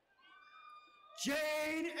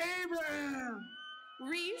 Jane Abraham.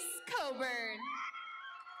 Reese Coburn.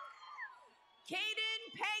 Caden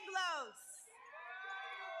Paglos.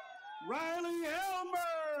 Riley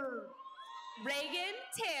Elmer. Reagan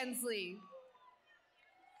Tansley.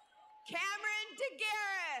 Cameron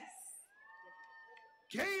DeGarris.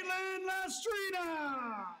 Caitlin Lastrina.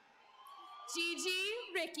 Gigi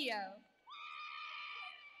Riccio.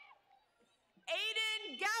 Aiden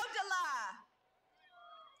Gaudala.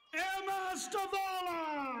 Emma Stavola.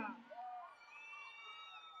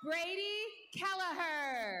 Brady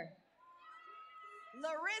Kelleher.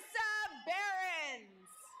 Larissa Behrens.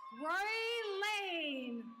 Rory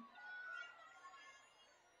Lane.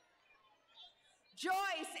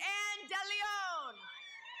 Joyce Ann DeLeon.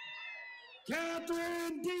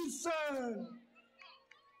 Catherine Deason.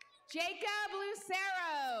 Jacob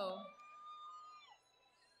Lucero.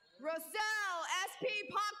 Roselle S.P.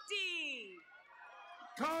 Popti.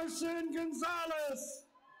 Carson Gonzalez.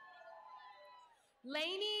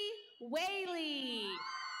 Lainey Whaley.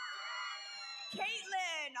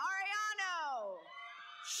 Caitlin Ariano.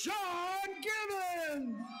 Sean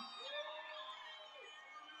Gibbons.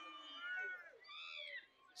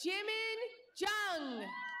 Jimin Jung.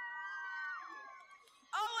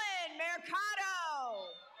 Owen Mercado.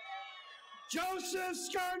 Joseph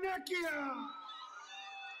Scarnecchia.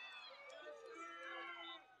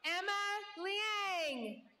 Emma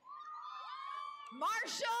Liang.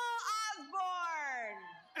 Marshall Osborne.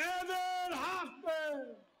 Evan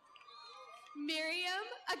Hoffman. Miriam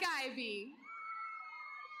Agaibi.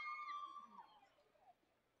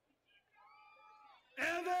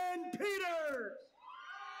 Evan Peters.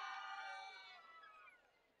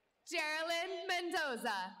 Geraldine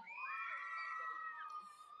Mendoza.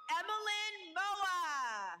 Evelyn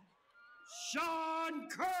Moa. Sean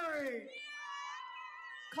Curry.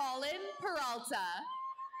 Colin Peralta.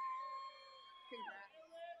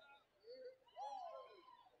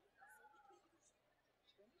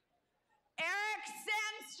 Eric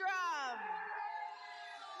Sandstrom.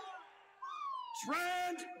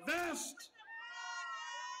 Trent Vest.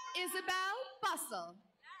 Isabel Bustle.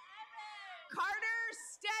 Carter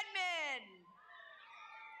Stedman.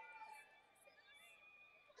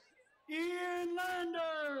 Ian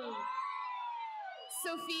Lander.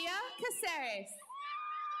 Sofia Caceres.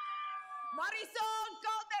 Marisol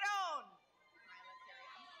Calderon.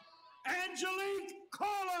 Angelique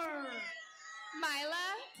Kohler. Mila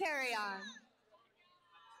Carrion.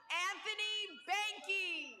 Anthony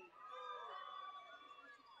Banky.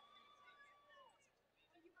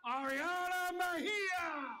 Ariana Mejia.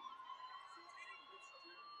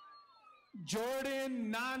 Jordan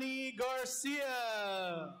Nani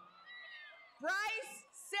Garcia. Bryce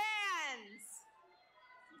Sands.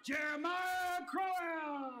 Jeremiah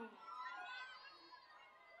Crowell.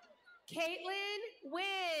 Caitlin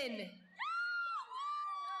Wynn.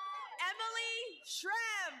 Emily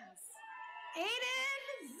Schrems. Aiden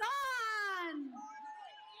Zahn.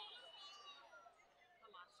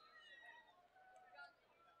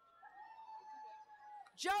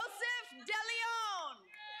 Joseph DeLeon.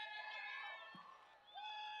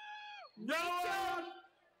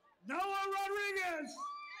 Noah Rodriguez.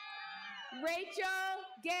 Rachel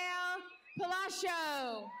Gail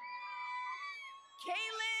Palacio.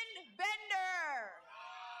 Kaylin Bender.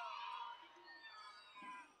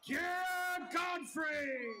 Kira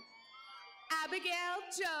Godfrey. Abigail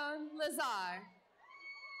Joan Lazar.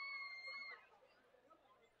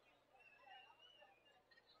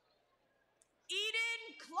 Eden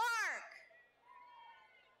Clark.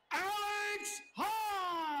 Alex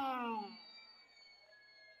Hall.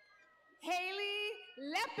 Haley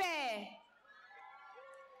Lepe.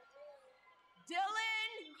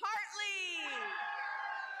 Dylan Hartley.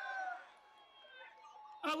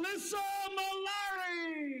 Alyssa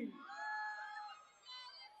Malari.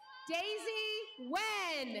 Daisy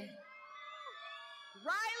Wen.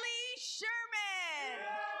 Riley Sherman.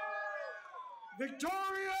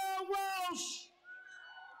 Victoria Welsh.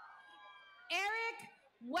 Eric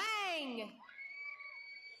Wang.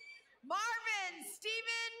 Marvin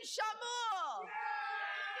Stephen Shamul.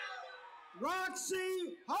 Roxy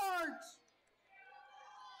Hart.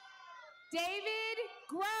 David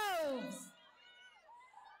Groves.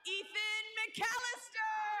 Ethan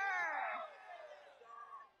McAllister.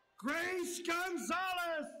 Grace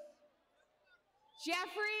Gonzalez.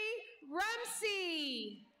 Jeffrey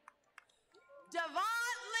Rumsey.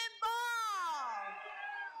 Devon Limbaugh.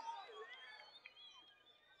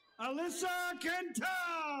 Alyssa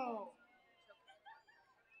Quintal.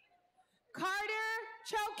 Carter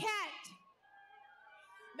Choquette.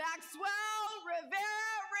 Maxwell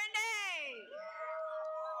Rivera Renee.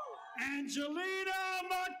 Angelina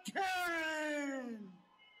McCarran.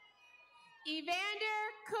 Evander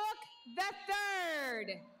Cook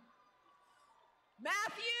III.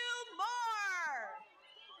 Matthew Moore.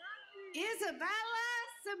 Isabella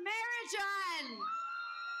Samarijan.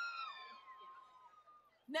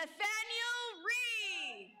 Nathaniel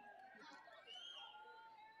Ree.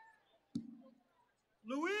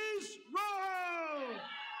 Luis Rojo.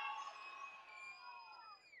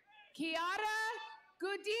 Kiara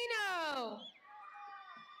Gudino.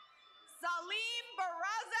 Salim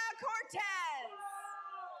Barraza Cortez.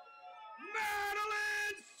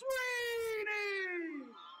 Madeline Sweeney.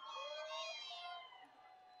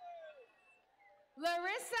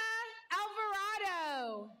 Larissa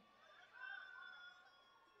Alvarado.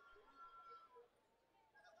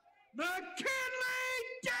 McKinley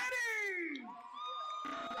Denny.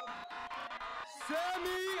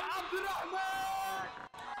 Sammy Abdurrahman.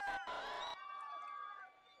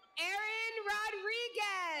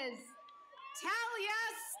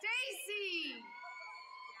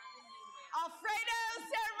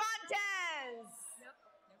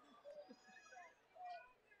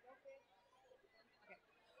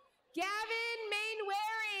 Gavin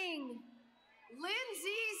Mainwaring.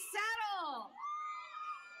 Lindsay Settle.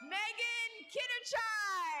 Megan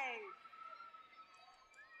Kitachai.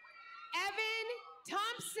 Evan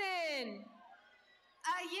Thompson.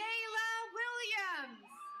 Ayala Williams.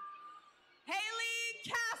 Haley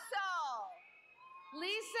Castle.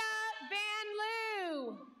 Lisa Van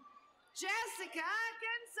Loo. Jessica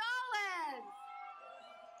Gonzalez.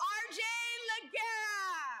 RJ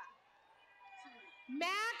Laguerra.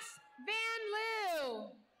 Max Van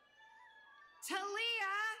Loo.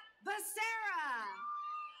 Talia Becerra.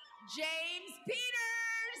 James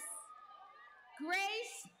Peters.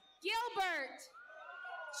 Grace Gilbert.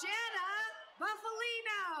 Jenna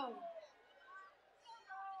Buffalino.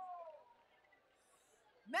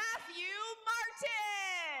 Matthew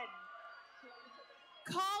Martin.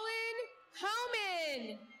 Colin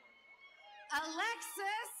Homan.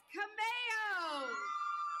 Alexis Cameo.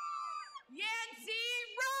 Yancy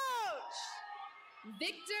Roach.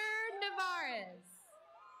 Victor Navarez.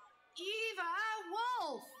 Eva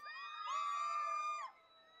Wolf.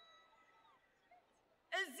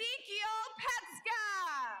 Ezekiel Petska.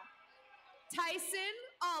 Tyson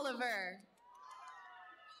Oliver.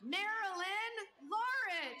 Marilyn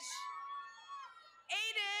Lorich.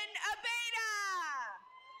 Aiden Abeda.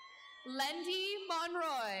 Lendy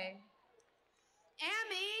Monroy.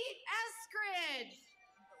 Amy Eskridge.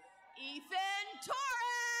 Ethan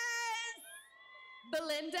Torres.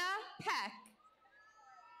 Belinda Peck.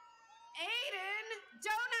 Aiden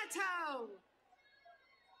Donato.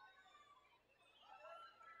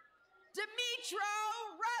 Demetro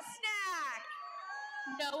Rusnak.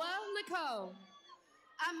 Noah Lacombe.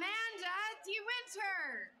 Amanda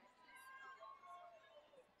DeWinter.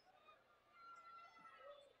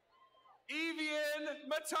 Evian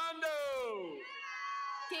Matondo.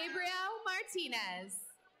 Gabriel Martinez.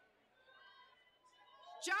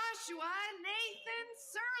 Joshua Nathan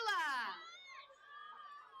Surla.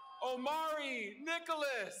 Omari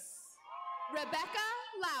Nicholas. Rebecca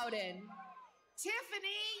Loudon.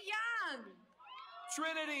 Tiffany Young.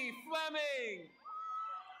 Trinity Fleming.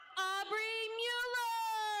 Aubrey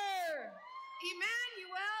Mueller.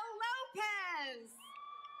 Emmanuel Lopez.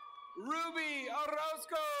 Ruby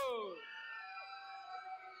Orozco.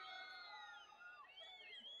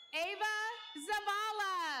 Ava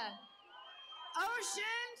Zavala.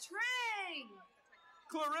 Ocean Trang.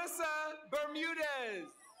 Clarissa Bermudez.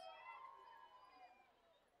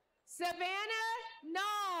 Savannah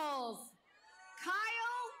Knowles.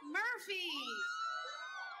 Kyle Murphy.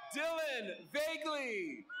 Dylan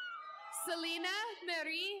Vaguely. Selena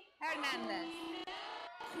Marie Hernandez.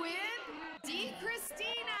 Quinn D.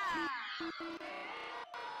 Christina.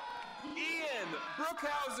 Ian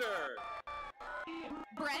Brookhauser.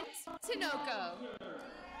 Brent Tinoco.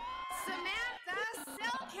 Samantha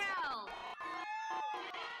Silkel.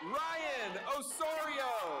 Ryan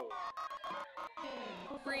Osorio.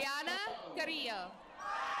 Brianna Carrillo.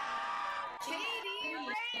 Katie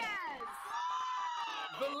Reyes.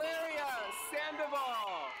 Valeria Sandoval.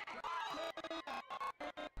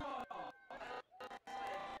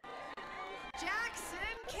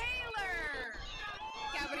 Jackson Kaler.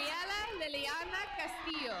 Gabriela Liliana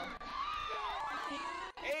Castillo.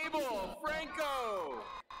 Abel Franco.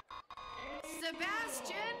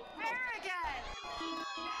 Sebastian Farragut.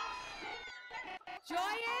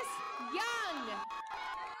 Joyous Young.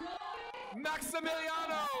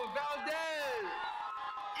 Maximiliano Valdez.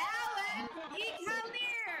 Alan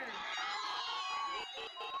Ekalir.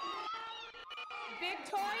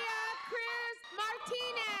 Victoria Cruz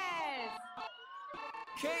Martinez.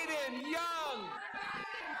 Caden Young.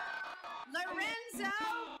 Lorenzo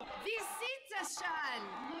Visitashan.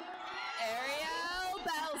 Ariel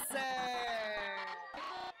Belser.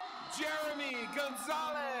 Jeremy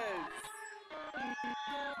Gonzalez.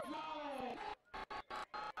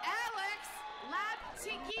 Alex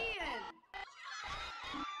Laptigian.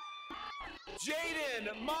 Jaden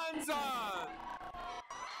Monzon.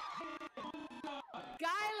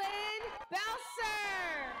 Guylan Belser.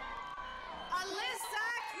 Alyssa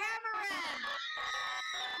Cameron.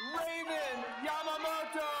 Raven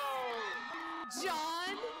Yamamoto.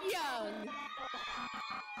 John Young.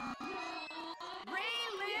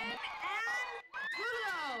 Raylin Ann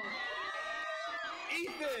Pulo.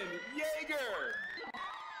 Ethan Yeager.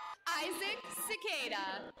 Isaac Cicada.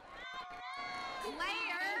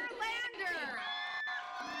 Claire Lander.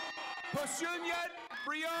 Pashunyat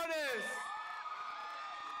Briones.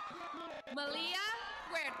 Malia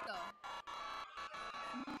Huerto.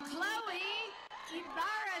 Chloe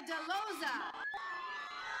Ibarra de Loza.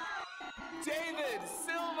 David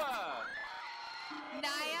Silva.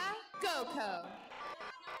 Naya Goko.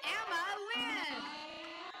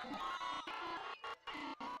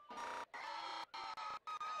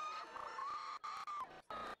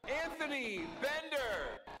 Anthony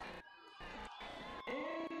Bender.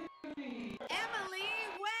 Emily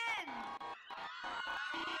Wen.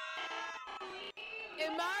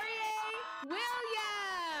 Imarie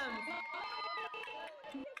Williams.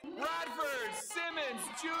 Bradford Simmons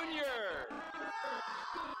Jr.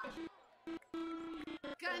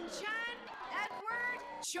 Kanchan Edward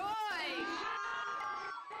Choi.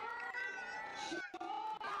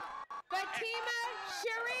 Fatima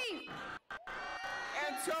Sharif.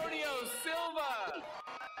 Antonio Silva.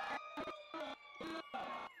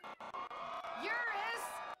 Yuris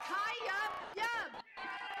Kayub Yub.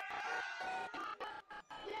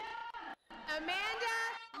 Amanda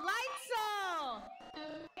Leitzel.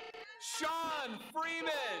 Sean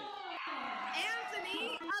Freeman. Anthony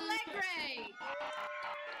Allegre.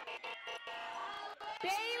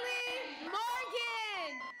 Bailey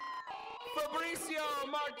Morgan. Fabricio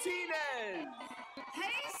Martinez.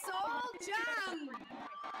 Hazel Jung.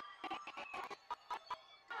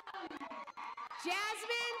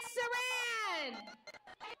 Jasmine Saran.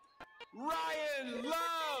 Ryan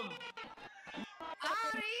Lum.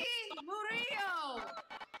 Ari Murillo.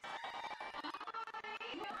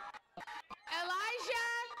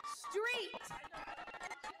 Elijah Street.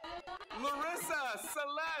 Larissa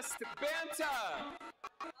Celeste Banta.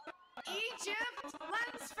 Egypt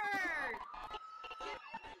Lunsford.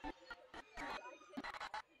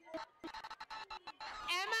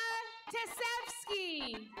 Emma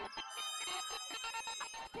Tesevsky.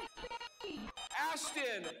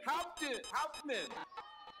 Ashton Hauptman.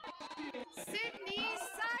 Sydney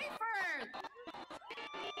Seifert.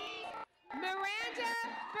 Miranda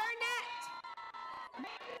Burnett.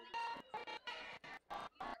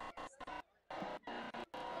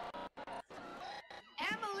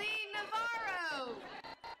 Emily Navarro.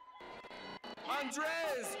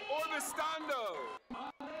 Andres Orbistando.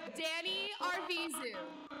 Danny Arvizu.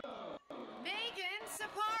 Megan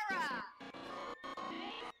Sapara.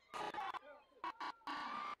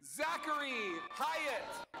 Zachary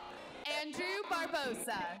Hyatt. Andrew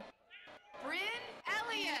Barbosa. Bryn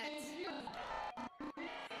Elliott.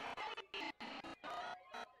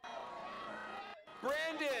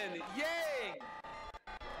 Brandon Yang.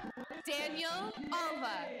 Daniel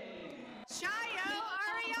Alva. Chayo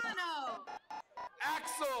Ariano.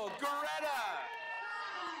 Axel Goretta.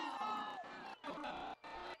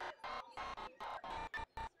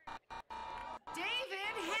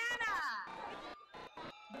 David Hanna.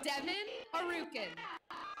 Devin Arukin.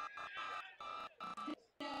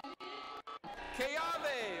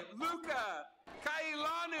 Keave Luca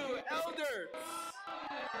Kailanu Elder.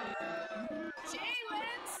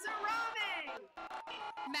 Jalen Sarame.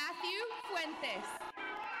 Matthew Fuentes.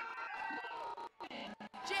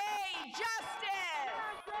 Jay Justice.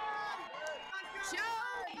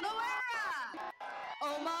 Joe Loera.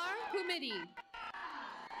 Omar Humidi.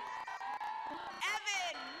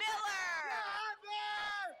 Evan Miller.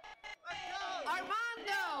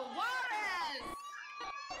 Armando Juarez.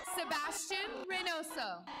 Sebastian Reynoso.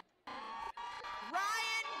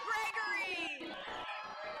 Ryan Gregory.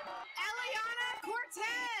 Eliana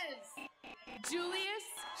Cortez. Julius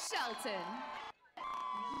Shelton.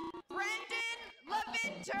 Brendan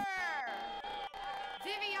Levinter.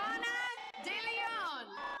 Viviana De Leon.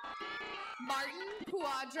 Martin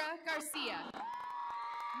Cuadra Garcia.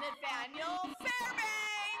 Nathaniel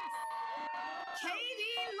Fairbanks.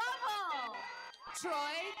 Katie Lovell.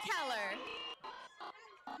 Troy Keller.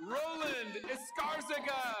 Roland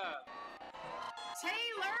Escarzaga.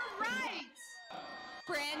 Taylor Wright.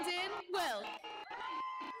 Brandon Wilk.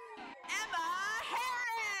 Emma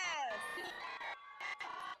Harris.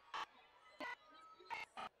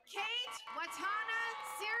 Kate Watana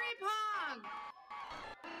Siripong.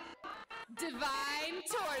 Divine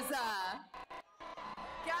Torza.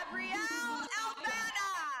 Gabrielle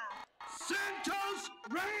Albana. Santos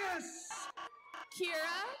Reyes.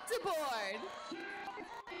 Kira DeBoard.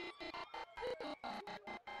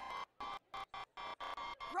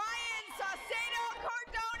 Ryan Saucedo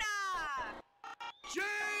Cardona.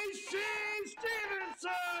 J.C.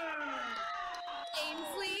 Stevenson.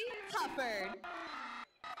 Ainsley Hufford.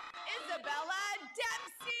 Isabella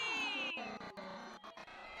Dempsey.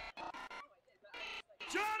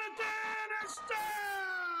 Jonathan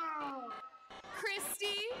Estelle.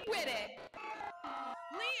 Christy Whittick.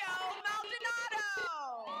 Leo Maldonado.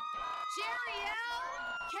 Jeriel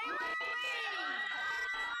Kaylin Lee.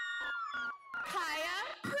 Kaya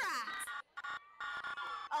Pratt.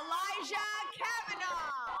 Elijah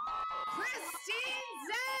Kavanaugh. Christine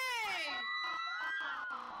Zhang.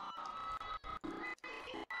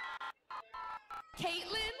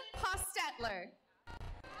 Caitlin Hostetler.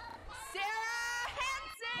 Sarah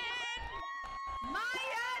Hansen.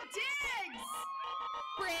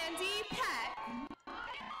 Brandy Peck.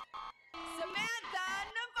 Samantha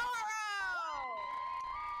Navarro.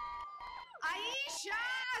 Aisha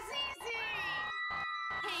Azizi.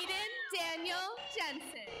 Hayden Daniel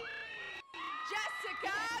Jensen.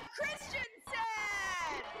 Jessica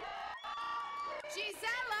Christensen.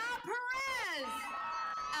 Gisela Perez.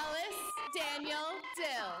 Ellis Daniel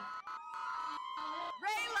Dill.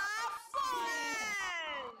 Rayla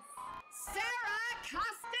Flores. Sarah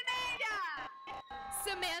Castaneda.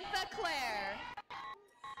 Samantha Clare.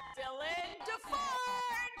 Dylan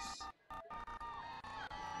DeForge.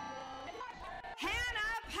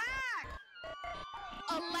 Hannah Pack.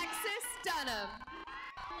 Alexis Dunham.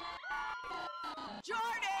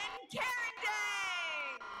 Jordan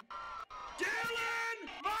Carradine. Dylan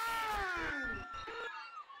Marr.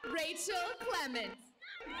 Rachel Clement.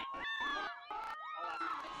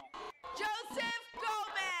 Joseph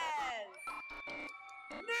Gomez.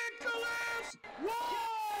 Nicholas Wong.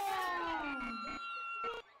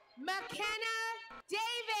 McKenna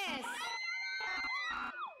Davis.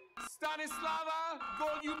 Stanislava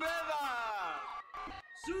Goljubeva.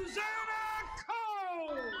 Susanna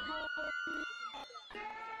Cole.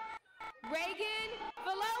 Reagan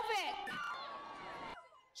Volovic.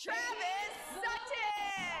 Travis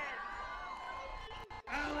Sutton.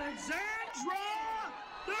 Alexandra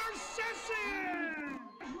Narcissian.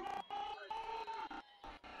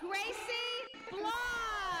 Gracie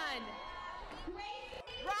Blonde.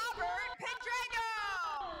 Robert Pedrego.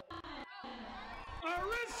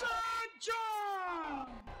 Arissa John.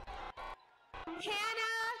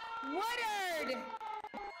 Hannah Woodard.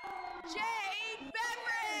 Jay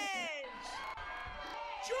Beveridge.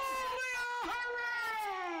 Julia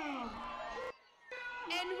Herrera.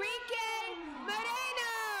 Enrique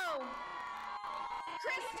Moreno.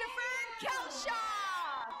 Christopher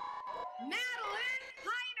Kelshaw. Madeline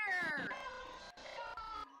Heiner.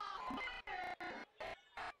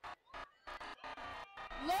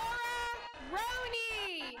 Laura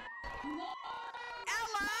Roney.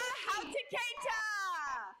 Ella Hautiketa.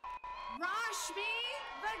 Rashmi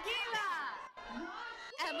Vagila.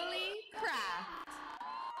 Emily Kraft.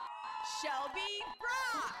 Shelby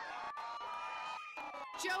Brock.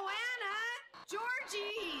 Joanna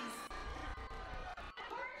Georgies.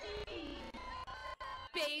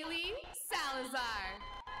 Bailey Salazar.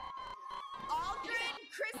 Aldrin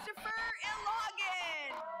Christopher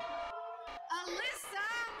Ilogan. Alyssa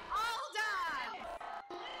Aldan.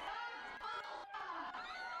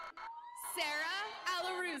 Sarah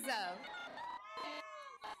Alaruzo.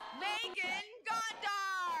 Megan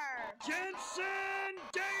Gondar. Jensen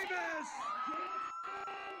Davis.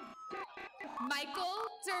 Michael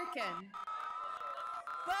Durkin.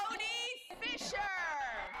 Bodie Fisher.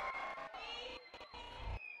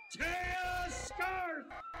 Taya Scarf.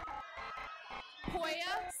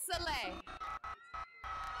 Poya Saleh.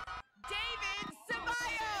 David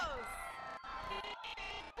Ceballos.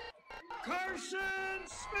 Carson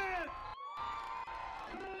Smith.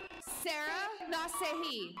 Sarah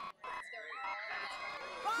Nasehi.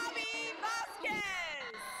 Bobby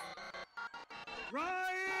Vasquez.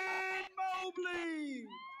 Ryan Mobley.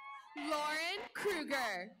 Lauren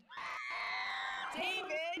Kruger.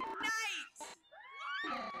 David Knight.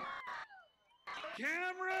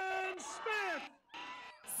 Cameron Smith.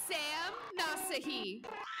 Sam Nasehi.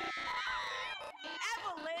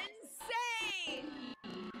 Evelyn Sane.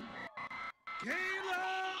 Kayla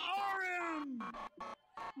Oram.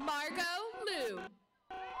 Margot Liu.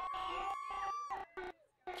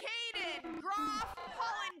 Caden Groff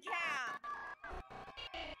Hollenkamp.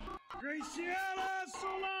 Graciela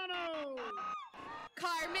Solano.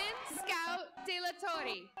 Carmen Scout De La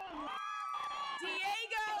Torre.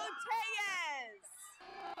 Diego Tellez.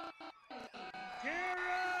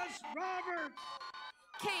 Karis Roberts.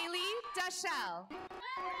 Kaylee Dashell.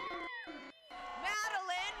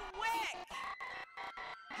 Madeline Wick.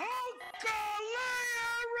 Hokalea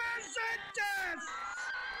Resendes.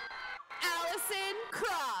 Allison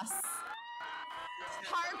Cross.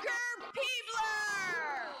 Parker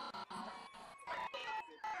Peebler.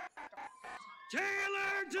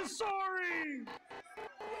 Taylor Tesori.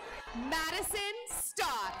 Madison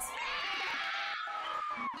Stott.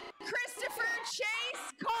 Christopher Chase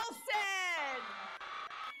Colson.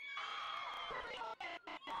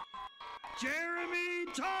 Jeremy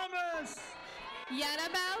Thomas.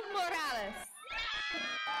 Yanabel Morales.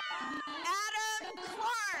 Adam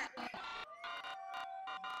Clark.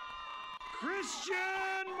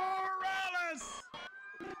 Christian Morales.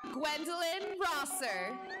 Gwendolyn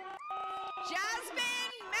Rosser.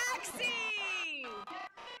 Jasmine Maxey.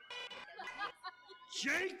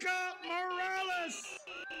 Jacob Morales.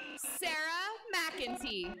 Sarah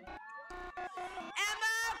McEntee.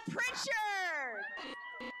 Emma Pritchard.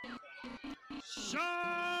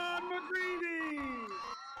 Sean McGreevy.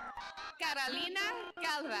 Carolina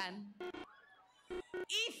Galvan.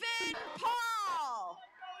 Ethan Paul.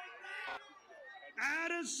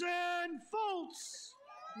 Addison Foltz.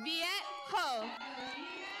 Viet Ho.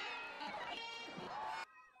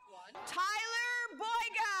 Tyler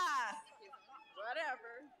Boyga.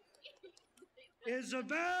 Whatever.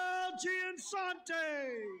 Isabel Giansante.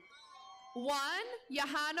 Juan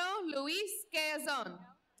Yahano Luis Gazon.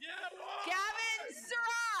 Gavin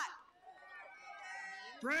Surratt.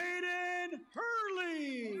 Braden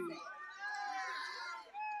Hurley.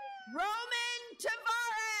 Roman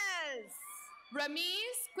Tavares.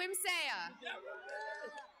 Ramiz Quimsea.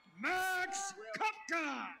 Max Kupka.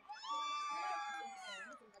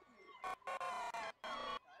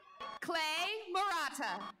 Clay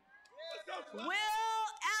Murata. Will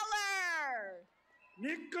Eller.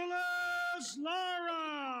 Nicholas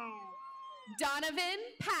Lara. Donovan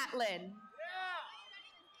Patlin.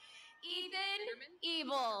 Ethan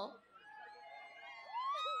Evil.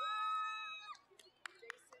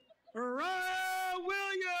 Mariah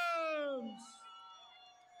Williams.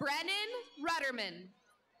 Brennan Rudderman.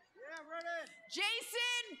 Yeah, Brennan.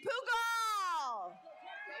 Jason Pugal.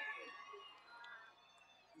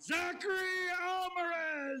 Zachary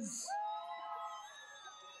Alvarez.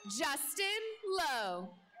 Justin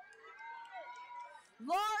Lowe.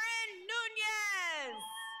 Lauren Nunez.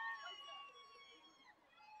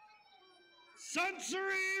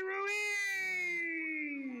 Sunsari Ruiz.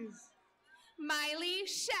 Miley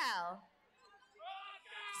Shell.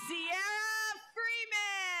 Sierra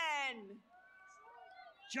Freeman.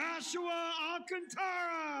 Joshua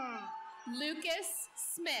Alcantara. Lucas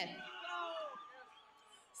Smith.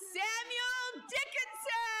 Samuel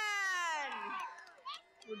Dickinson.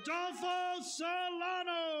 Rodolfo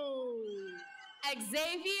Solano.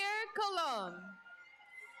 Xavier Colon.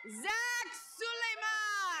 Zach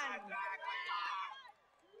Suleiman.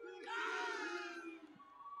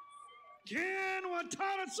 Ken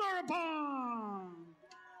Watana Sarapon.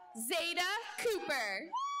 Zeta Cooper.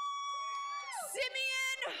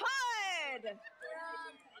 Simeon Hood.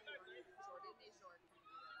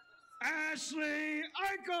 Ashley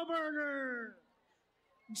Eichelberger.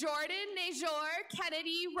 Jordan Najor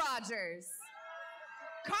Kennedy Rogers.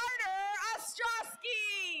 Carter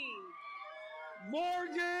Ostrowski.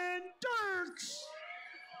 Morgan Dirks.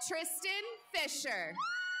 Tristan Fisher.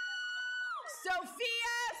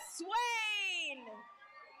 Sophia Swain.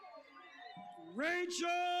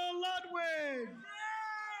 Rachel Ludwig.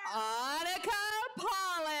 Annika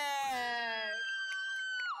Pollock.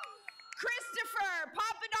 Christopher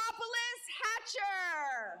Papadopoulos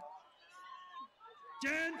Hatcher.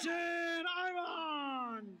 Denton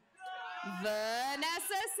Ivan.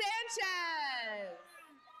 Vanessa Sanchez.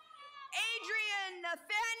 Adrian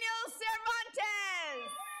Nathaniel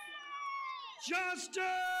Cervantes.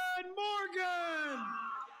 Justin Morgan.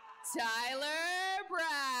 Tyler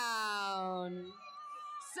Brown.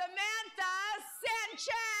 Samantha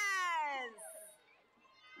Sanchez.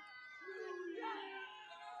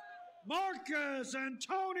 Marcus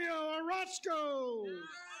Antonio Orozco.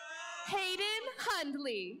 Hayden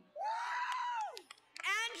Hundley.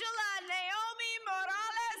 Angela Naomi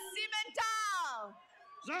Morales Cimental.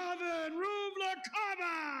 Zavin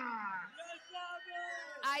Ruvlakava.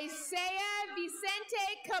 Isaiah Vicente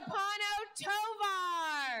Capano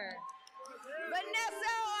Tovar.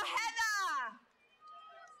 Vanessa Ojeda.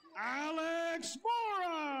 Alex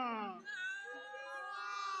Mora.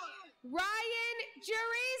 Ryan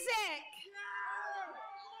Jurizik.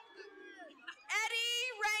 Eddie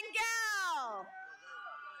Rangel.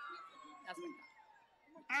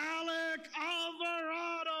 Alec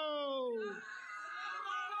Alvarado.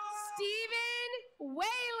 Stephen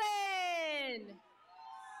Whalen.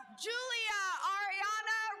 Julia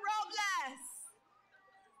Ariana Robles.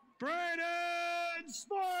 Brayden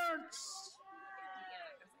Sparks.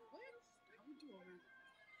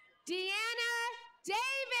 Deanna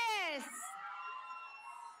Davis.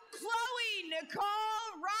 Chloe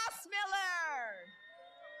Nicole Rossmiller.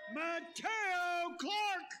 Mateo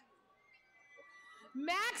Clark.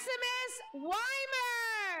 Maximus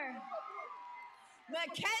Weimer.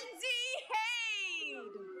 Mackenzie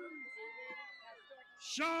Haid.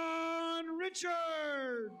 Sean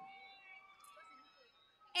Richard.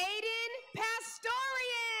 Aiden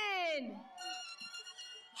Pastorian.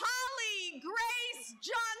 Holly Grace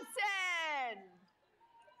Johnson.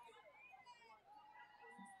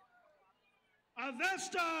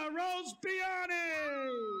 Avesta Rose Piani.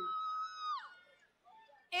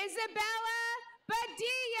 Isabella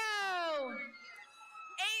Padilla.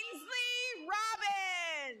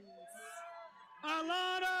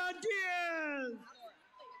 Alana Diaz.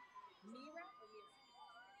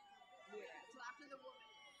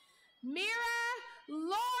 Mira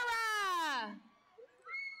Laura.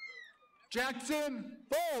 Jackson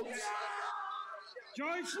Bolts.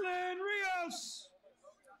 Joycelyn Rios.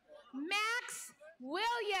 Max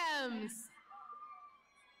Williams.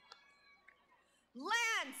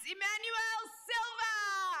 Lance Emmanuel Silva.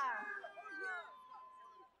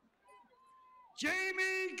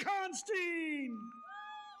 Jamie Constein.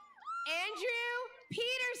 Andrew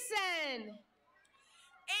Peterson.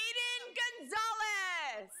 Aiden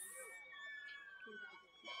Gonzalez.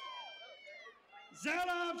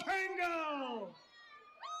 Zella Pango.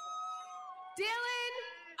 Dylan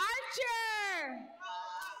Archer.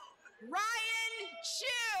 Ryan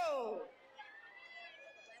Chu.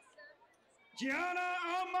 Gianna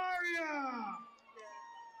Amaria.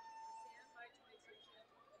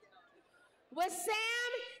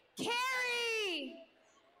 Wassam Carey.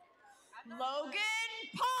 Logan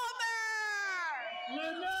Palmer.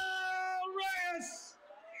 Linnell Reyes.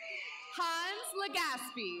 Hans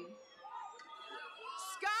Legaspi.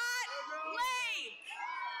 Scott Lake.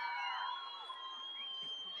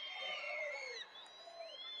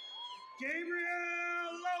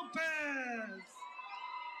 Gabriel Lopez.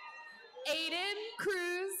 Aiden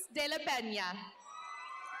Cruz de la Peña.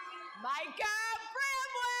 Micah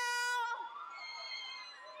Bramwell.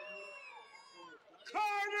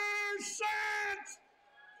 Carter Sant.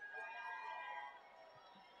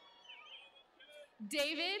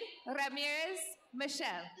 David Ramirez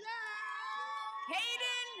Michelle.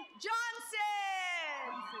 Hayden Johnson.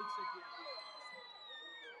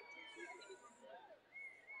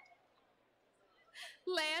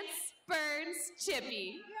 Lance Burns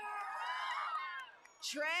Chippy.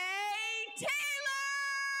 Trey Taylor.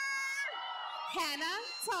 Hannah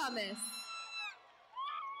Thomas.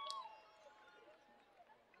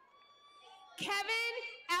 Kevin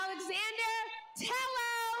Alexander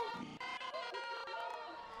Tello.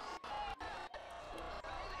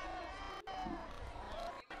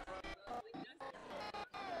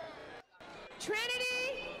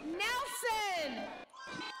 Trinity Nelson.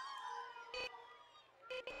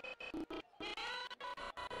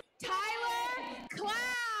 Tyler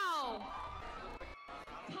Clow.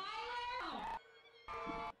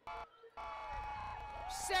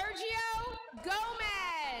 Sergio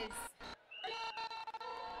Gomez.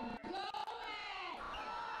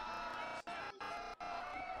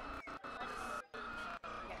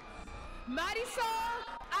 Marisol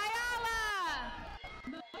Ayala.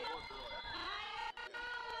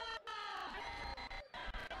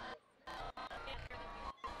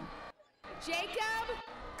 Jacob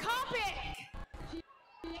Kopic.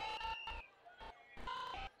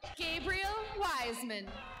 Gabriel Wiseman.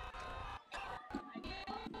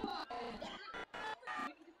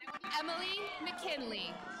 Emily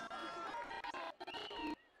McKinley.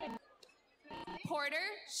 Porter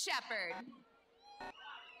Shepard.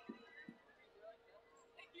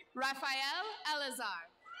 Rafael Elazar.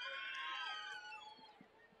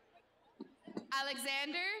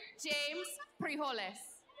 Alexander James Prijoles.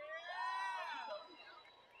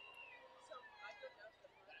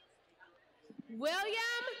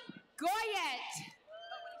 William Goyette.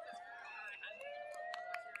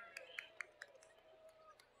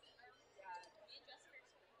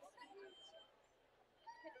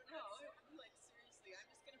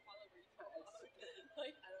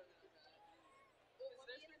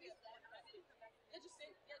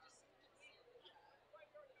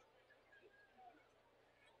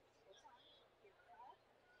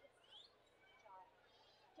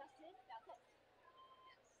 Justin, that's it.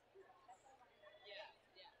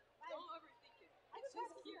 Don't overthink it. It's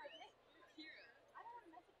just Kira. Kira. I don't want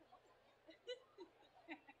to mess up the moment. Every Kira,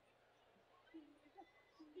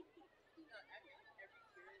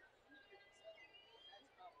 that's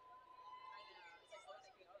about. I know. It's like so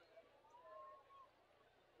thinking over it.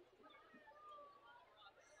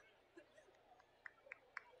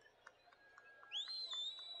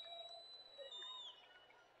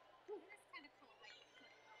 That's kind of cool. Like, it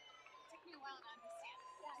took me a while to understand.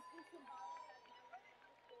 Yeah, it's just symbolic.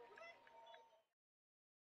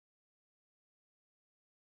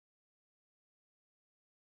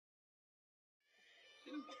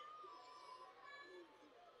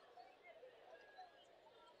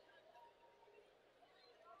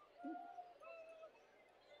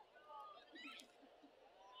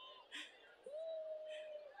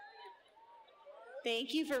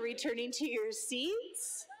 Thank you for returning to your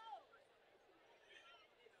seats.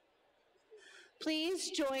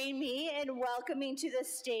 Please join me in welcoming to the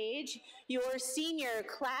stage your senior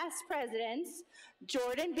class presidents,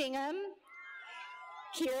 Jordan Bingham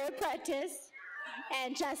Kira Prentice,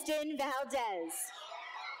 and Justin Valdez.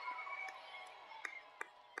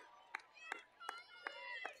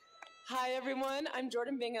 Hi everyone, I'm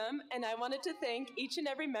Jordan Bingham, and I wanted to thank each and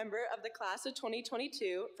every member of the class of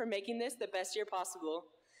 2022 for making this the best year possible.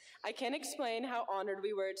 I can't explain how honored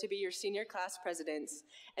we were to be your senior class presidents,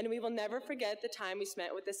 and we will never forget the time we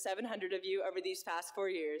spent with the 700 of you over these past 4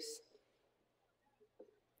 years.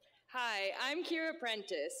 Hi, I'm Kira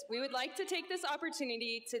Prentice. We would like to take this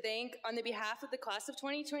opportunity to thank, on the behalf of the class of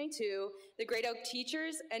 2022, the Great Oak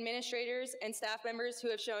teachers, administrators, and staff members who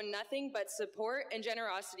have shown nothing but support and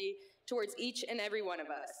generosity towards each and every one of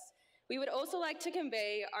us. We would also like to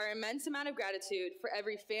convey our immense amount of gratitude for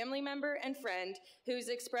every family member and friend who's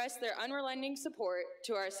expressed their unrelenting support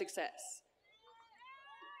to our success.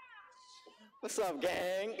 What's up,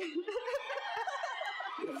 gang?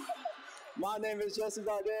 My name is Justin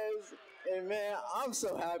Valdez, and man, I'm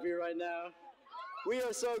so happy right now. We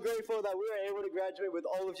are so grateful that we were able to graduate with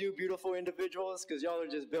all of you beautiful individuals, because y'all are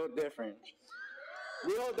just built different.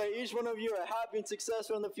 We hope that each one of you are happy and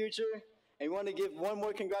successful in the future, and we want to give one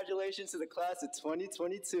more congratulations to the class of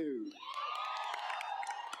 2022.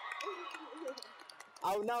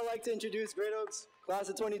 I would now like to introduce Great Oak's class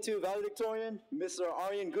of 22 valedictorian, Mr.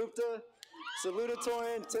 Aryan Gupta,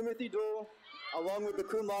 salutatorian Timothy Dole, along with the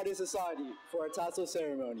Cum Laude Society for our tassel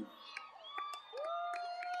ceremony.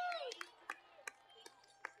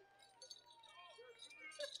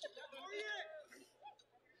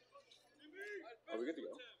 Are we good to go?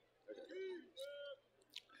 Okay.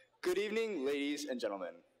 Good evening, ladies and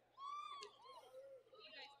gentlemen.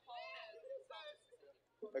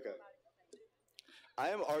 Okay. I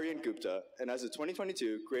am Aryan Gupta, and as a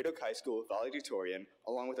 2022 Great Oak High School valedictorian,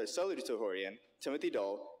 along with our salutatorian, Timothy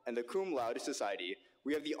Dull, and the Cum Laude Society,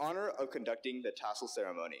 we have the honor of conducting the tassel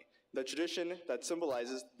ceremony, the tradition that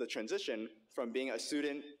symbolizes the transition from being a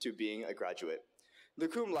student to being a graduate. The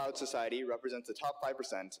Cum Laude Society represents the top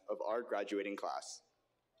 5% of our graduating class.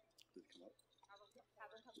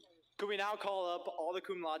 Could we now call up all the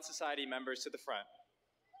Cum Laude Society members to the front?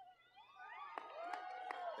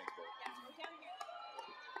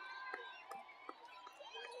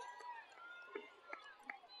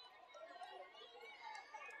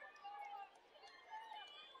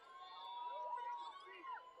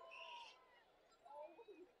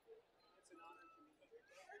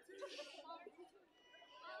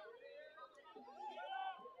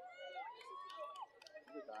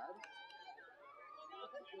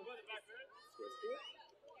 Thanks, Bill.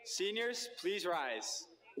 Seniors, please rise.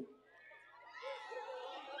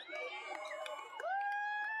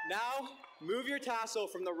 Now, move your tassel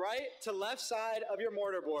from the right to left side of your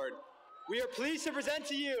mortarboard. We are pleased to present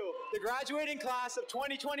to you the graduating class of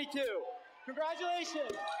 2022.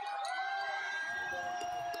 Congratulations!